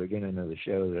said at the beginning of the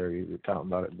show there, you were talking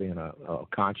about it being a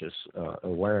conscious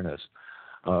awareness.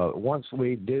 Once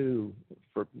we do,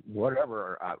 for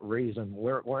whatever reason,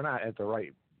 we're not at the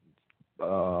right,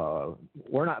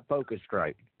 we're not focused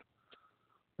right.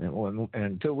 And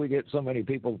until we get so many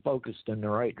people focused in the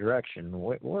right direction,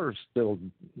 we're still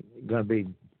going to be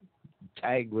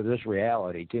tagged with this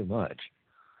reality too much.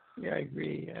 Yeah, I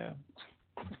agree, yeah.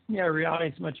 Yeah,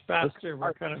 reality's much faster.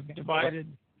 We're kind of divided.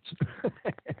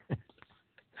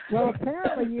 Well,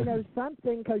 apparently you know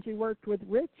something because you worked with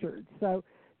Richard. So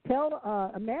tell,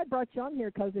 Matt brought you on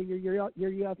here because of your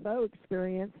UFO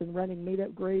experience and running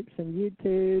meetup groups and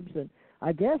YouTubes and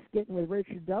I guess getting with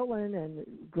Richard Dolan and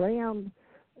Graham.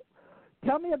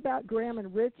 Tell me about Graham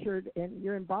and Richard and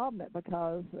your involvement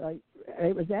because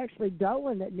it was actually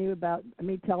Dolan that knew about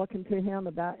me talking to him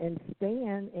about and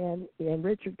Stan and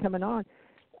Richard coming on.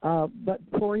 But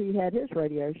before he had his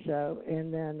radio show,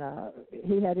 and then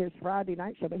he had his Friday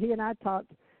night show. But he and I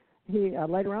talked.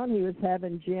 Later on he was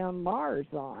having Jim Mars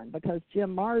on because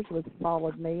Jim Mars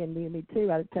followed me and knew me too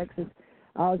out of Texas.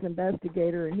 I was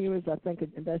investigator, and he was, I think,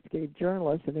 an investigative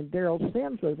journalist, and then Daryl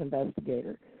Sims was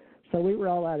investigator. So we were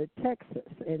all out of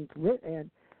Texas, and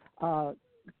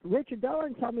Richard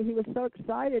Dolan told me he was so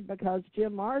excited because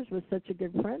Jim Mars was such a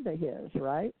good friend of his,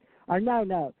 right? Or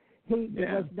no. He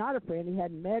was not a friend. He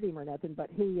hadn't met him or nothing, but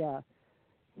he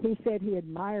said he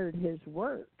admired his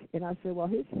work. And I said, well,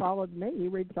 he's followed me. He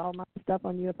reads all my stuff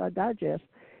on UFO Digest.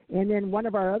 And then one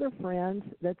of our other friends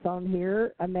that's on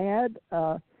here, Ahmad,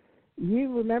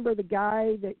 You remember the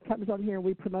guy that comes on here and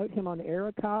we promote him on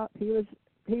Ericot?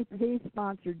 He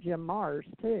sponsored Jim Mars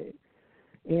too.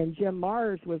 And Jim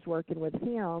Mars was working with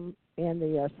him and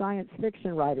the science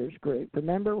fiction writers group.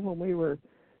 Remember when we were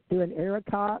doing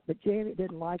Ericot? But Janet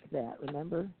didn't like that,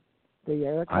 remember? The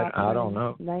Ericot I don't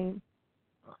know. Name?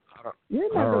 You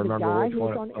remember the guy who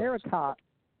was on Ericot.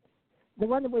 The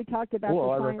one that we talked about,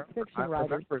 the science fiction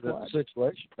writers club. I remember the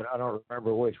situation, but I don't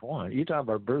remember which one. You talking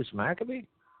about Bruce Maccabee?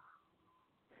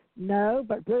 No,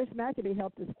 but Bruce Maccabee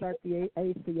helped us start the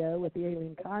ACO with the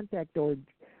Alien Contact Org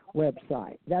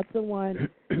website. That's the one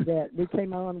that we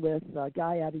came on with a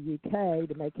guy out of UK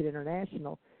to make it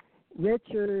international.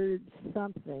 Richard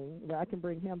something, I can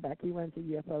bring him back. He runs a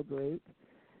UFO group.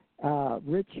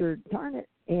 Richard, darn it.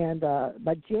 And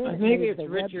but Janet maybe it's the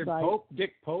Richard website. Pope,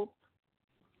 Dick Pope.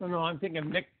 No, I'm thinking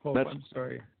Nick Pope. I'm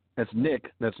sorry. That's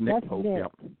Nick. That's Nick Pope. Nick.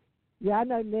 Yep. Yeah, I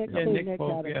know Nick. Yeah, Nick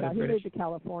Pope, out of he moved to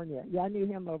California. Yeah, I knew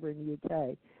him over in the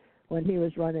UK when he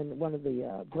was running one of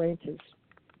the branches.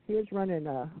 He was running,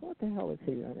 what the hell was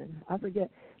he running? I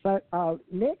forget. But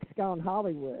Nick's gone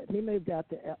Hollywood. He moved out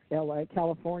to L.A.,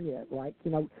 California. Like,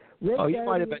 Rick you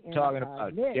might have been talking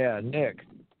about Nick. Yeah, Nick.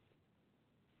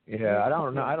 Yeah, I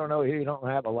don't know. He don't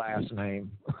have a last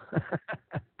name.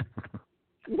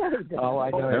 No, he doesn't. Oh, I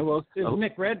know. It's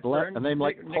Nick Redfern. A name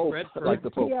like Nick Pope, Redfern. like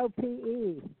the Pope.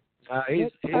 P-O-P-E.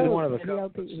 He's one of the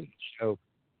P-O-P-E. show.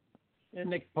 And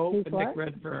Nick Pope He's and what? Nick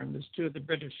Redfern. There's two of the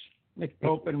British. Nick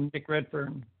Pope and Nick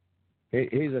Redfern.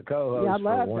 He's a co-host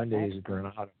yeah, for Wendy's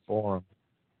Granada Forum.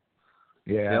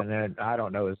 Yeah, Yep. and then I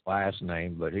don't know his last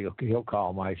name, but he'll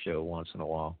call my show once in a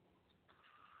while.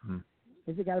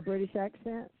 Has he got a British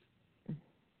accent?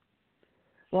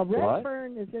 Well,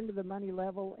 Redfern is into the money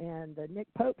level, and Nick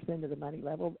Pope's into the money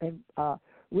level, and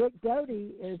Rick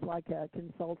Doty is like a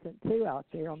consultant too out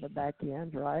there on the back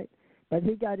end, right? But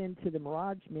he got into the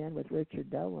Mirage Men with Richard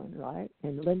Dolan, right,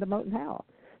 and Linda Moulton Howe.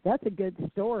 That's a good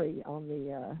story on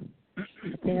the. I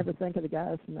can't ever think of the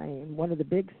guy's name. One of the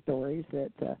big stories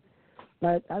that.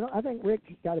 But I think Rick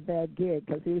got a bad gig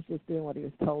because he was just doing what he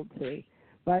was told to.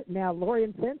 But now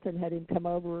Lorian Fenton had him come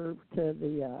over to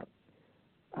the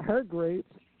her group.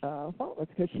 What was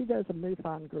because she does a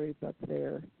MUFON group up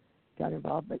there. Got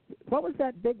involved. But what was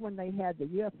that big one they had? The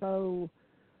UFO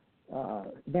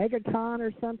MegaCon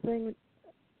or something?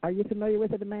 Are you familiar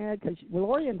with it, Amad? Because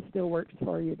Lorian still works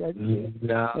for you, doesn't he?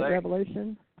 No,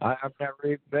 Revolution. I've never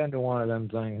even been to one of them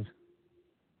things.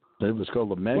 It was called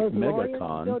the Does Lorian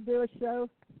MegaCon. still do a show?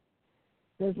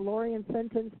 Does Lorian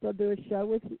Fenton still do a show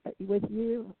with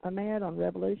you, Amad, on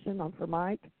Revolution for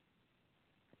Mike?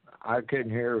 I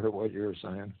couldn't hear what you were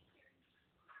saying.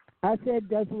 I said,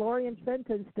 does Lorian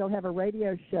Fenton still have a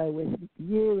radio show with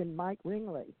you and Mike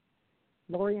Ringley?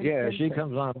 Lorian Fenton. She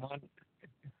comes on Monday.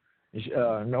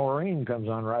 Noreen comes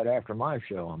on right after my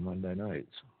show on Monday nights.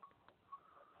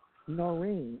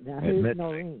 Noreen. Now, who's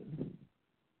Noreen?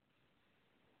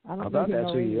 I don't know thought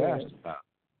that's who you Noreen asked about.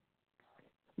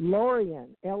 Lorian,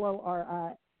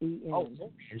 Lorien. Oh,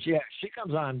 yeah, she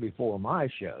comes on before my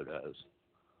show does.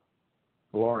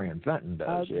 Lorian Fenton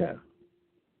does, okay. Yeah.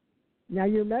 Now,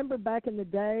 you remember back in the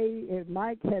day,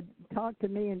 Mike had talked to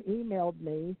me and emailed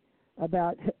me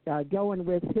about going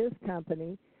with his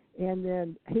company, and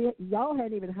then y'all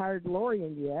hadn't even hired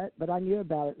Lorian yet, but I knew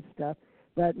about it and stuff.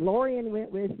 But Lorian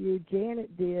went with you,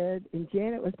 Janet did, and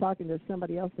Janet was talking to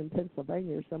somebody else in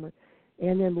Pennsylvania or somewhere,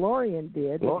 and then Lorian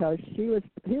did because who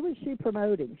was she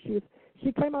promoting? She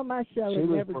came on my show and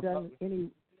never done any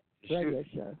radio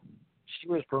show. She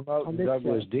was promoting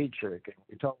Douglas show. Dietrich, and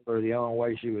we told her the only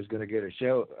way she was going to get a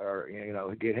show, or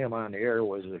get him on the air,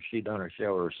 was if she done a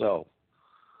show herself.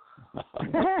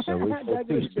 So we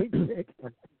Douglas Dietrich.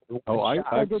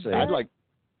 I'd say I'd like.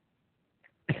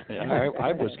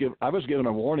 I was given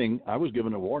a warning. I was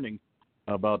given a warning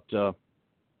about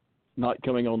not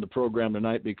coming on the program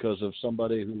tonight because of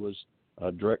somebody who was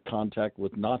direct contact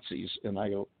with Nazis, and I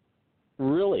go,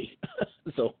 really?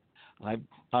 So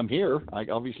I'm here. I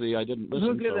didn't listen.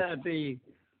 Who could that be?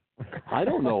 I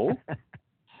don't know.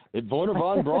 It's Werner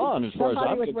von Braun, as far as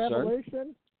I'm with concerned.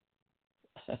 Revolution?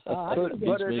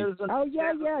 But it isn't. Oh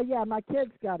yeah. My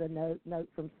kid's got a note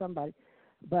from somebody.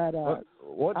 But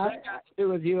what's that got to do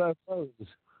with UFOs?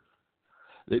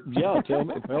 Yeah, tell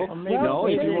me. Well, no,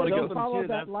 if you want to go follow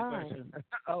that line.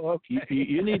 Oh, okay.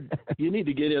 You need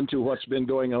to get into what's been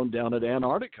going on down at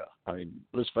Antarctica. I mean,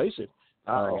 let's face it,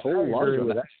 a whole lot of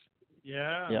that.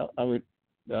 Yeah. Yeah. I mean,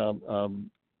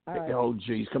 right. Oh,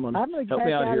 geez, come on, help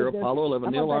me out here. This. Apollo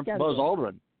 11, Neil Armstrong, Buzz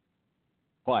Aldrin.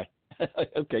 Why?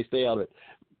 Okay, stay out of it.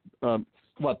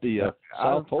 What the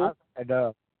South Pole?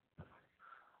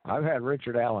 I've had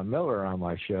Richard Allen Miller on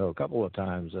my show a couple of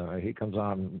times. He comes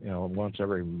on, once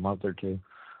every month or two.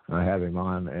 I have him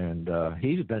on, and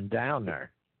he's been down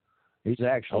there. He's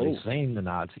actually seen the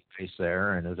Nazi base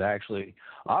there, and has actually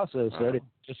also said, if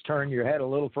you just turn your head a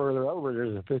little further over,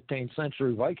 there's a 15th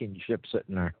century Viking ship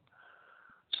sitting there.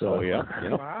 So,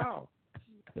 Wow.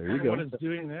 There you go. What it's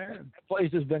doing there. That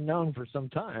place has been known for some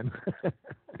time.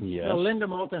 Yes. Linda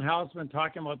Moulton Howe's been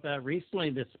talking about that recently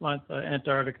this month,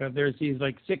 Antarctica. There's these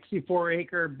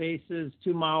 64-acre bases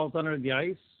 2 miles under the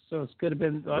ice. So it could have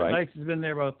been, ice has been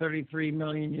there about 33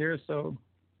 million years. So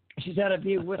she's had a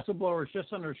few whistleblowers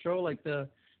just on her show, like the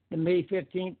May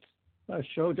 15th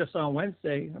show just on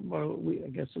Wednesday, about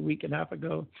a week and a half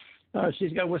ago.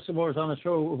 She's got whistleblowers on the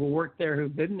show who worked there,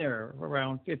 who've been there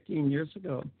around 15 years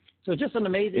ago. So just an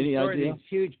amazing story. These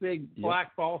huge, big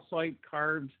black balsite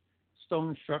carved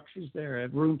stone structures there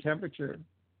at room temperature.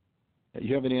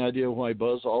 You have any idea why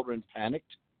Buzz Aldrin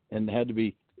panicked and had to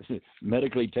be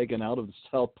medically taken out of the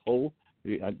South Pole?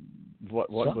 What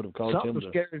would have caused him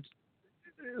to...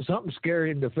 Something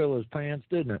scared him to fill his pants,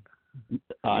 didn't it?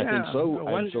 I think so.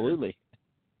 Absolutely.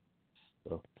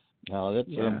 So now that's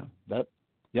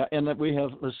and that we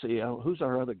have. Let's see, who's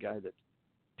our other guy that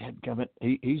had come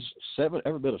in? He's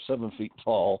every bit of 7 feet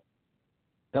tall.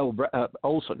 Oh,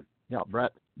 Olson. Yeah,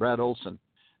 Brad Olson.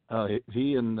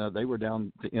 He and they were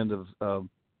down at the end of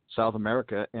South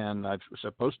America, and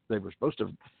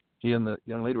he and the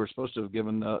young lady were supposed to have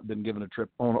been given a trip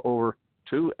on over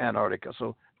to Antarctica.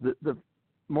 So the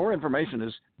more information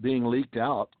is being leaked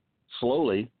out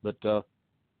slowly, but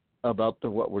about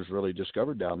what was really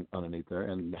discovered down underneath there,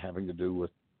 and having to do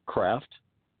with craft,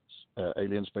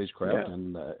 alien spacecraft,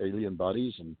 and alien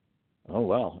bodies, and oh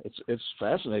wow, it's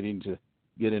fascinating to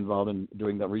get involved in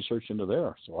doing that research into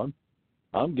there. So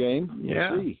I'm game.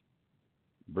 Yeah. We'll see.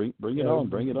 Bring it on.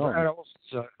 Bring it on.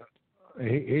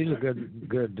 He's a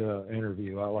good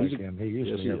interview. I like him. He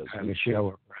used to have a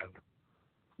show around,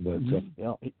 but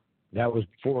that was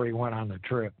before he went on the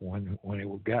trip. When he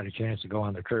got a chance to go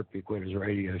on the trip, he quit his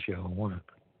radio show and went.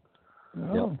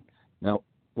 Oh. Yeah. Now,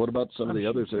 what about some of the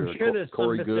others there? I'm sure there's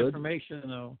Corey some Good. misinformation,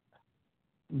 though.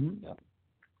 Mm-hmm. Yeah.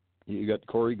 You got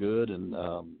Corey Good and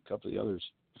a couple of the others.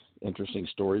 Interesting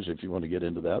stories if you want to get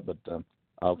into that, but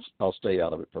I'll stay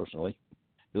out of it personally.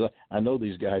 I know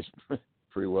these guys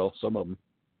pretty well, some of them.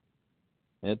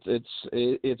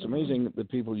 It's amazing the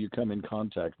people you come in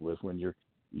contact with when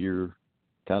you're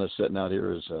kind of sitting out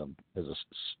here as a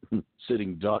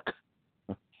sitting duck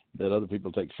that other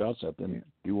people take shots at. Then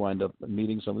you wind up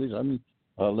meeting some of these. I mean,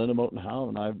 Linda Moulton Howe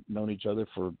and I've known each other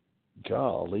for,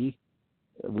 golly,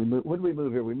 when did we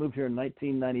move here? We moved here in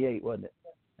 1998, wasn't it?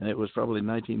 And it was probably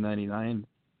 1999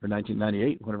 or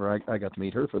 1998 whenever I got to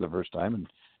meet her for the first time,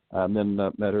 and then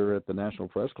met her at the National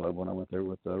Press Club when I went there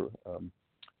with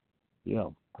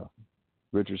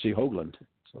Richard C. Hoagland.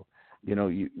 So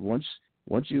you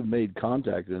once you've made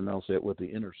contact, and I'll say it with the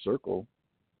inner circle,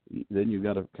 then you've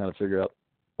got to kind of figure out,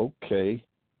 okay,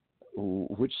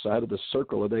 which side of the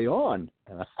circle are they on?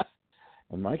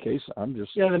 In my case, I'm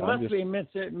just... Yeah, there must be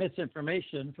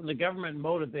misinformation. From the government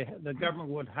motive, the government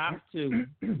would have to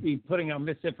be putting out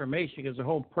misinformation because the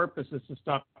whole purpose is to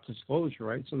stop disclosure,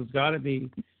 right? So we've got to be,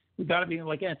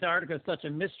 like Antarctica is such a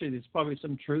mystery. There's probably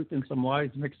some truth and some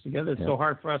lies mixed together. It's so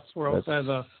hard for us to outside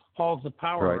the halls of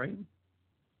power, right?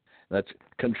 That's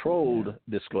controlled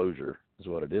disclosure is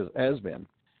what it is, has been.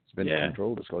 It's been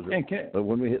controlled disclosure. But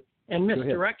when we hit... And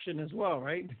misdirection as well,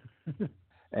 right?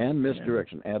 And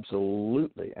misdirection,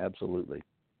 absolutely.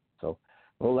 So,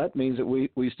 well, that means that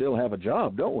we still have a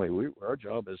job, don't we? Our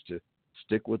job is to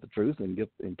stick with the truth and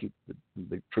keep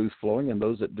the truth flowing, and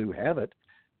those that do have it,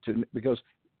 because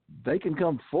they can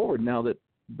come forward now that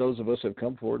those of us have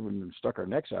come forward and stuck our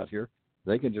necks out here.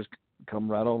 They can just come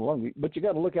right on along. But you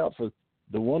got to look out for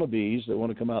the wannabes that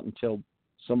want to come out and tell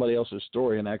somebody else's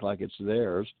story and act like it's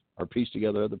theirs, or piece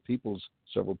together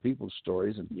several people's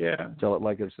stories and tell it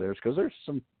like it's theirs. Because there's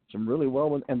some really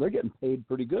and they're getting paid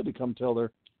pretty good to come tell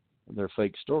their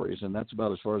fake stories, and that's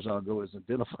about as far as I'll go as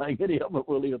identifying any of them.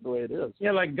 We'll leave it the way it is.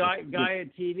 Yeah, like Gaia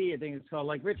TV, I think it's called.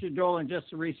 Like Richard Dolan,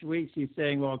 just in recent weeks, he's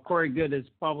saying, well, Corey Good is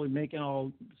probably making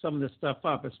some of this stuff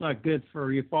up. It's not good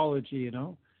for ufology,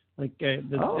 Like the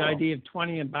idea of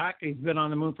 20 and back. He's been on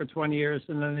the moon for 20 years,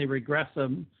 and then they regress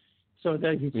him. So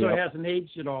that he hasn't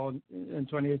aged at all in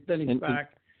 20 years. Then he's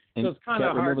back. So it's kind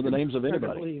of hard to remember the names of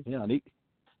anybody. Yeah, and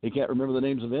he can't remember the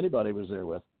names of anybody he was there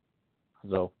with.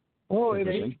 So, well,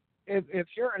 if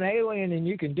you're an alien and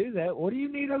you can do that, what do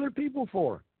you need other people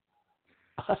for?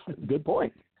 Good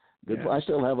point. Good. I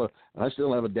still have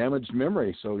a damaged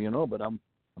memory, so but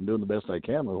I'm doing the best I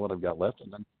can with what I've got left,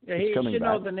 and then he coming should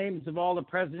back. know the names of all the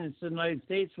presidents of the United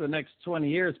States for the next 20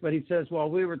 years. But he says, well,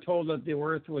 we were told that the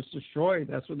Earth was destroyed.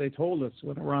 That's what they told us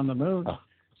when we were on the moon.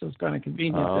 So it's kind of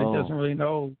convenient that he doesn't really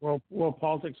know world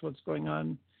politics, what's going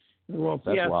on in the world.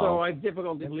 That's wild. So I have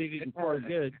difficulty believing for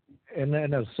good. And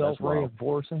then a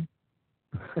self-reinforcing.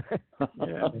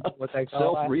 Yeah. What they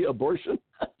call self-re-abortion?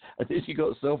 Did you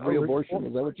go self-re-abortion?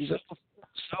 Is that what you said?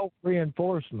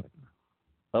 Self-reinforcement.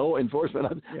 Oh,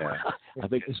 enforcement. Yeah. I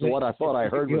think what I thought I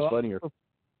heard was funnier.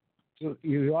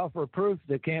 You offer proof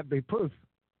that can't be proof.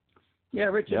 Yeah,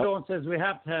 Richard Dolan says we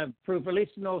have to have proof, at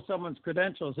least to know someone's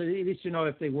credentials. At least you know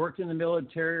if they worked in the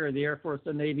military or the Air Force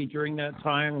or Navy during that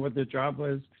time, or what their job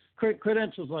was.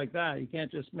 Credentials like that. You can't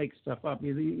just make stuff up.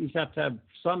 You have to have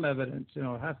some evidence. It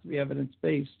has to be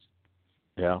evidence-based.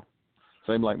 Yeah.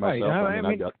 Same like myself. Right. I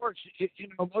mean, of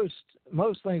course,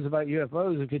 most things about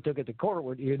UFOs, if you took it to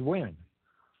court, you'd win.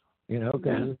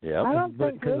 Cause, I don't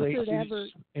think Richard ever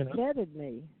vetted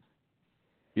me.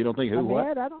 You don't think who?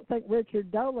 What? I don't think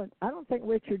Richard Dolan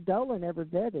ever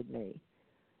vetted me.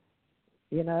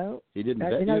 He didn't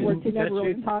vet you. In other words, he never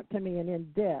really talked to me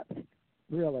in depth,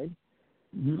 really.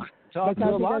 Mm-hmm. Talk to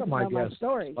a lot of my guests.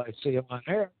 I see them on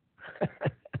air.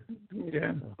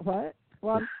 Yeah. What?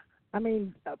 Well, I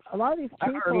mean, a lot of these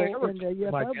people in the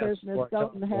UFO business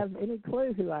don't have any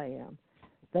clue who I am.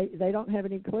 They don't have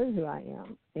any clue who I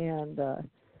am. And,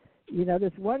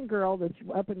 this one girl, this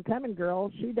up-and-coming girl,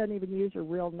 she doesn't even use her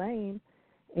real name.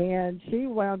 And she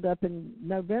wound up in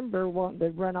November wanting to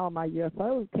run all my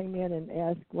UFO, came in and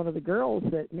asked one of the girls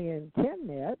that me and Ken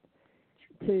met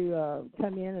to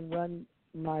come in and run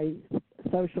my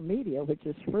social media, which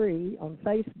is free on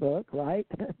Facebook, right?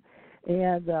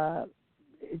 And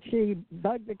she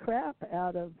bugged the crap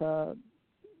out of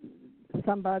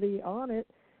somebody on it,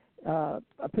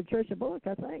 Patricia Bullock,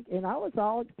 I think. And I was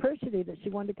all appreciative that she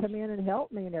wanted to come in and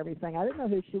help me and everything. I didn't know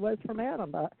who she was from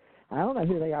Adam, but I don't know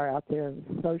who they are out there in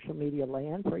social media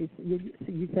land. Where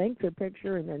you think their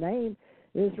picture and their name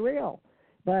is real.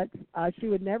 But she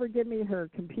would never give me her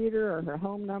computer or her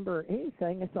home number or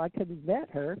anything, and so I couldn't vet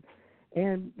her.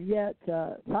 And yet,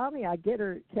 finally,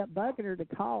 kept bugging her to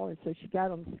call, and so she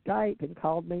got on Skype and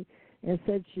called me and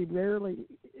said she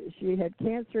had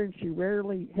cancer and she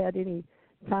rarely had any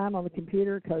time on the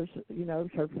computer because,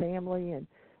 her family and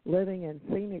living in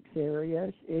Phoenix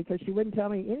area, because she wouldn't tell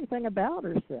me anything about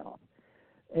herself.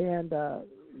 And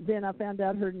then I found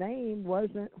out her name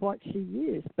wasn't what she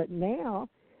used. But now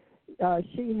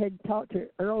she had talked to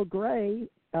Earl Grey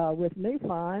with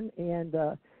MUFON, and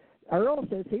Earl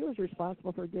says he was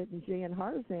responsible for getting Jan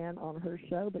Harzan on her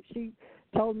show, but she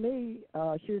told me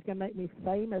she was going to make me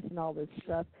famous and all this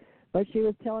stuff. But she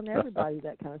was telling everybody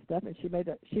that kind of stuff, and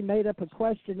she made up a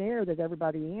questionnaire that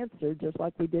everybody answered, just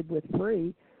like we did with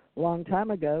Free a long time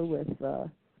ago with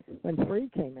when Free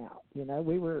came out.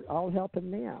 We were all helping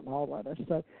them, all of us.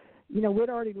 So, we'd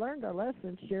already learned our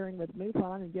lessons, sharing with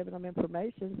MUFON and giving them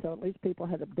information, so at least people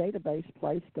had a database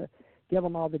place to give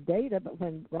them all the data. But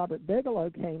when Robert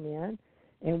Bigelow came in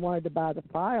and wanted to buy the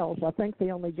files, I think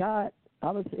they only got,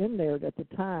 I was in there at the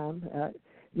time,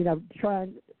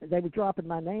 they were dropping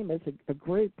my name as a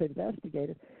group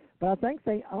investigator, but I think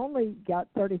they only got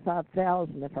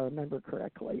 35,000, if I remember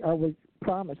correctly, or was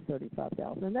promised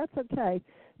 35,000, and that's okay.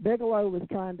 Bigelow was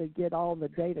trying to get all the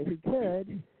data he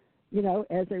could,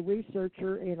 as a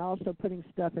researcher, and also putting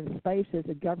stuff in space as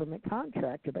a government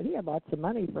contractor, but he had lots of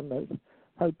money from those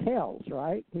hotels,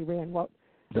 right? He ran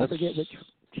I forget which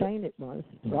chain it was,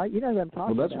 right? You know who I'm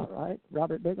talking about, right?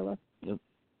 Robert Bigelow?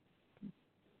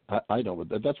 I know,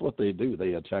 but that's what they do.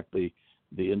 They attack the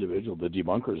individual. The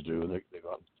debunkers do.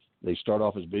 They start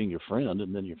off as being your friend,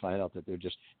 and then you find out that they're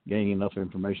just gaining enough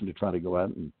information to try to go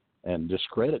out and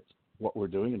discredit what we're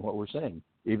doing and what we're saying,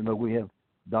 even though we have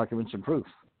documents and proof.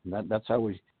 And that's how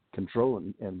we control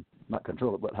and not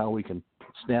control it, but how we can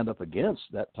stand up against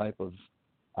that type of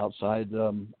outside,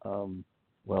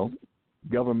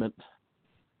 government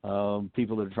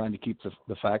people that are trying to keep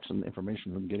the facts and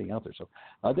information from getting out there. So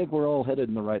I think we're all headed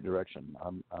in the right direction.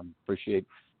 I appreciate,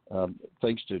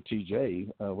 thanks to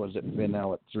TJ, was it been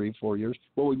now at 3-4 years?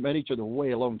 Well, we met each other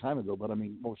way a long time ago, but I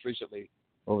mean, most recently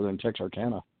over there in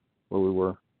Texarkana where we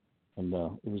were. And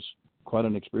it was quite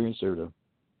an experience there to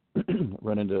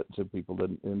run into people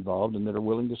that are involved and that are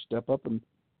willing to step up and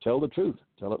tell the truth,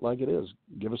 tell it like it is,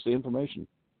 give us the information,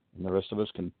 and the rest of us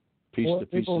can piece the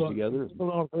pieces together. People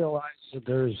don't realize that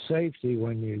there's safety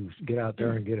when you get out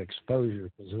there and get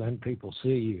exposure, because then people see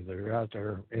you. They're out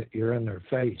there, you're in their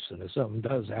face, and if something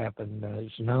does happen,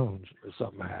 it's known if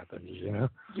something happens,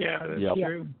 Yeah, that's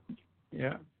true.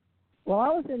 Yeah. Well, I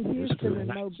was in Houston and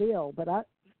Mobile, but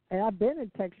and I've been in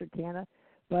Texarkana,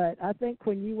 but I think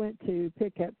when you went to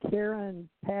pick up Karen,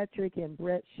 Patrick, and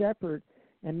Brett Shepard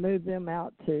and move them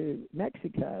out to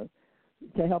Mexico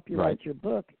to help you write your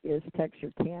book is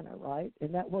Texarkana, right?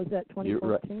 And that was that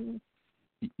 2014?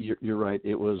 You're right.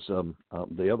 It was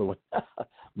the other one,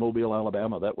 Mobile,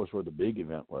 Alabama. That was where the big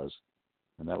event was,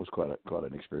 and that was quite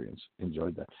an experience.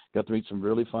 Enjoyed that. Got to meet some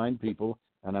really fine people,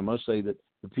 and I must say that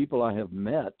the people I have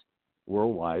met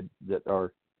worldwide that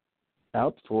are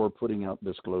out for putting out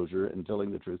disclosure and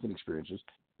telling the truth and experiences,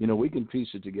 we can piece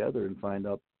it together and find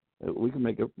out. We can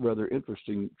make a rather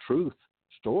interesting truth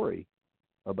story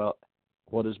about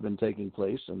what has been taking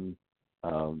place and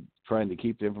trying to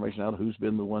keep the information out. Who's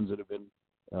been the ones that have been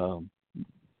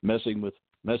messing with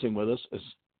us,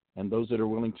 and those that are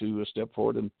willing to step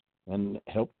forward and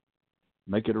help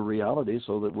make it a reality,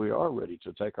 so that we are ready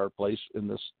to take our place in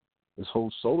this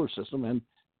whole solar system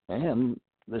and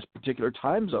this particular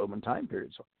time zone and time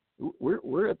period. So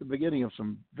we're at the beginning of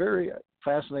some very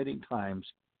fascinating times,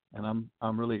 and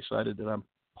I'm really excited that I'm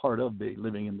part of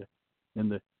living in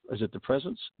the is it the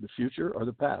present, the future, or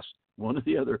the past? One or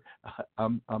the other.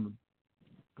 I'm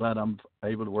glad I'm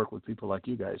able to work with people like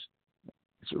you guys.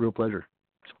 It's a real pleasure.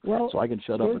 Well, so I can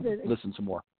shut up and listen some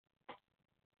more.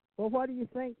 Well, what do you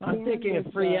think? I'm thinking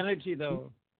of free energy,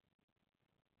 though.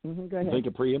 Mm-hmm, go ahead. You think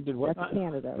of preempted what? That's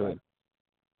Canada, right?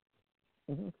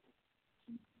 Mm-hmm.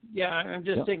 Yeah, I'm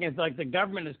just thinking it's like the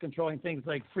government is controlling things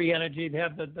like free energy. They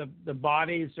have the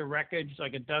bodies, the wreckage,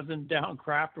 like a dozen down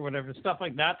craft or whatever, stuff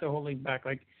like that they're holding back.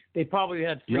 Like they probably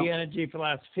had free energy for the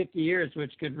last 50 years,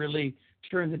 which could really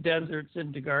turn the deserts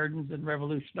into gardens and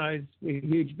revolutionize a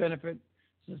huge benefit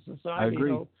to society. I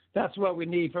agree. That's what we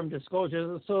need from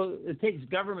disclosure. So it takes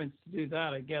governments to do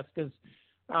that, I guess, because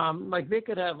like they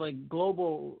could have like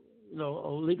global a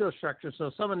legal structure.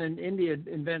 So someone in India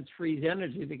invents free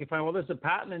energy. They can find, well, there's a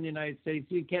patent in the United States.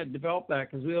 You can't develop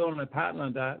that because we own a patent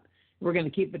on that. We're going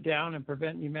to keep it down and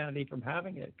prevent humanity from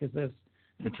having it because there's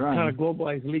kind of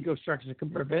globalized legal structures that can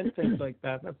prevent things like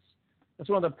that. That's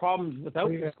one of the problems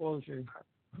without disclosure.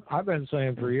 I've been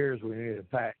saying for years we need a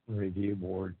patent review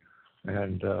board,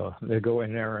 and they go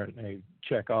in there and they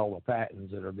check all the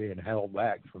patents that are being held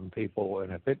back from people,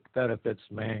 and if it benefits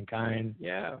mankind,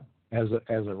 as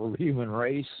a human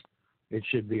race, it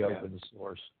should be open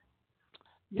source.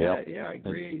 Yeah, I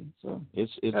agree. So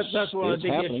that's one of the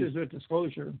big issues with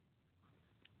disclosure.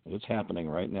 It's happening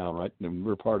right now, right? And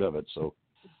we're part of it. So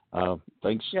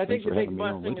thanks. Yeah, I think for the big having me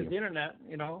on blessing with is the internet.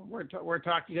 We're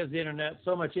talking because the internet,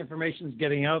 so much information is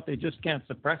getting out, they just can't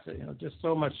suppress it. Just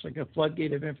so much, like a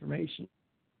floodgate of information.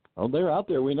 Oh, they're out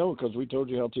there. We know because we told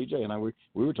you how TJ and I we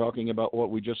were talking about what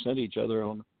we just sent each other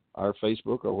on our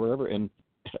Facebook or wherever, and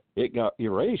it got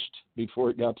erased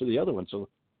before it got to the other one. So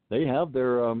they have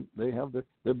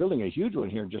they're building a huge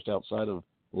one here just outside of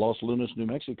Los Lunas, New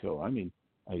Mexico. I mean,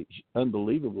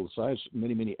 unbelievable size,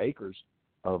 many acres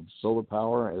of solar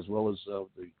power, as well as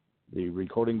the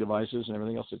recording devices and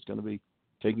everything else. It's going to be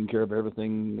taking care of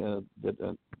everything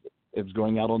that is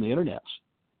going out on the internet.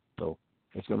 So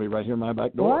it's going to be right here in my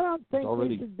back door. Well, I don't think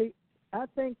it should be. I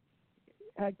think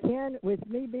Ken, with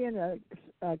me being a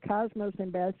Cosmos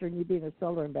ambassador and you being a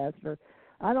solar ambassador,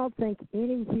 I don't think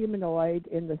any humanoid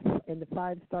in the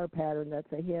 5-star pattern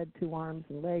that's a head, 2 arms,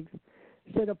 and legs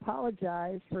should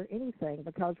apologize for anything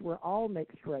because we're all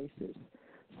mixed races.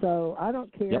 So I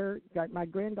don't care. Yep. My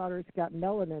granddaughter's got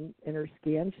melanin in her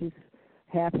skin. She's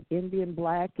half Indian,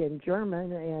 black, and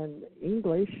German, and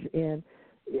English, and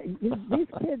these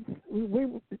kids.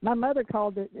 My mother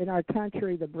called it in our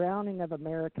country the browning of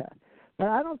America. But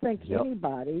I don't think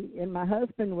anybody, and my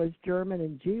husband was German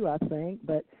and Jew, I think,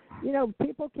 but,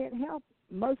 people can't help.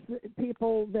 Most of the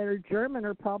people that are German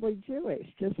are probably Jewish,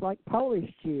 just like Polish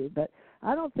Jew. But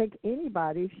I don't think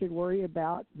anybody should worry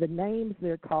about the names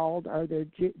they're called or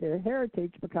their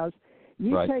heritage, because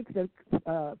you take the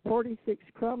 46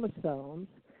 chromosomes,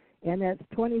 and that's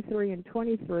 23 and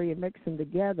 23, and mix them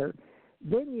together.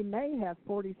 Then you may have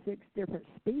 46 different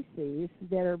species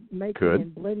that are making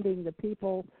and blending the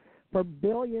people for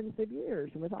billions of years.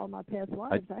 With all my past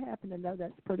lives, I happen to know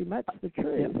that's pretty much the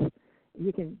truth. Yeah.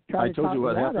 You can try to talk me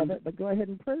out of it, but go ahead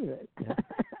and prove it. Yeah.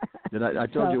 I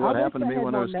told you what happened to me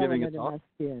when I was giving a talk.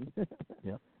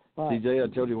 Yeah. CJ,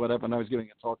 I told you what happened. I was giving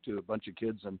a talk to a bunch of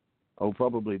kids, and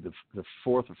probably the 4th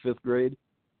or 5th grade.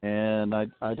 And I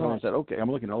told them, I said, okay,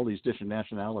 I'm looking at all these different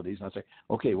nationalities. And I say,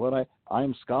 okay,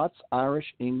 I'm Scots,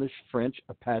 Irish, English, French,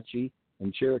 Apache,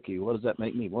 and Cherokee. What does that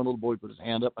make me? One little boy put his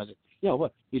hand up. I said, yeah,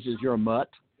 what? He says, you're a mutt.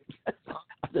 I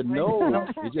said, no.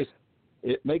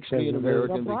 It makes me an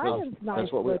American because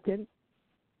that's what looking.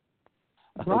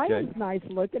 Brian's nice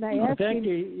looking. I asked him.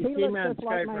 He looks just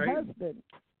like my husband.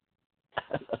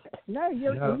 No,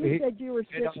 you said you were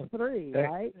 6'3",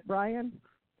 right, Brian?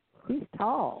 He's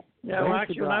tall. Yeah, well,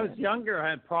 actually, when I was younger, I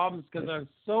had problems because I was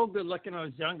so good looking when I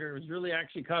was younger. It was really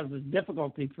actually caused a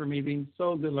difficulty for me being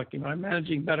so good looking. I'm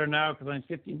managing better now because I'm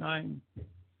 59.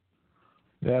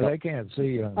 Yeah, they can't see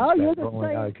you. Oh, you're the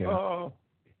same. I can. Oh.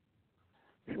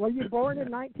 Were you born in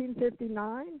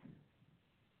 1959?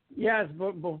 Yes,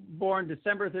 born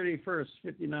December 31st,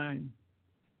 59.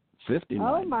 59.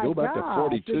 Oh, my Go back God. to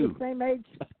 42. You're the same age.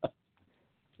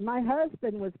 My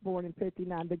husband was born in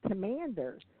 59. The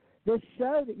Commander. This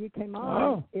show that you came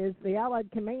on is the Allied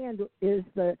Command is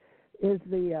the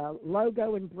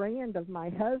logo and brand of my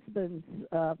husband's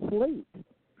fleet.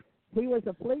 He was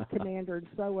a fleet commander, and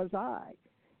so was I.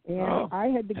 And I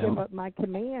had to give up my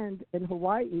command in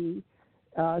Hawaii,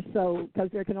 because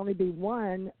there can only be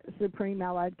one Supreme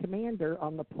Allied Commander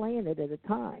on the planet at a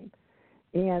time.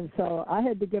 And so I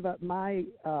had to give up my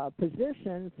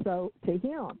position to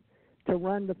him to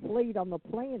run the fleet on the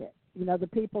planet. You know, the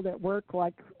people that work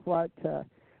with the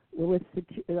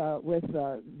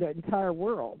entire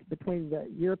world, between the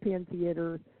European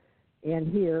theater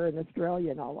and here in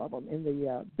Australia and all of them in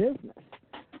the business.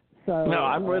 So no,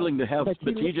 I'm willing to have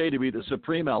TJ to be the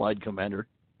Supreme Allied Commander,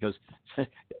 because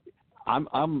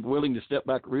I'm willing to step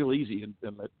back real easy and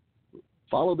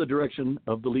follow the direction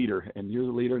of the leader, and you're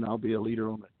the leader, and I'll be a leader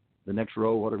on the next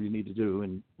row, whatever you need to do,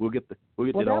 and we'll get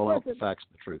it all out, the facts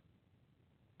and the truth.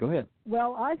 Go ahead.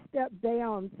 Well, I stepped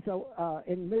down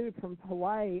and moved from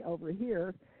Hawaii over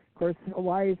here. Of course,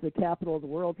 Hawaii is the capital of the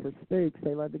world for spooks.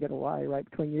 They love to go to Hawaii, right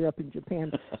between Europe and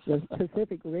Japan, the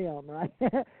Pacific Rim, right?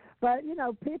 But, you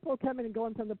know, people coming and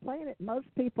going from the planet, most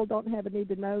people don't have a need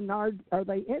to know, nor are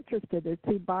they interested. They're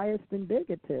too biased and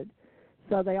bigoted.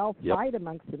 So they all fight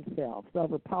amongst themselves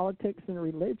over politics and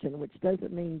religion, which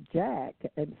doesn't mean jack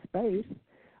and space.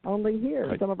 Only here.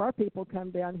 Right. Some of our people come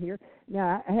down here.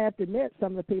 Now, I have to admit,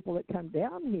 some of the people that come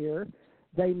down here,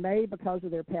 they may, because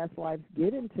of their past lives,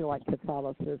 get into, like,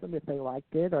 Catholicism if they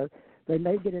liked it, or they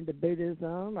may get into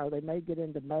Buddhism, or they may get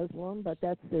into Muslim, but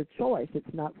that's their choice.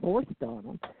 It's not forced on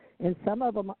them. And some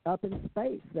of them up in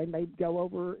space, they may go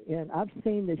over, and I've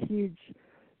seen the huge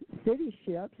city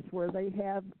ships where they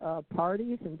have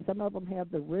parties, and some of them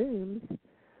have the rooms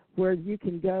where you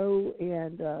can go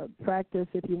and practice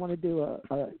if you want to do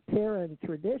a Terran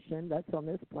tradition. That's on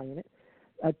this planet.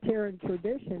 A Terran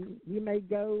tradition, you may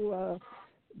go,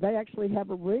 they actually have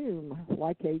a room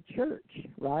like a church,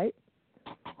 right?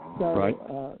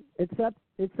 So it's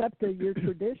up to your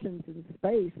traditions in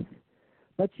space,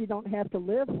 but you don't have to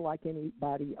live like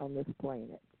anybody on this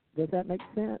planet. Does that make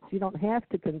sense? You don't have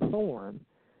to conform,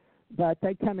 but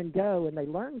they come and go, and they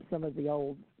learn some of the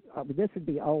old. This would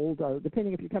be old, or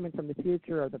depending if you're coming from the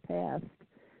future or the past.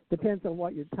 Depends on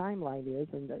what your timeline is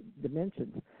and the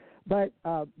dimensions. But,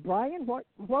 Brian,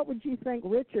 what would you think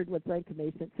Richard would think of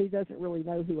me, since he doesn't really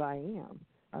know who I am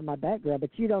or my background?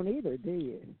 But you don't either, do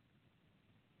you?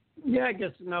 Yeah, I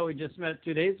guess, no, we just met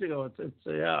 2 days ago. It's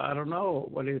I don't know.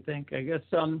 What do you think? I guess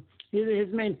his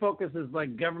main focus is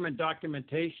like government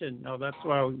documentation. No, that's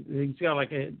why he's got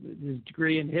like his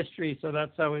degree in history, so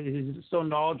that's how he's so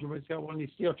knowledgeable. He's got one of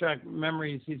these steel track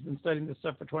memories. He's been studying this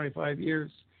stuff for 25 years.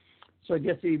 So I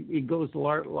guess he goes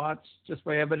lots just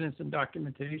by evidence and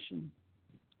documentation.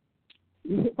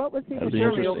 What was he? He's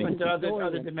certainly open to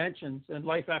other dimensions and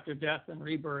life after death and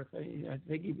rebirth. I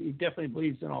think he definitely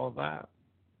believes in all of that.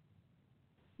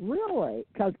 Really?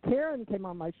 Because Karen came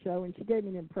on my show, and she gave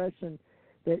me an impression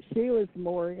that she was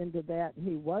more into that and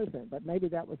he wasn't. But maybe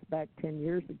that was back 10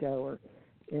 years ago.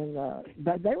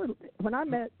 But they were, when I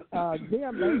met them,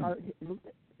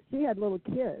 she had little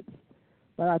kids.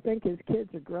 But I think his kids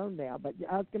are grown now. But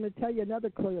I was going to tell you another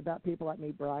clue about people like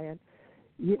me, Brian.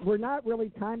 We're not really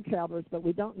time travelers, but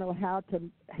we don't know how to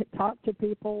talk to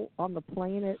people on the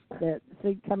planet that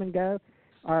come and go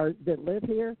or that live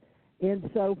here. And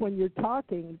so when you're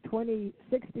talking,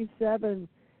 2067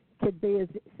 could be as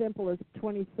simple as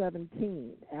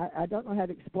 2017. I don't know how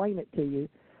to explain it to you,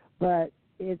 but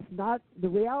it's not the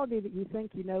reality that you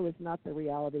think you know is not the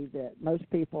reality that most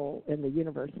people in the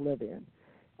universe live in.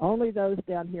 Only those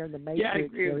down here in the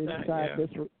Matrix are inside this.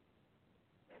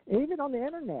 Even on the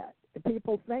Internet,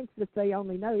 people think that they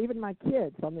only know. Even my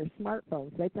kids on their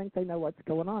smartphones, they think they know what's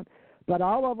going on. But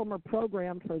all of them are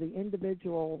programmed for the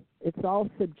individual. It's all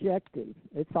subjective.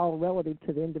 It's all relative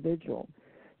to the individual.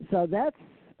 So that's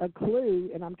a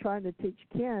clue, and I'm trying to teach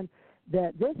Ken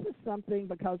that this is something,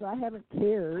 because I haven't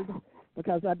cared,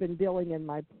 because I've been dealing in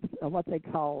my what they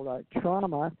call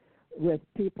trauma with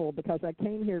people, because I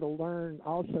came here to learn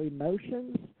also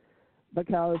emotions,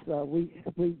 because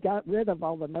we got rid of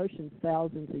all the emotions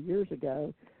thousands of years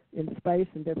ago. in space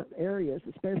in different areas,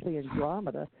 especially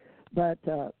Andromeda, but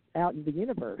out in the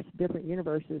universe. Different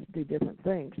universes do different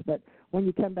things. But when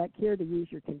you come back here to use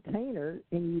your container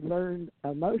and you learn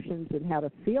emotions and how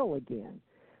to feel again,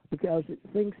 because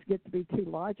things get to be too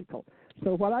logical.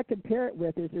 So what I compare it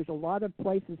with is there's a lot of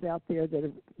places out there that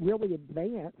have really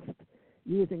advanced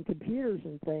using computers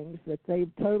and things that they've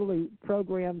totally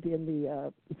programmed in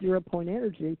the zero-point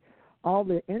energy, all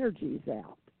the energies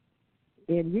out.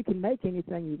 And you can make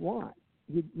anything you want.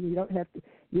 You don't have to.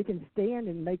 You can stand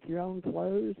and make your own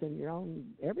clothes and your own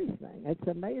everything. It's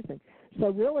amazing. So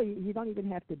really, you don't even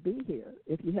have to be here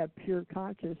if you have pure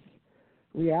conscious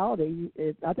reality.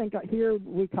 I think here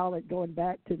we call it going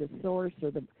back to the source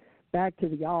or back to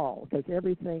the all, because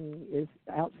everything is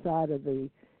outside of the.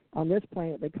 On this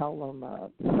planet, they call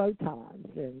them photons,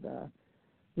 and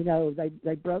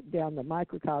they broke down the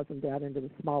microcosm down into the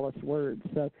smallest words.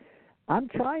 So I'm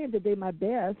trying to do my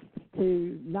best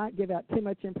to not give out too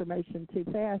much information too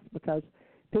fast, because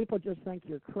people just think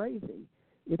you're crazy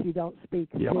if you don't speak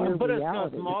clear reality. In Buddhist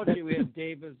cosmology, we have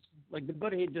Devas. Like the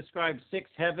Buddha, he describes 6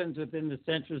 heavens within the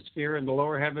central sphere, and the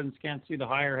lower heavens can't see the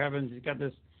higher heavens. He's got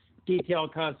this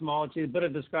detailed cosmology. The Buddha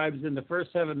describes in the first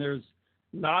heaven there's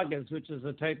Nagas, which is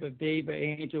a type of Deva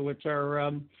angel, which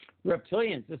are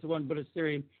reptilians. This is one Buddhist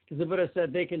theory, because the Buddha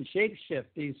said they can shapeshift.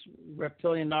 These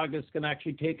reptilian Nagas can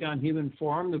actually take on human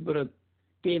form. The Buddha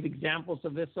gave examples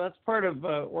of this. So that's part of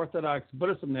Orthodox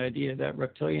Buddhism, the idea that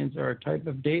reptilians are a type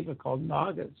of Deva called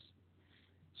Nagas.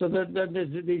 So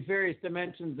there's these various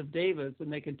dimensions of Devas, and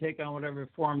they can take on whatever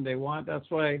form they want. That's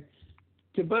why,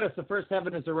 to Buddhists, the first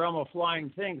heaven is a realm of flying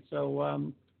things.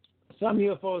 So some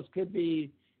UFOs could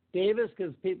be Devas,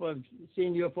 because people have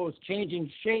seen UFOs changing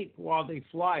shape while they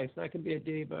fly, so that could be a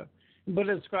Deva. But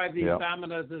describe these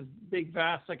phenomena as big,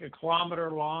 vast, like a kilometer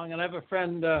long. And I have a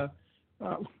friend,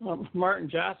 Martin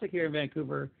Jasic here in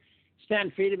Vancouver.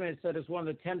 Stan Friedman said it's one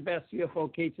of the 10 best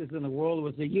UFO cases in the world. It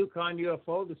was the Yukon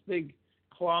UFO, this big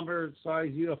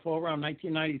kilometer-sized UFO around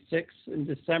 1996 in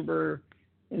December.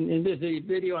 And there's a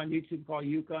video on YouTube called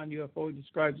Yukon UFO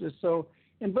describes this. So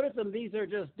in Buddhism, these are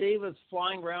just devas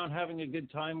flying around having a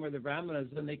good time where the brahmanas,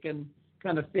 and they can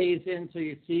kind of phase in so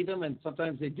you see them, and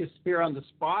sometimes they disappear on the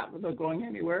spot without going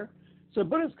anywhere. So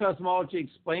Buddhist cosmology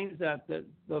explains that there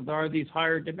are these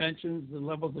higher dimensions, the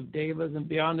levels of devas, and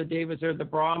beyond the devas are the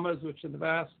Brahmas, which are the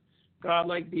vast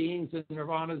godlike beings, and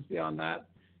nirvana's beyond that.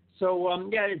 So,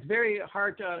 it's very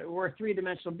hard to, we're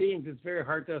three-dimensional beings, it's very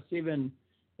hard to even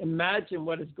imagine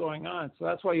what is going on. So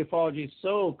that's why ufology is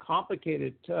so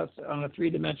complicated to us on a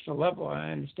three-dimensional level. I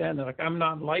understand that. Like, I'm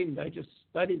not enlightened. I just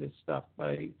study this stuff.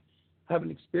 I haven't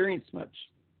experienced much.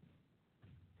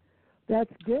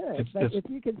 That's good. But if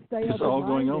you can stay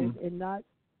open-minded and not,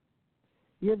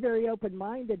 you're very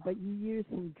open-minded, but you use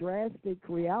some drastic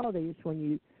realities when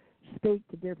you speak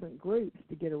to different groups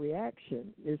to get a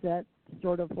reaction. Is that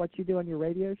sort of what you do on your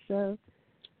radio show?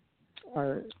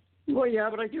 Or well, yeah,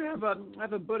 but I do have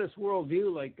a Buddhist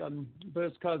worldview. Like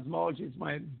Buddhist cosmology is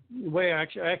my way. I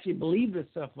actually believe this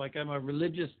stuff. Like I'm a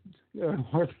religious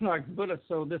Orthodox Buddhist,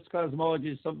 so this cosmology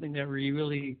is something that we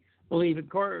really believe in.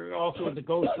 Also in the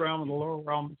ghost realm and the lower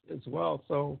realms as well.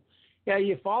 So, yeah,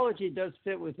 ufology does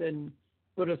fit within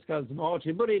Buddhist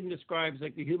cosmology. Buddha even describes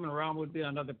like the human realm would be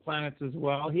on other planets as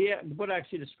well. Buddha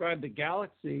actually described the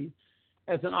galaxy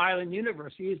as an island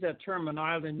universe. He used that term, an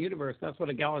island universe. That's what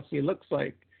a galaxy looks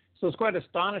like. So it's quite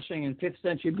astonishing. In 5th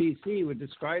century BC would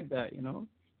describe that, you know.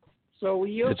 So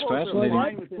it's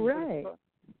fascinating. Right.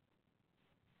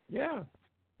 Yeah.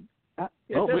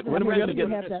 When are we going to get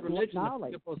that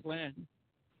knowledge?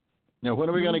 Now, when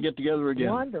are we going to get together again?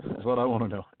 Wonderful. That's what I want to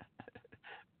know.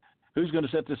 Who's going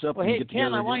to set this up and get together?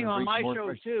 Ken, I want you on my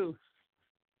show too.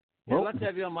 Yeah, well, let's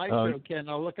have you on my show, Ken.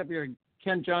 I'll look up your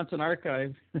Ken Johnson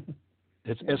archive.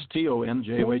 It's STON,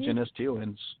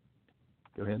 JOHNSTON.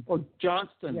 Go ahead. Oh,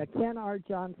 Johnston. Yeah, Ken R.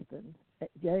 Johnston,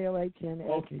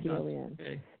 JOHNSTON.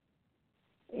 Okay.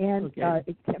 And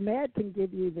Mad can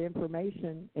give you the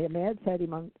information. Mad's had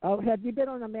him on. Oh, have you been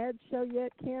on a Mad show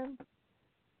yet, Ken?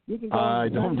 You can go I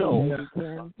don't know.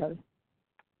 Ken,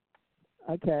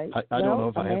 okay. I don't know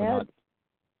if I have or not.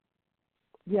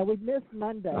 Yeah, we've missed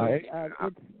Monday.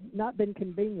 It's not been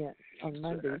convenient on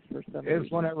Mondays for some reason.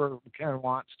 It's whenever Ken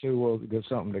wants to, we'll get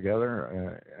something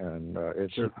together, and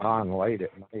it's on late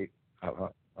at night,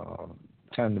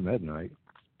 10 to midnight.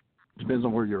 Depends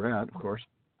on where you're at, of course.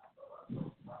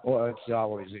 Well, it's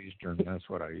always Eastern. That's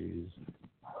what I use.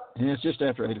 And it's just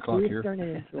after 8 o'clock here. Eastern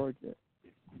and in Georgia.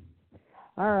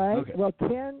 All right. Okay. Well,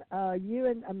 Ken, you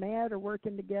and Ahmad are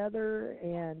working together,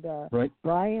 and Right.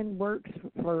 Brian works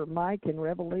for Mike in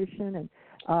Revolution.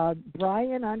 And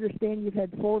Brian, I understand you've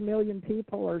had 4 million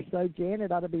people or so.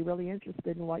 Janet ought to be really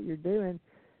interested in what you're doing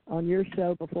on your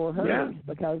show before hers,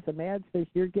 because Ahmad says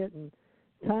you're getting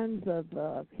tons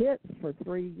of hits for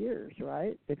 3 years,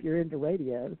 right? If you're into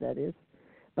radio, that is.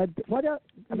 But what else?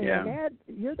 I mean, Ahmad,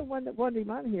 you're the one that wanted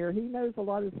him on here. He knows a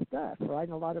lot of stuff, right?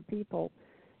 And a lot of people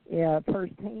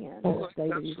firsthand at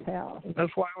David's house.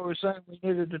 That's why we were saying we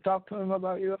needed to talk to him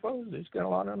about UFOs. He's got a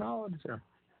lot of knowledge there.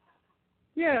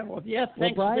 Yeah,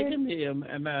 thanks for Brian, taking me,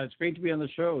 Matt. It's great to be on the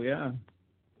show, yeah.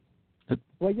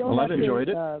 Well, I've enjoyed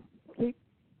it.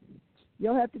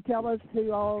 You'll have to tell us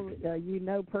who all you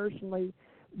know personally.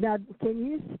 Now, can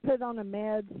you put on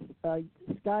Ahmad's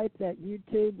Skype, that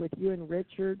YouTube with you and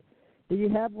Richard? Do you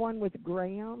have one with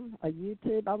Graham, a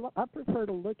YouTube? I prefer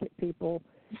to look at people,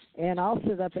 and I'll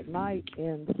sit up at night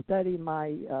and study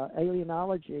my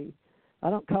alienology. I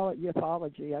don't call it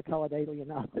ufology. I call it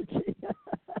alienology.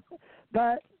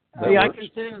 But I can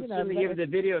send you the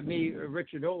video of me,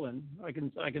 Richard Olin. I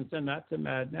can send that to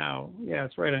Matt now. Yeah,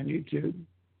 it's right on YouTube.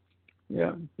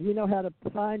 Yeah. You know how to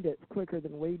find it quicker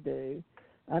than we do.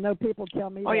 I know people tell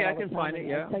me that all I the can time, find it,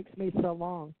 yeah. It takes me so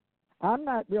long. I'm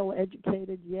not real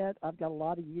educated yet. I've got a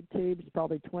lot of YouTubes,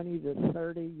 probably 20 to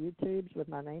 30 YouTubes with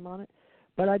my name on it.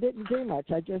 But I didn't do much.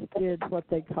 I just did what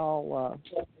they call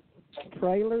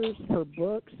trailers for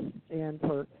books and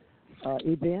for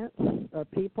events or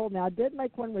people. Now, I did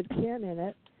make one with Ken in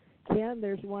it. Ken,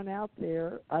 there's one out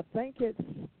there. I think it's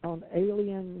on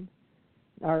Alien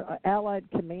or Allied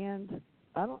Command.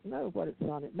 I don't know what it's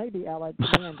on. It may be Allied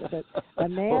Command, but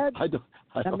Ahmad,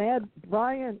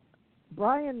 Brian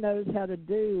knows how to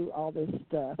do all this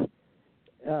stuff.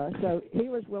 So he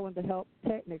was willing to help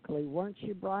technically, weren't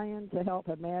you, Brian, to help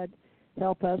Ahmad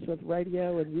help us with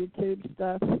radio and YouTube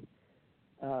stuff?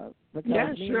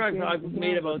 Yeah, sure. I've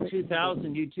made about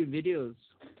 2,000 YouTube videos.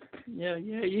 Yeah.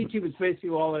 YouTube is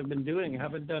basically all I've been doing. I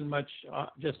haven't done much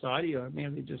just audio. I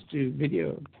mainly just do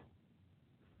video.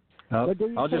 I'll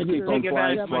just keep on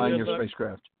flying your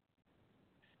spacecraft.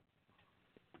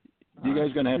 You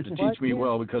guys are going to have to teach me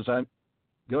well, because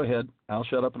Go ahead. I'll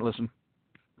shut up and listen.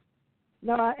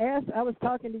 No, I was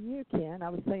talking to you, Ken. I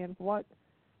was saying what?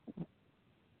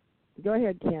 Go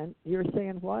ahead, Ken. You were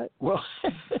saying what? Well,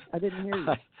 I didn't hear you.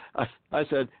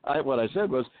 What I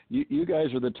said was you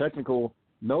guys are the technical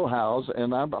know-hows,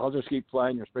 and I'll just keep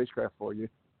flying your spacecraft for you,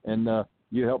 and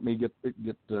you help me get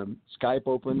Skype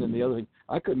open and the other thing.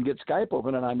 I couldn't get Skype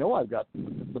open, and I know I've got,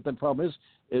 but the problem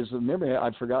is remember,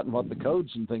 I've forgotten what the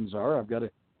codes and things are. I've got to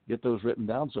get those written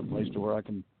down someplace to where I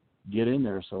can get in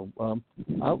there. So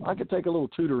I could take a little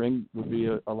tutoring, would be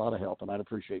a lot of help, and I'd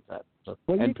appreciate that. So,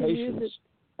 well, and you can patience. use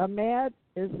it. Ahmad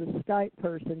is the Skype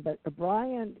person, but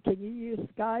Brian, can you use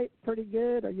Skype pretty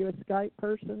good? Are you a Skype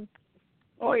person?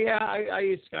 Oh, yeah, I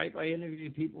use Skype. I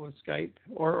interview people with Skype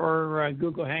or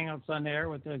Google Hangouts on there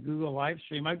with the Google live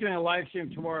stream. I'm doing a live stream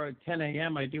tomorrow at 10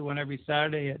 a.m. I do one every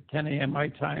Saturday at 10 a.m. my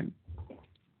time.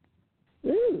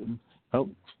 Ooh. Oh.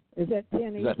 Is that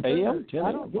 10 Is that a.m.?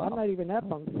 I'm not even up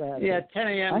on Saturday. Yeah, 10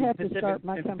 a.m. I have to start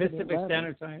my company Pacific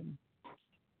Standard Time.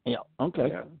 Yeah, okay.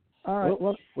 Yeah. All right,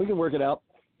 well, we can work it out.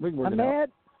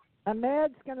 Ahmad's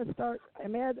going to start.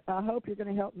 Ahmad, I hope you're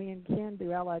going to help me and Ken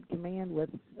do Allied Command with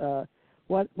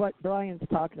what Brian's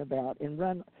talking about and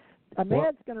run.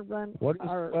 Ahmad's going to run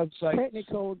our website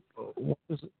technical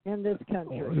in this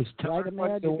country. Tell right,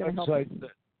 Ahmad? You're going to help us.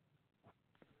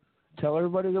 Tell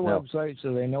everybody the website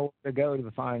so they know where to go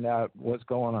to find out what's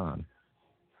going on.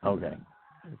 Okay.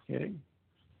 Okay.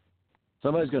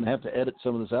 Somebody's going to have to edit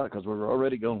some of this out because we're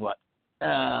already going,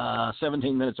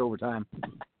 17 minutes over time.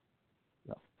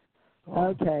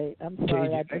 Okay, I'm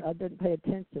sorry, I didn't pay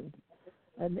attention.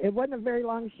 And it wasn't a very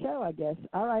long show, I guess.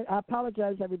 All right, I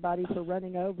apologize, everybody, for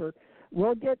running over.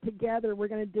 We'll get together. We're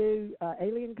going to do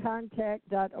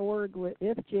aliencontact.org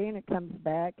if Janet comes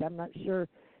back. I'm not sure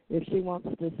if she wants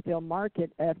to still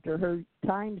market after her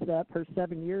time's up. Her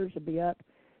 7 years will be up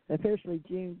officially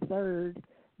June 3rd.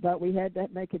 But we had to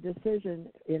make a decision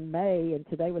in May, and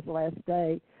today was the last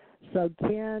day. So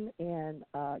Ken and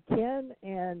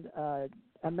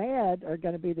Ahmad are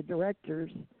going to be the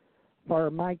directors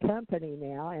for my company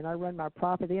now, and I run my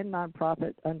profit and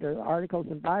nonprofit under articles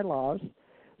and bylaws.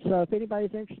 So if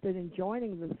anybody's interested in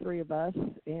joining the three of us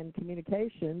in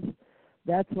communications,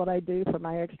 that's what I do for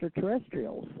my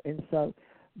extraterrestrials. And so,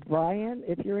 Brian,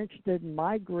 if you're interested in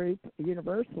my group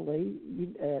universally,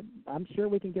 I'm sure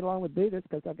we can get along with Buddhists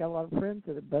because I've got a lot of friends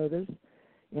that are Buddhists,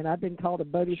 and I've been called a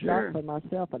Bodhisattva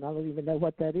myself, and I don't even know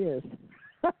what that is.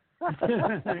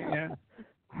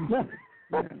 Yeah.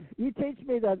 You teach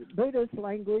me the Buddhist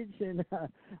language, and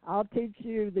I'll teach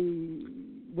you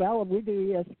we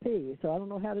do ESP, so I don't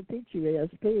know how to teach you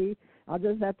ESP. I'll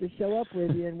just have to show up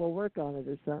with you, and we'll work on it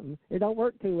or something. It don't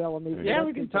work too well on me. Yeah,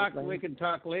 we can talk. We can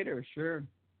talk later. Sure.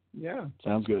 Yeah.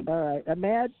 Sounds good. All right,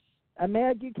 Ahmad,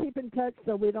 you keep in touch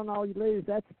so we don't all lose.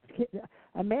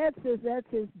 Ahmad says that's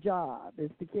his job,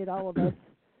 is to get all of us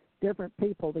different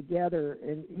people together,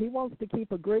 and he wants to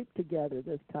keep a group together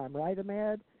this time, right,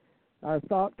 Ahmad? Our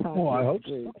thought conscious I hope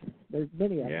groups. There's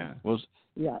many of them. Well,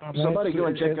 Yeah. somebody go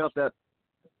and check out that.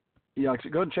 Yeah,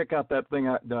 go and check out that thing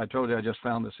that I told you I just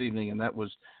found this evening, and that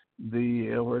was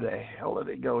where the hell did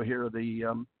it go here? The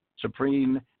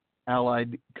Supreme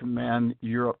Allied Command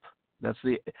Europe. That's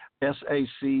the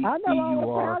SACEUR. I know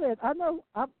all about it. I know.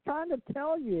 I'm trying to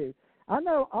tell you. I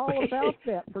know all about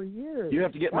that for years. You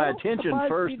have to get my attention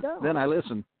first, then I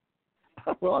listen.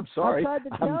 Well, I'm sorry.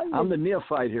 I'm the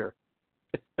neophyte here.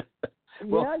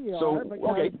 Well, yeah, you are.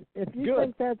 Because if you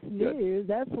think that's new,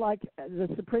 that's like the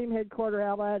Supreme Headquarters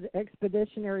Allied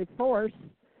Expeditionary Force.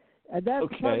 And that's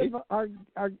part of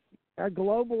our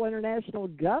global international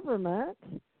government.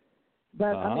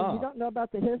 But, I mean, you don't know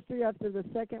about the history after the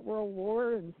Second World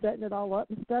War and setting it all up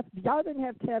and stuff. Y'all didn't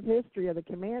have to have history of the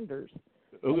commanders.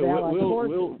 Okay,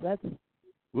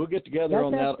 we'll get together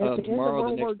on that tomorrow or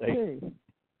the next day.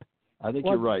 I think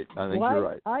you're right.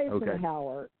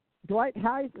 Dwight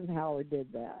Eisenhower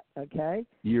did that, okay?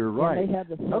 You're right. And they had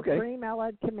the Supreme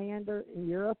Allied Commander in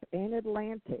Europe and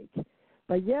Atlantic.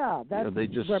 But,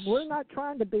 we're not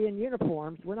trying to be in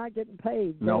uniforms. We're not getting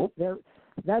paid. No.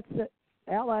 That's the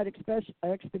Allied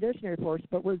Expeditionary Force.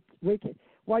 But what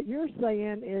you're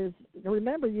saying is,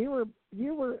 remember, you were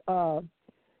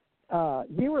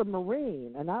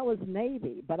Marine and I was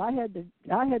Navy, but I had to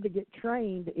get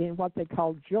trained in what they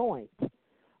call joint.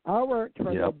 I worked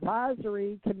for the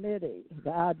advisory committee,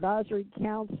 the advisory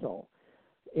council,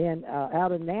 and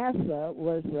out of NASA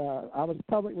I was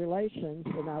public relations,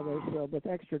 and I was with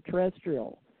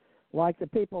extraterrestrial, like the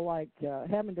people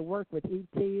having to work with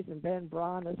ETs and Ben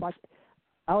Braun. It's like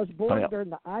I was born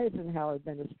during the Eisenhower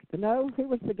administration. No, who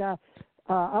was the guy?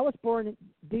 I was born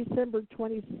December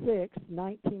 26,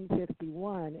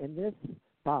 1951, in this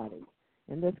body,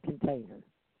 in this container.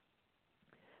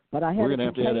 But I had We're going to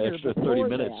have to add an extra 30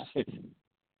 minutes.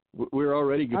 We're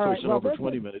already pushing over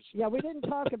 20 minutes. Yeah, we didn't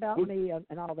talk about me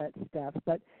and all that stuff.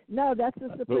 But, no, that's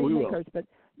the Supreme Makers. But,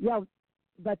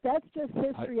 but that's just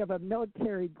history of a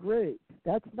military group.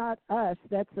 That's not us.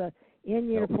 That's in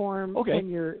uniform when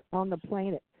you're on the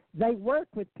planet. They work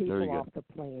with people off the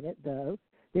planet, though.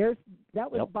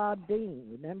 That was Bob Dean,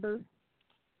 remember?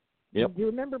 Yep. Do you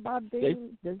remember Bob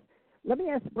Dean? Let me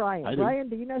ask Brian. Brian,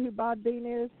 do you know who Bob Dean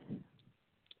is?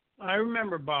 I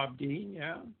remember Bob Dean,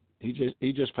 yeah. He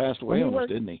just passed away on us,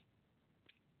 didn't he?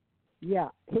 Yeah,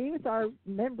 he was our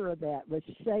member of that, was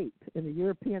SHAPE in the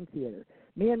European theater.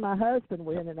 Me and my husband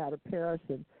were in and out of Paris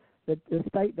and the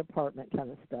State Department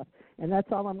kind of stuff. And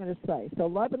that's all I'm going to say. So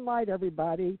love and light,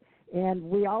 everybody. And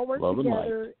we all work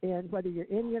together, and whether you're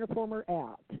in uniform or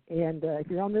out. And if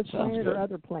you're on this planet or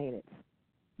other planets,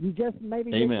 you just maybe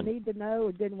didn't need to know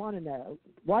or didn't want to know.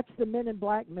 Watch the Men in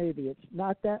Black movie. It's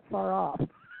not that far off.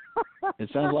 It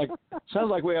sounds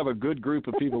like we have a good group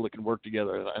of people that can work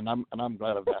together, and I'm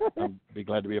glad of that. I'd be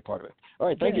glad to be a part of it. All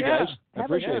right, thank you guys. I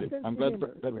appreciate it. I'm glad to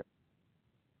be here.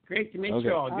 Great to meet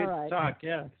you all. Good to talk.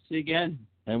 Yeah. See you again.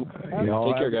 And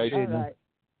take care, guys. All right.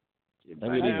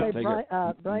 Take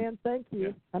care. Brian, thank you.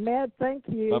 Yeah. Ahmad, thank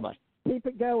you. Bye-bye. Keep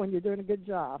it going. You're doing a good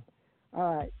job.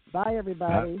 All right. Bye,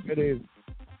 everybody. Good evening.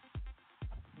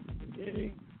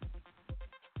 Okay.